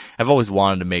 And I've always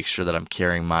wanted to make sure that I'm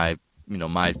carrying my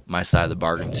side of the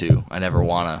bargain too. I never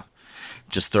want to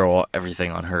just throw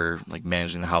everything on her, like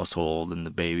managing the household and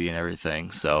the baby and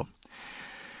everything. So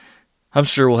I'm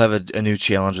sure we'll have a new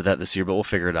challenge with that this year, but we'll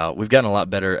figure it out. We've gotten a lot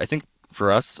better. I think for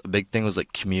us, a big thing was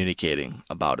like communicating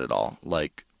about it all.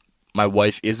 Like, my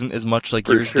wife isn't as much like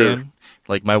yours, sure. Dan.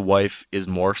 Like, my wife is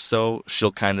more so,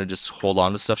 she'll kind of just hold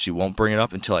on to stuff. She won't bring it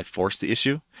up until I force the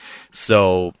issue.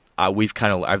 So I've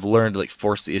learned to like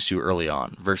force the issue early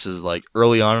on versus like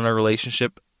early on in our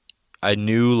relationship. I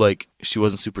knew like she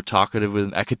wasn't super talkative with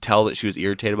me. I could tell that she was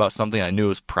irritated about something. I knew it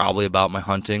was probably about my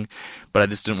hunting, but I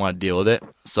just didn't want to deal with it.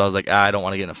 So I was like, I don't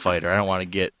want to get in a fight, or I don't want to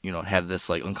get, have this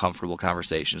like uncomfortable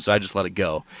conversation. So I just let it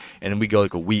go. And then we go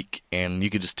like a week, and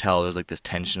you could just tell there's like this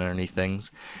tension underneath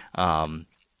things. And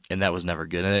that was never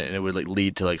good. And it would like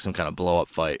lead to like some kind of blow up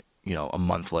fight, a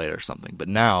month later or something. But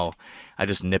now I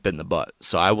just nip it in the butt.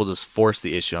 So I will just force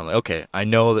the issue. I'm like, okay, I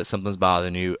know that something's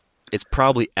bothering you. It's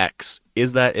probably X.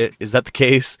 Is that it? Is that the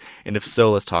case? And if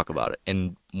so, let's talk about it.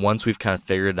 And once we've kind of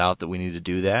figured out that we need to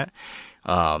do that,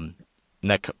 and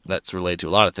that's related to a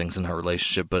lot of things in our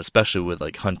relationship, but especially with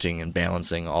like hunting and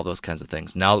balancing, all those kinds of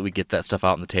things. Now that we get that stuff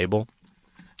out on the table,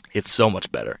 it's so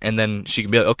much better. And then she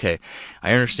can be like, okay,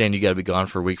 I understand you got to be gone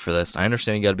for a week for this. I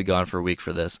understand you got to be gone for a week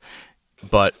for this.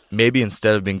 But maybe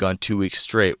instead of being gone 2 weeks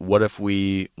straight, what if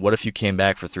you came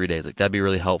back for 3 days? Like, that'd be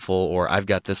really helpful. Or I've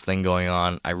got this thing going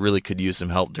on. I really could use some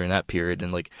help during that period.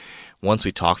 And like, once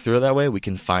we talk through it that way, we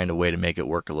can find a way to make it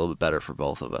work a little bit better for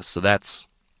both of us. So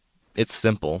it's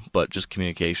simple, but just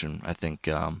communication, I think,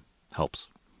 helps.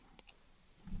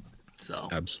 So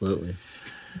Absolutely.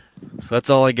 that's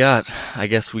all I got. I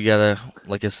guess we gotta,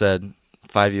 like I said,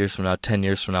 5 years from now, 10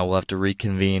 years from now, we'll have to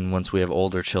reconvene once we have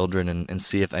older children and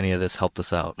see if any of this helped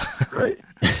us out. Right.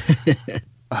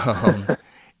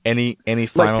 Any My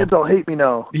final? kids all hate me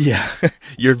now. Yeah,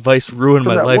 your advice ruined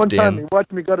my That life, one time he Dan.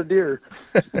 watched me gut a deer.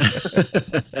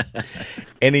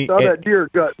 Any Saw that deer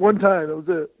gut one time. That was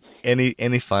it.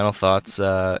 any final thoughts,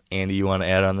 Andy? You want to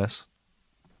add on this?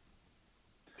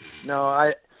 No,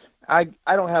 I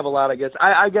don't have a lot. I guess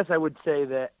I would say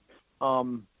that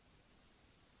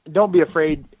don't be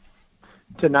afraid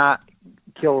to not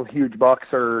kill huge bucks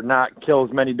or not kill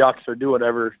as many ducks or do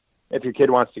whatever. If your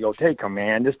kid wants to go, take them,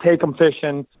 man. Just take them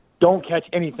fishing. Don't catch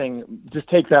anything. Just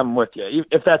take them with you.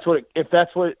 If that's what it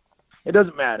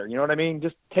doesn't matter. You know what I mean?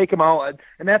 Just take them out.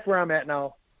 And that's where I'm at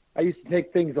now. I used to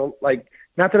take things like,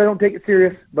 not that I don't take it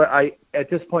serious, but at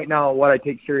this point now, what I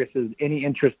take serious is any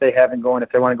interest they have in going.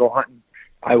 If they want to go hunting,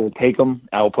 I will take them.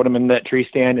 I will put them in that tree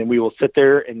stand, and we will sit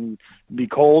there and be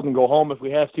cold and go home if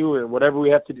we have to, or whatever we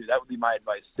have to do. That would be my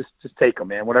advice. Just take them,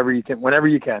 man. Whenever you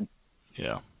can.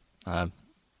 Yeah, I'm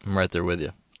right there with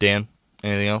you. Dan,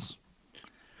 anything else?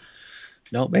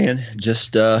 No, man,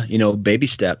 just baby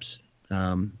steps.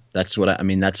 That's what I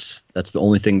mean. That's the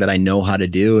only thing that I know how to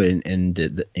do,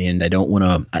 and I don't want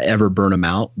to ever burn them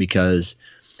out, because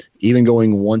even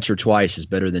going once or twice is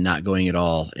better than not going at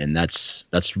all, and that's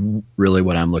really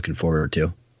what I'm looking forward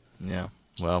to. Yeah,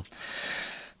 well,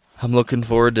 I'm looking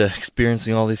forward to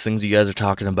experiencing all these things you guys are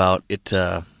talking about. It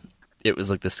was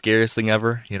like the scariest thing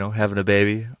ever, having a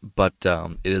baby, but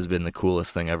it has been the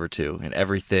coolest thing ever too. And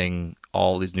everything,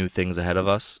 all these new things ahead of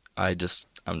us, I'm just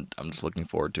looking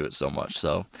forward to it so much.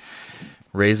 So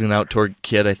raising an outdoor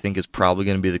kid, I think, is probably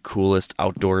going to be the coolest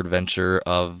outdoor adventure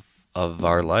of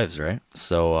our lives, right?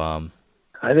 So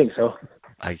I think so.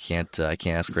 I can't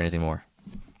ask for anything more.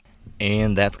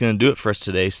 And that's going to do it for us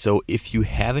today. So if you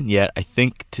haven't yet, I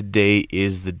think today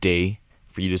is the day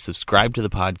for you to subscribe to the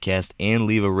podcast and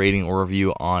leave a rating or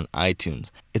review on iTunes.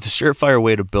 It's a surefire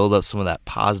way to build up some of that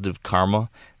positive karma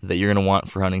that you're going to want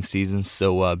for hunting season.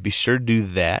 So be sure to do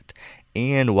that.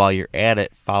 And while you're at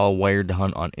it, follow Wired to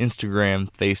Hunt on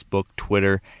Instagram, Facebook,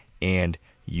 Twitter, and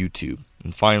YouTube.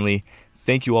 And finally,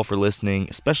 thank you all for listening,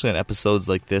 especially on episodes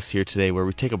like this here today, where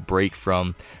we take a break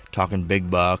from talking big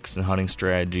bucks and hunting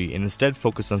strategy and instead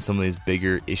focus on some of these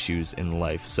bigger issues in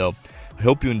life. So I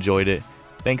hope you enjoyed it.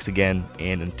 Thanks again,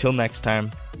 and until next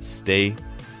time, stay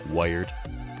wired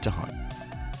to hunt.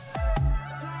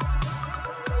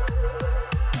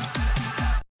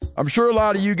 I'm sure a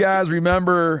lot of you guys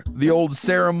remember the old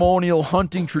ceremonial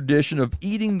hunting tradition of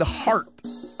eating the heart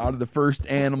out of the first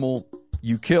animal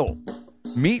you kill.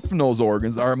 Meat from those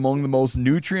organs are among the most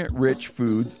nutrient-rich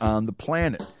foods on the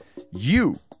planet.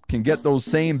 You can get those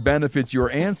same benefits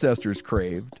your ancestors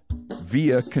craved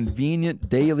via convenient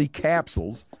daily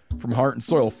capsules from Heart and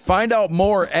Soil. Find out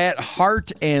more at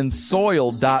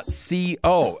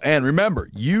heartandsoil.co. And remember,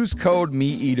 use code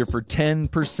MeatEater for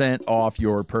 10% off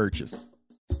your purchase.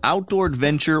 Outdoor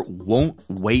adventure won't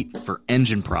wait for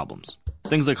engine problems.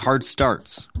 Things like hard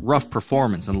starts, rough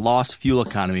performance, and lost fuel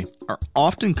economy are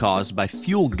often caused by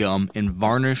fuel gum and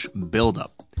varnish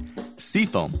buildup.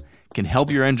 Seafoam can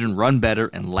help your engine run better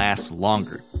and last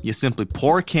longer. You simply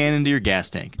pour a can into your gas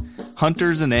tank.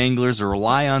 Hunters and anglers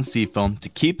rely on Seafoam to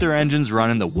keep their engines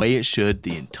running the way it should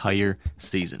the entire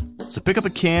season. So pick up a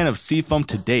can of Seafoam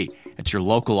today at your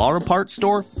local auto parts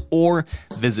store or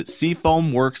visit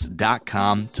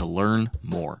seafoamworks.com to learn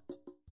more.